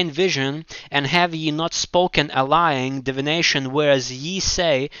seen a vain vision, and have ye not spoken a lying divination, whereas ye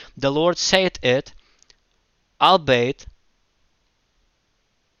say, the Lord saith it, albeit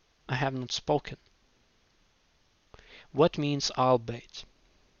I have not spoken? What means albeit?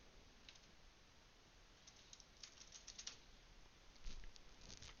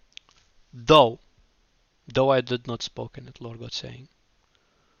 Though I did not spoken it, Lord God saying.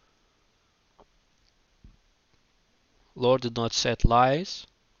 Lord did not set lies,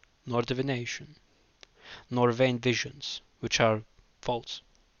 nor divination, nor vain visions, which are false.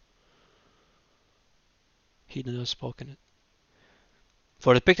 He did not spoken it.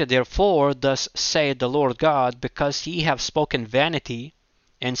 For depicted, therefore, thus saith the Lord God, because ye have spoken vanity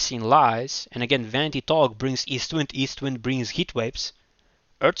and seen lies, and again, vanity talk brings east wind brings heat waves,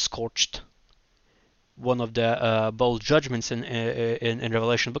 earth scorched. One of the bold judgments in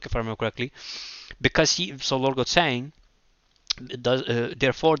Revelation book, if I remember correctly, because he, so Lord God saying,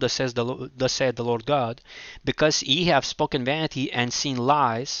 therefore thus saith the Lord God, because ye have spoken vanity and seen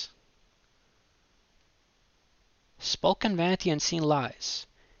lies. Spoken vanity and seen lies.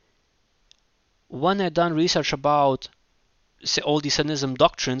 When I done research about all these Satanism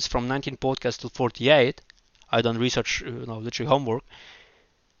doctrines from 19 podcasts to 48, I done research, literally homework.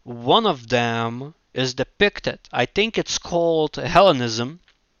 One of them is depicted. I think it's called Hellenism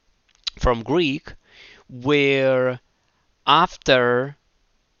from Greek, where after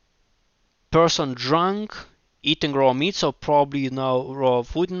person drunk, eating raw meat, so probably raw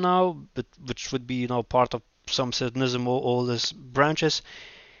food now, but which would be part of some Satanism, all these branches,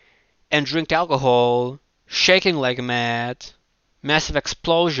 and drink alcohol, shaking like mad, massive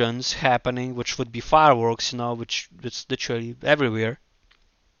explosions happening, which would be fireworks, which it's literally everywhere.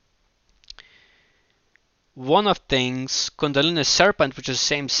 One of things, Kundalini serpent, which is the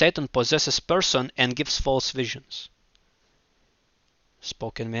same Satan, possesses person and gives false visions.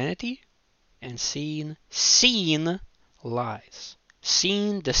 Spoken vanity and seen lies,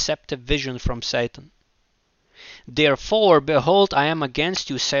 seen deceptive vision from Satan. Therefore, behold, I am against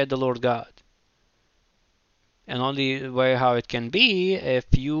you, said the Lord God. And only way how it can be if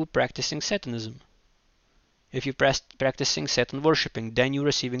you practicing Satanism. If you practicing Satan worshipping, then you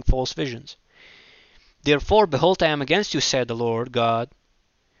receiving false visions. Therefore, behold, I am against you, said the Lord God,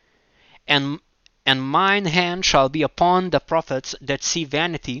 and mine hand shall be upon the prophets that see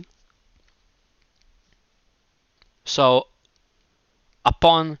vanity. So,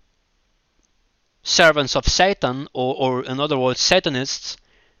 upon servants of Satan, or in other words, Satanists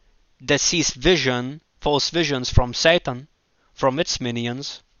that sees vision, false visions from Satan, from its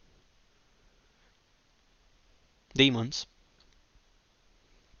minions, demons,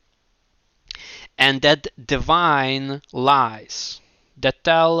 and that divine lies that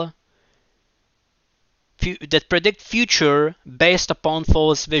predict future based upon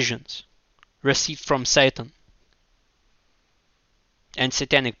false visions received from Satan and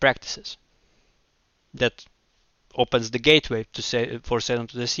satanic practices that opens the gateway for Satan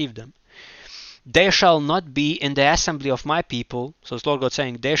to deceive them. They shall not be in the assembly of my people. So it's Lord God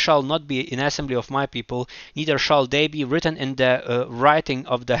saying, they shall not be in assembly of my people, neither shall they be written in the writing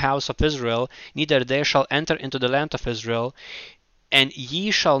of the house of Israel, neither they shall enter into the land of Israel, and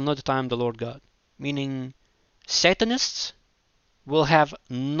ye shall know that I am the Lord God. Meaning, Satanists will have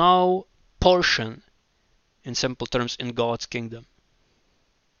no portion, in simple terms, in God's kingdom.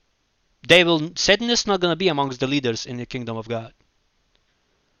 Satanists not going to be amongst the leaders in the kingdom of God.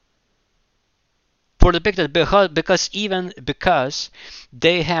 For depicted because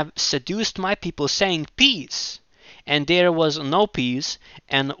they have seduced my people, saying peace, and there was no peace,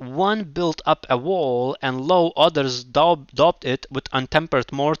 and one built up a wall, and lo, others daubed it with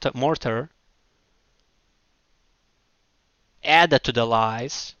untempered mortar, added to the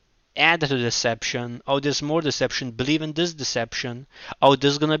lies, added to deception. Oh, there's more deception, believe in this deception. Oh,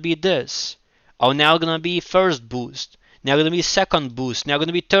 there's gonna be this. Oh, now gonna be first boost. Now going to be second boost. Now going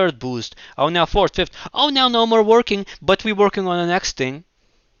to be third boost. Oh, now fourth, fifth. Oh, now no more working, but we're working on the next thing.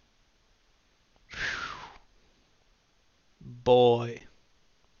 Boy.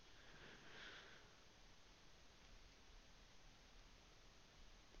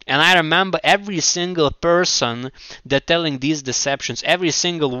 And I remember every single person that telling these deceptions, every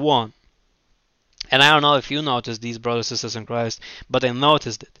single one. And I don't know if you noticed these, brothers and sisters in Christ, but I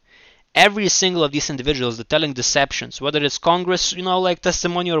noticed it. Every single of these individuals that telling deceptions, whether it's Congress, like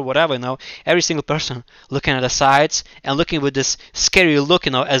testimony or whatever, every single person looking at the sides and looking with this scary look,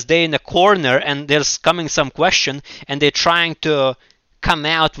 as they in the corner and there's coming some question and they're trying to come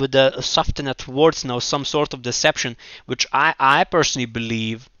out with the softened words, some sort of deception, which I personally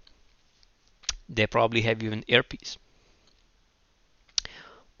believe they probably have even earpiece.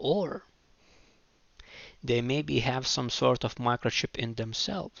 Or they maybe have some sort of microchip in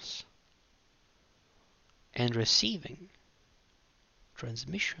themselves and receiving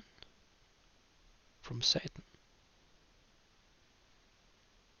transmission from Satan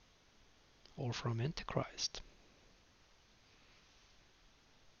or from Antichrist.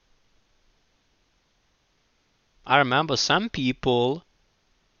 I remember some people,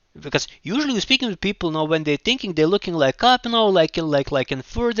 because usually speaking to people, when they're thinking, they're looking like up, like in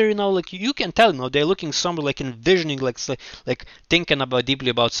further, like you can tell, they're looking somewhere, like envisioning, like thinking about deeply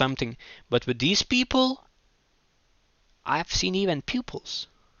about something. But with these people, I've seen even pupils,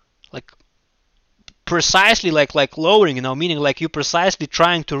 like precisely like lowering, meaning like you precisely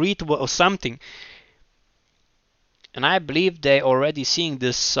trying to read something. And I believe they already seeing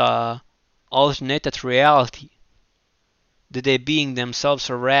this alternated reality that they being themselves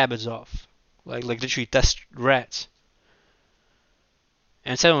are rabbits of, like literally test rats.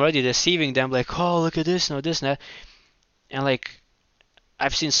 And so already deceiving them, like, oh, look at this, this and that. And like,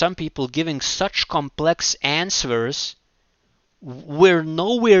 I've seen some people giving such complex answers where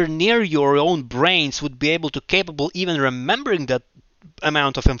nowhere near your own brains would be able to capable even remembering that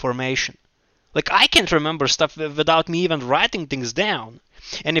amount of information. Like, I can't remember stuff without me even writing things down.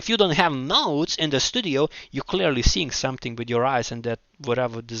 And if you don't have notes in the studio, you're clearly seeing something with your eyes, and that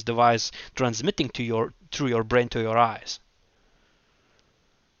whatever this device transmitting to through your brain to your eyes.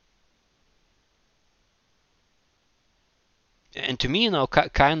 And to me,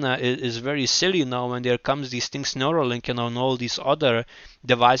 kinda is very silly when there comes these things, Neuralink, and all these other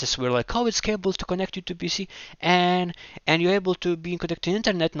devices where like, oh, it's capable to connect you to PC, and you're able to be connected to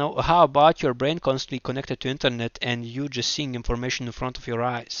internet. Now, how about your brain constantly connected to internet and you just seeing information in front of your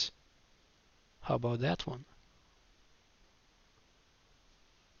eyes? How about that one?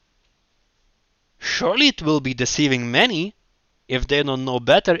 Surely it will be deceiving many If they don't know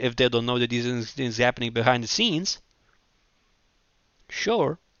better, if they don't know that these things happening behind the scenes,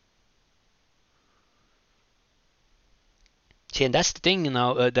 sure. See, and that's the thing,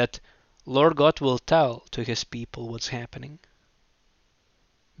 that Lord God will tell to his people what's happening.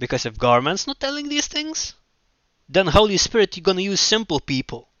 Because if government's not telling these things, then Holy Spirit, you're gonna use simple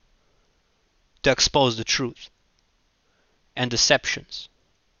people to expose the truth and deceptions.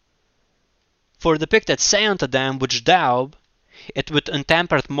 For depicted say unto them which daub it with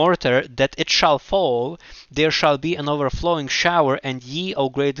untempered mortar, that it shall fall, there shall be an overflowing shower, and ye, O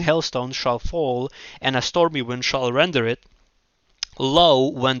great hailstones, shall fall, and a stormy wind shall render it. Lo,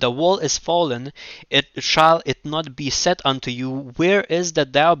 when the wall is fallen, shall it not be said unto you, where is the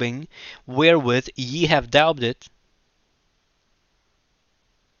daubing wherewith ye have daubed it?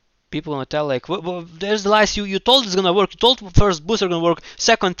 People want to tell like, well, there's the lies. You told it's gonna work. You told first booster gonna work.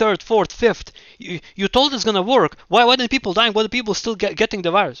 Second, third, fourth, fifth. You told it's gonna work. Why didn't people dying? Why are people still getting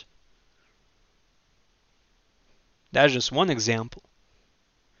the virus? That's just one example.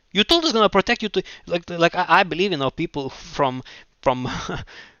 You told it's gonna protect you to like I believe people from from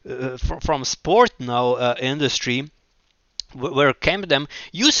sport industry. Where came to them,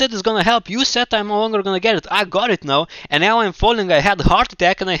 you said it's gonna help, you said I'm no longer gonna get it, I got it now, and now I'm falling, I had a heart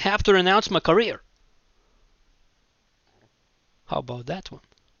attack and I have to renounce my career. How about that one?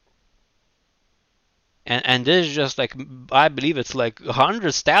 And this is just like, I believe it's like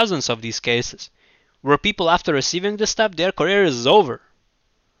hundreds, thousands of these cases, where people after receiving this stuff, their career is over.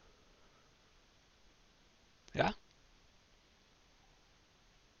 Yeah?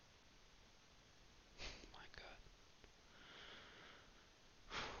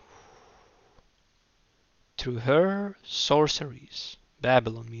 Through her sorceries,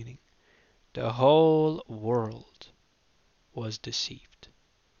 Babylon meaning, the whole world was deceived.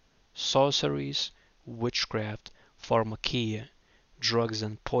 Sorceries, witchcraft, pharmakeia, drugs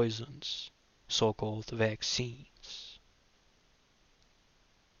and poisons, so-called vaccines.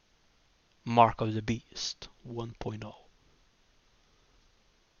 Mark of the Beast 1.0.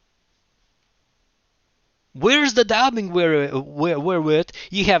 Where's the daubing wherewith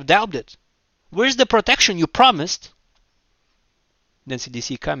ye have daubed it? Where's the protection you promised? Then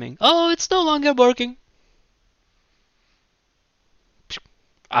CDC coming. Oh, it's no longer working.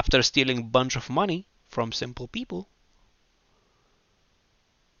 After stealing a bunch of money from simple people.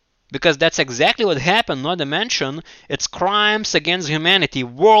 Because that's exactly what happened, not to mention it's crimes against humanity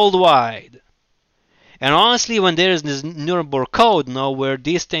worldwide. And honestly, when there is this Nuremberg Code where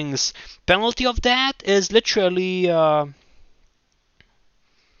these things, penalty of that is literally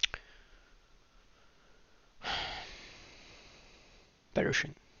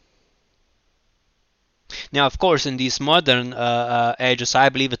perishing. Now, of course, in these modern ages, I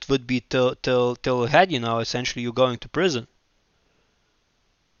believe it would be till head, essentially you're going to prison.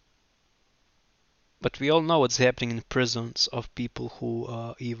 But we all know what's happening in prisons of people who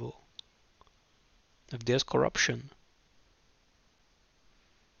are evil. If there's corruption.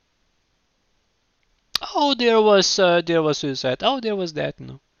 Oh, there was suicide. Oh, there was that,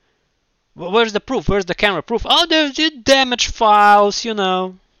 Where's the proof? Where's the camera proof? Oh, there's damaged files, Yeah.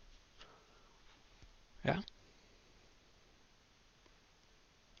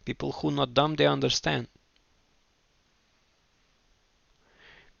 People who not dumb, they understand.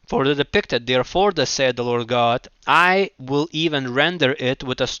 For the depicted, therefore, thus said the Lord God, I will even render it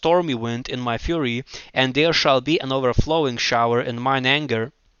with a stormy wind in my fury, and there shall be an overflowing shower in mine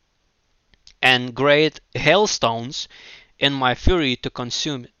anger, and great hailstones in my fury to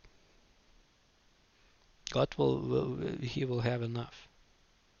consume it. God he will have enough.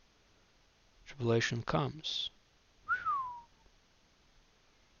 Tribulation comes.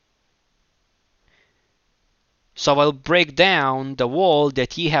 So I'll break down the wall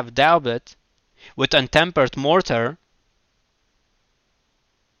that ye have daubed with untempered mortar,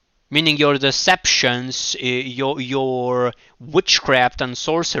 meaning your deceptions, your witchcraft and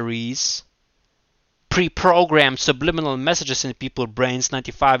sorceries, pre-programmed subliminal messages in people's brains,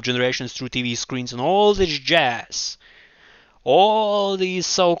 95 generations through TV screens and all this jazz. All these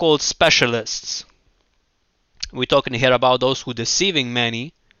so-called specialists. We're talking here about those who deceiving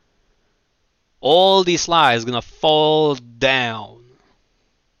many. All these lies gonna fall down.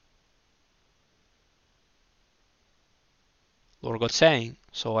 Lord God saying,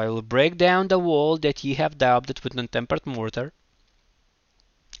 so I will break down the wall that ye have daubed it with untempered mortar.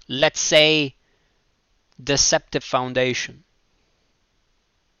 Let's say deceptive foundation.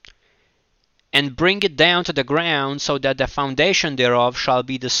 And bring it down to the ground so that the foundation thereof shall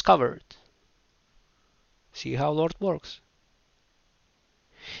be discovered. See how Lord works.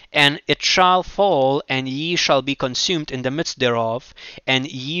 And it shall fall, and ye shall be consumed in the midst thereof, and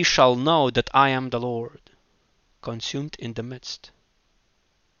ye shall know that I am the Lord. Consumed in the midst.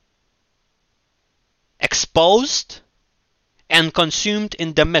 Exposed and consumed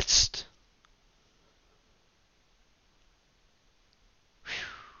in the midst.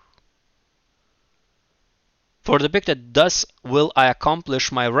 For depicted, thus will I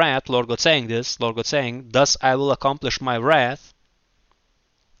accomplish my wrath, Lord God saying this, Lord God saying, thus I will accomplish my wrath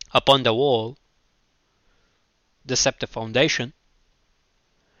upon the wall, deceptive foundation,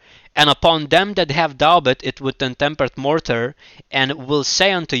 and upon them that have daubed it with untempered mortar, and will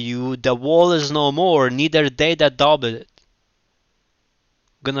say unto you, the wall is no more, neither they that daubed it.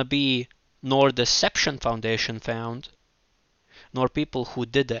 Gonna be nor deception foundation found, nor people who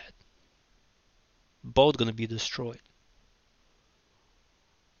did that. Both gonna be destroyed.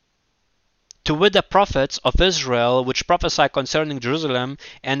 To wit the prophets of Israel, which prophesy concerning Jerusalem,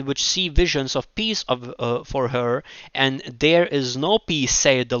 and which see visions of peace for her, and there is no peace,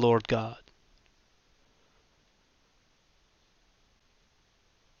 saith the Lord God.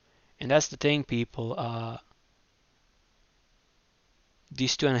 And that's the thing, people.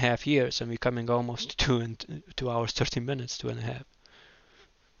 These 2.5 years, and we're coming almost to 2 hours 30 minutes, 2.5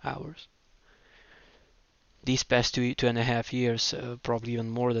 hours. These past 2.5 years, probably even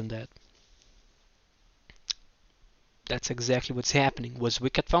more than that. That's exactly what's happening. Was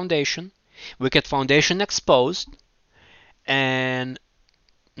wicked foundation exposed, and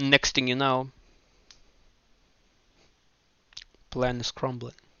next thing you know, plan is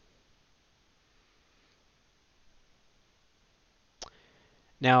crumbling.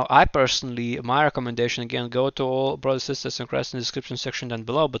 Now, I personally, my recommendation again, go to all brothers and sisters in Christ in the description section down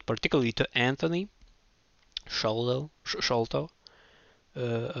below, but particularly to Anthony Sholto,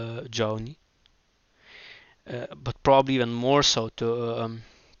 Joni, but probably even more so to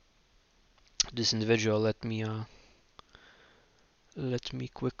this individual. Let me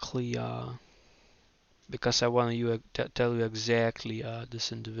quickly, because I want to tell you exactly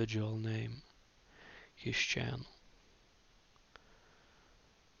this individual name, his channel.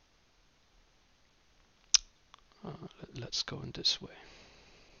 Let's go in this way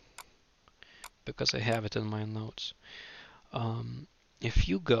because I have it in my notes. If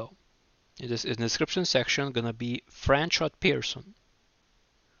you go in the description section, gonna be Franchot Pearson.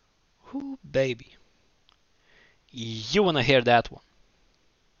 Whoo, baby, you wanna hear that one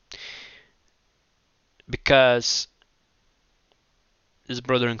because his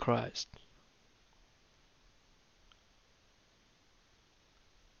brother in Christ,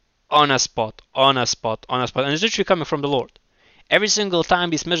 on a spot, and it's literally coming from the Lord. Every single time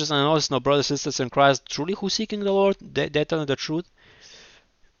these measures and analysis, no brothers and sisters in Christ, truly who seeking the Lord, they're telling the truth.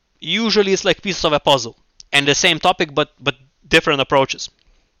 Usually it's like pieces of a puzzle, and the same topic, but different approaches,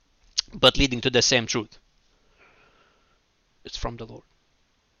 but leading to the same truth. It's from the Lord.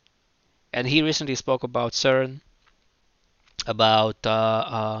 And he recently spoke about CERN, about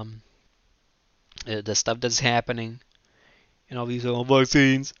the stuff that's happening, these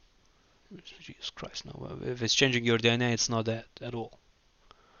vaccines. Jesus Christ, no. If it's changing your DNA, it's not that at all.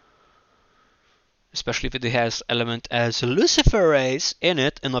 Especially if it has element as luciferase in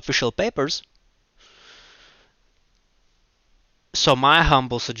it in official papers. So my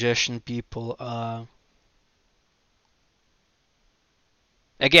humble suggestion, people,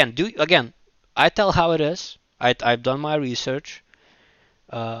 again, I tell how it is. I've done my research.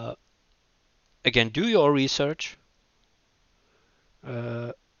 Again, do your research.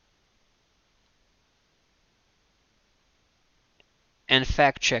 And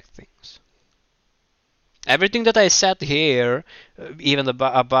fact check things. Everything that I said here, even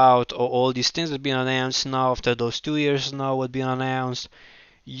about all these things that have been announced now after those 2 years now what been announced,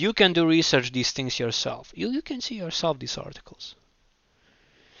 you can do research these things yourself. You can see yourself these articles.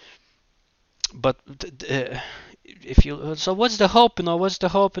 But so what's the hope? What's the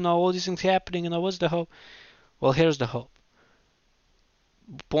hope? All these things happening. What's the hope? Well, here's the hope.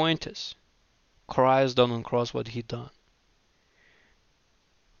 Point is, Christ done on cross what he done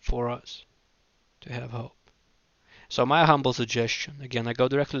for us to have hope. So my humble suggestion, again, I go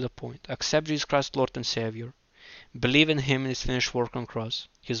directly to the point. Accept Jesus Christ, Lord and Savior. Believe in him and his finished work on cross,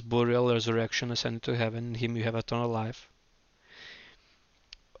 his burial, resurrection, ascended to heaven. In him you have eternal life.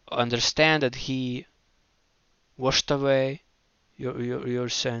 Understand that he washed away your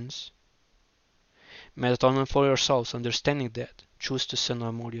sins, made atonement for your souls. Understanding that, choose to sin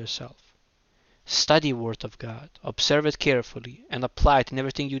no more yourself. Study Word of God, observe it carefully, and apply it in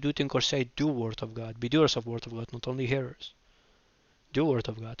everything you do, think, or say. Do Word of God. Be doers of Word of God, not only hearers. Do Word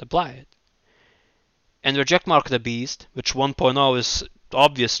of God. Apply it. And reject Mark the Beast, which 1.0 is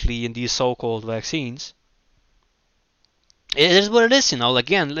obviously in these so-called vaccines. It is what it is,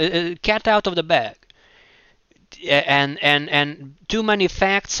 again, cat out of the bag. And too many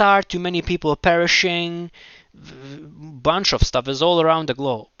facts are, too many people perishing, bunch of stuff is all around the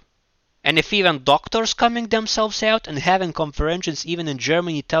globe. And if even doctors coming themselves out and having conferences even in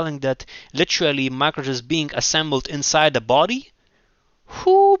Germany telling that literally microbes is being assembled inside the body,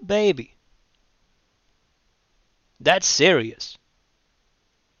 whoo baby, that's serious.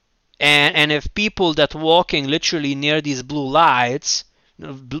 And if people that walking literally near these blue lights,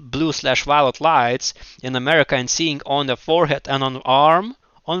 blue/violet lights in America, and seeing on the forehead and on arm,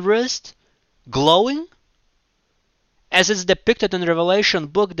 on wrist, glowing, as it's depicted in Revelation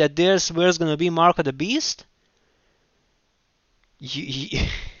book that there's where's gonna be Mark of the Beast, you,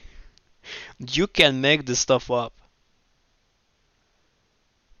 you can make this stuff up.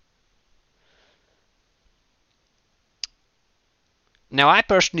 Now, I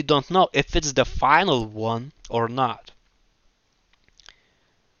personally don't know if it's the final one or not.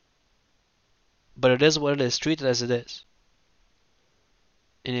 But it is what it is, treat it as it is.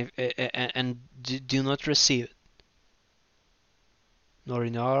 And do not receive it. Nor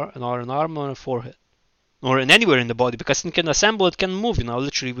in an arm or a forehead. Nor in anywhere in the body, because it can assemble, it can move,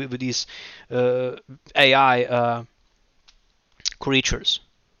 literally with these AI creatures.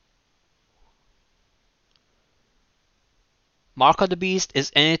 Mark of the Beast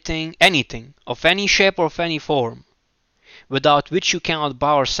is anything of any shape or of any form, without which you cannot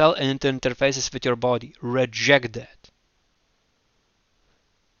bow or sell and interfaces with your body. Reject that.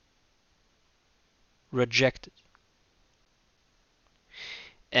 Reject it.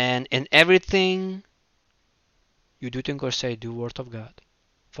 And in everything you do, think, or say, do Word of God.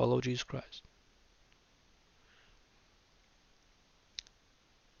 Follow Jesus Christ.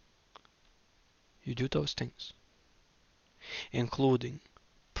 You do those things, including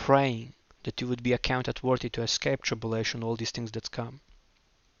praying that you would be accounted worthy to escape tribulation, all these things that come.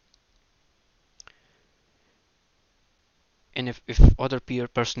 And if other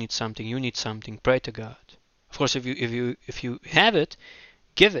person needs something, you need something, pray to God. Of course, if you have it,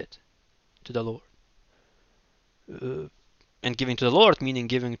 give it to the Lord. And giving to the Lord meaning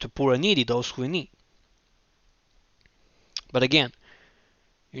giving to poor and needy, those who need. But again,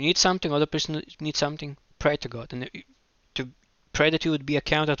 you need something, other person needs something, pray to God, and to pray that you would be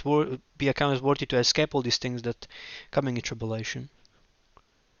accounted worthy to escape all these things that coming in tribulation.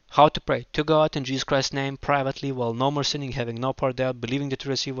 How to pray? To God in Jesus Christ's name, privately, while no more sinning, having no part thereof, believing that you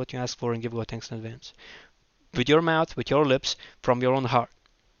receive what you ask for, and give God thanks in advance. With your mouth, with your lips, from your own heart.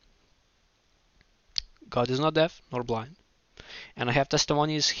 God is not deaf nor blind. And I have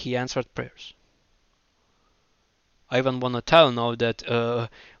testimonies, He answered prayers. I even want to tell now that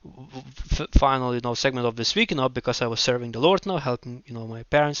final segment of this week, because I was serving the Lord now, helping my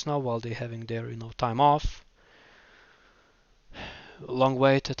parents now while they're having their time off. Long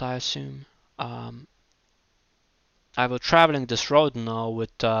waited, I assume. I was traveling this road now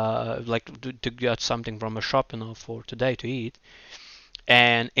with to get something from a shop for today to eat,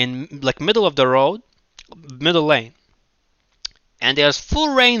 and in middle of the road, middle lane, and there's full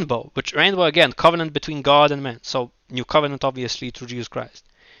rainbow, which rainbow again, covenant between God and man, so new covenant obviously through Jesus Christ.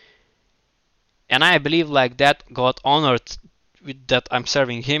 And I believe that God honored with that I'm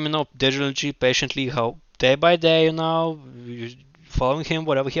serving Him, diligently, patiently, how day by day, following Him,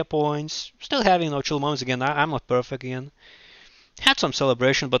 whatever He appoints, still having chill moments again. I'm not perfect again. Had some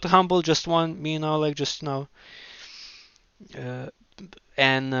celebration, but humble, just one,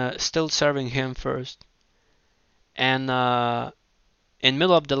 and still serving Him first. And in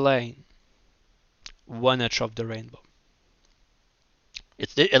middle of the lane, one edge of the rainbow.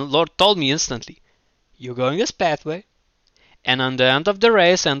 And Lord told me instantly, you're going this pathway, and on the end of the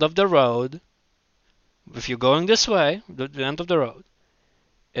race, end of the road, if you're going this way, the end of the road,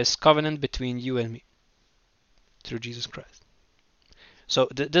 is covenant between you and me through Jesus Christ. So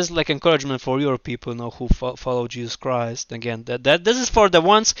this is encouragement for your people who follow Jesus Christ. Again, that this is for the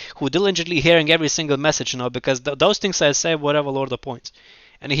ones who diligently hearing every single message, because those things I say, whatever Lord appoints,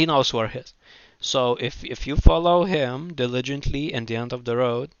 and He knows who are His. So if you follow Him diligently, in the end of the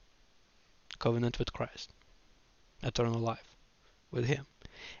road, covenant with Christ, eternal life with Him,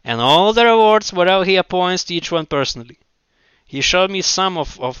 and all the rewards, whatever He appoints to each one personally. He showed me some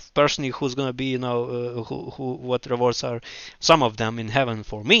of personally who's gonna be, who what rewards are, some of them in heaven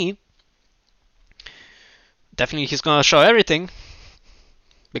for me. Definitely He's gonna show everything,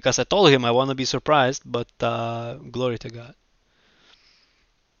 because I told Him I wanna be surprised, but glory to God.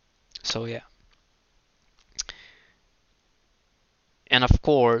 So yeah. And of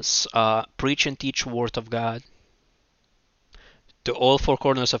course, preach and teach Word of God to all four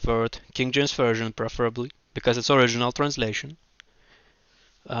corners of earth, King James Version preferably, because it's original translation.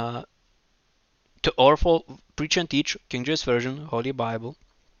 Uh, to all four, preach and teach, King James Version, Holy Bible,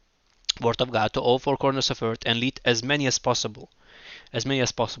 Word of God, to all four corners of earth, and lead as many as possible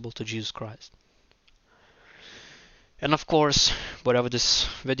to Jesus Christ. And of course, wherever this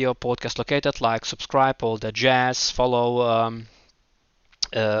video podcast located, like, subscribe, all that jazz, follow,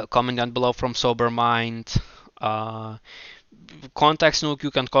 comment down below from Sober Mind. Contact Snook, you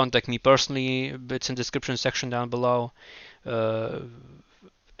can contact me personally, it's in the description section down below.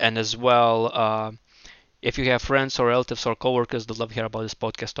 And as well, if you have friends or relatives or coworkers that love to hear about this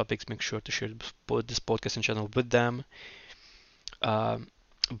podcast topics, make sure to share this podcast and channel with them.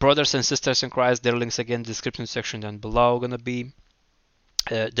 Brothers and sisters in Christ, their links again in the description section down below gonna be.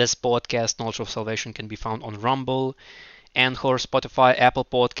 This podcast, Knowledge of Salvation, can be found on Rumble, Anchor, Spotify, Apple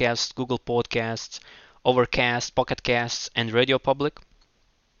Podcasts, Google Podcasts, Overcast, Pocket Casts, and Radio Public.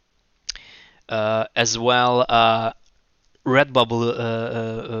 As well,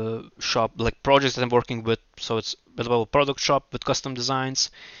 Redbubble shop, like projects that I'm working with. So it's Redbubble product shop with custom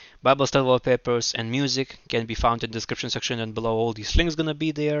designs, Bible study wallpapers, and music can be found in the description section and below. All these links gonna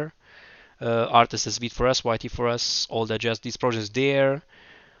be there. Artist is Beat for us, YT for us, all that jazz. These projects there.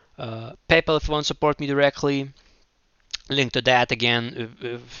 PayPal if you want to support me directly. Link to that again.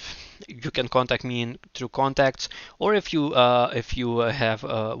 If you can contact me through contacts, or if you have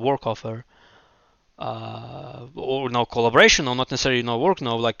a work offer, or no collaboration, or not necessarily no work,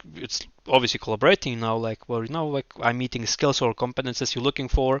 no, like it's obviously collaborating now, like, well, like I'm meeting skills or competences you're looking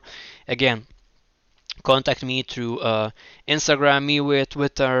for. Again, contact me through Instagram, MeWe,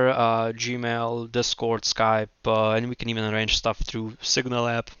 Twitter, Gmail, Discord, Skype, and we can even arrange stuff through Signal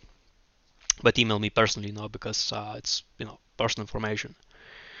app. But email me personally, because it's personal information.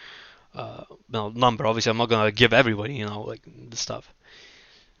 Number, obviously I'm not gonna give everybody like the stuff.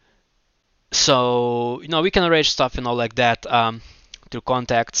 So we can arrange stuff like that through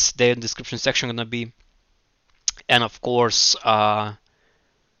contacts. There in the description section gonna be, and of course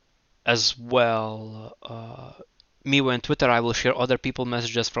as well, me on Twitter, I will share other people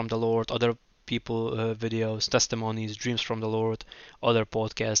messages from the Lord, other people videos, testimonies, dreams from the Lord, other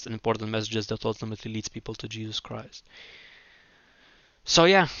podcasts, and important messages that ultimately leads people to Jesus Christ. So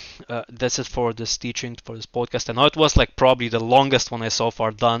yeah, that's it for this teaching, for this podcast. I know it was like probably the longest one I so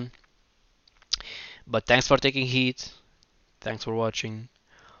far done, but thanks for taking heed. Thanks for watching.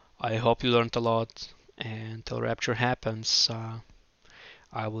 I hope you learned a lot, and till rapture happens,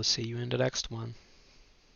 I will see you in the next one.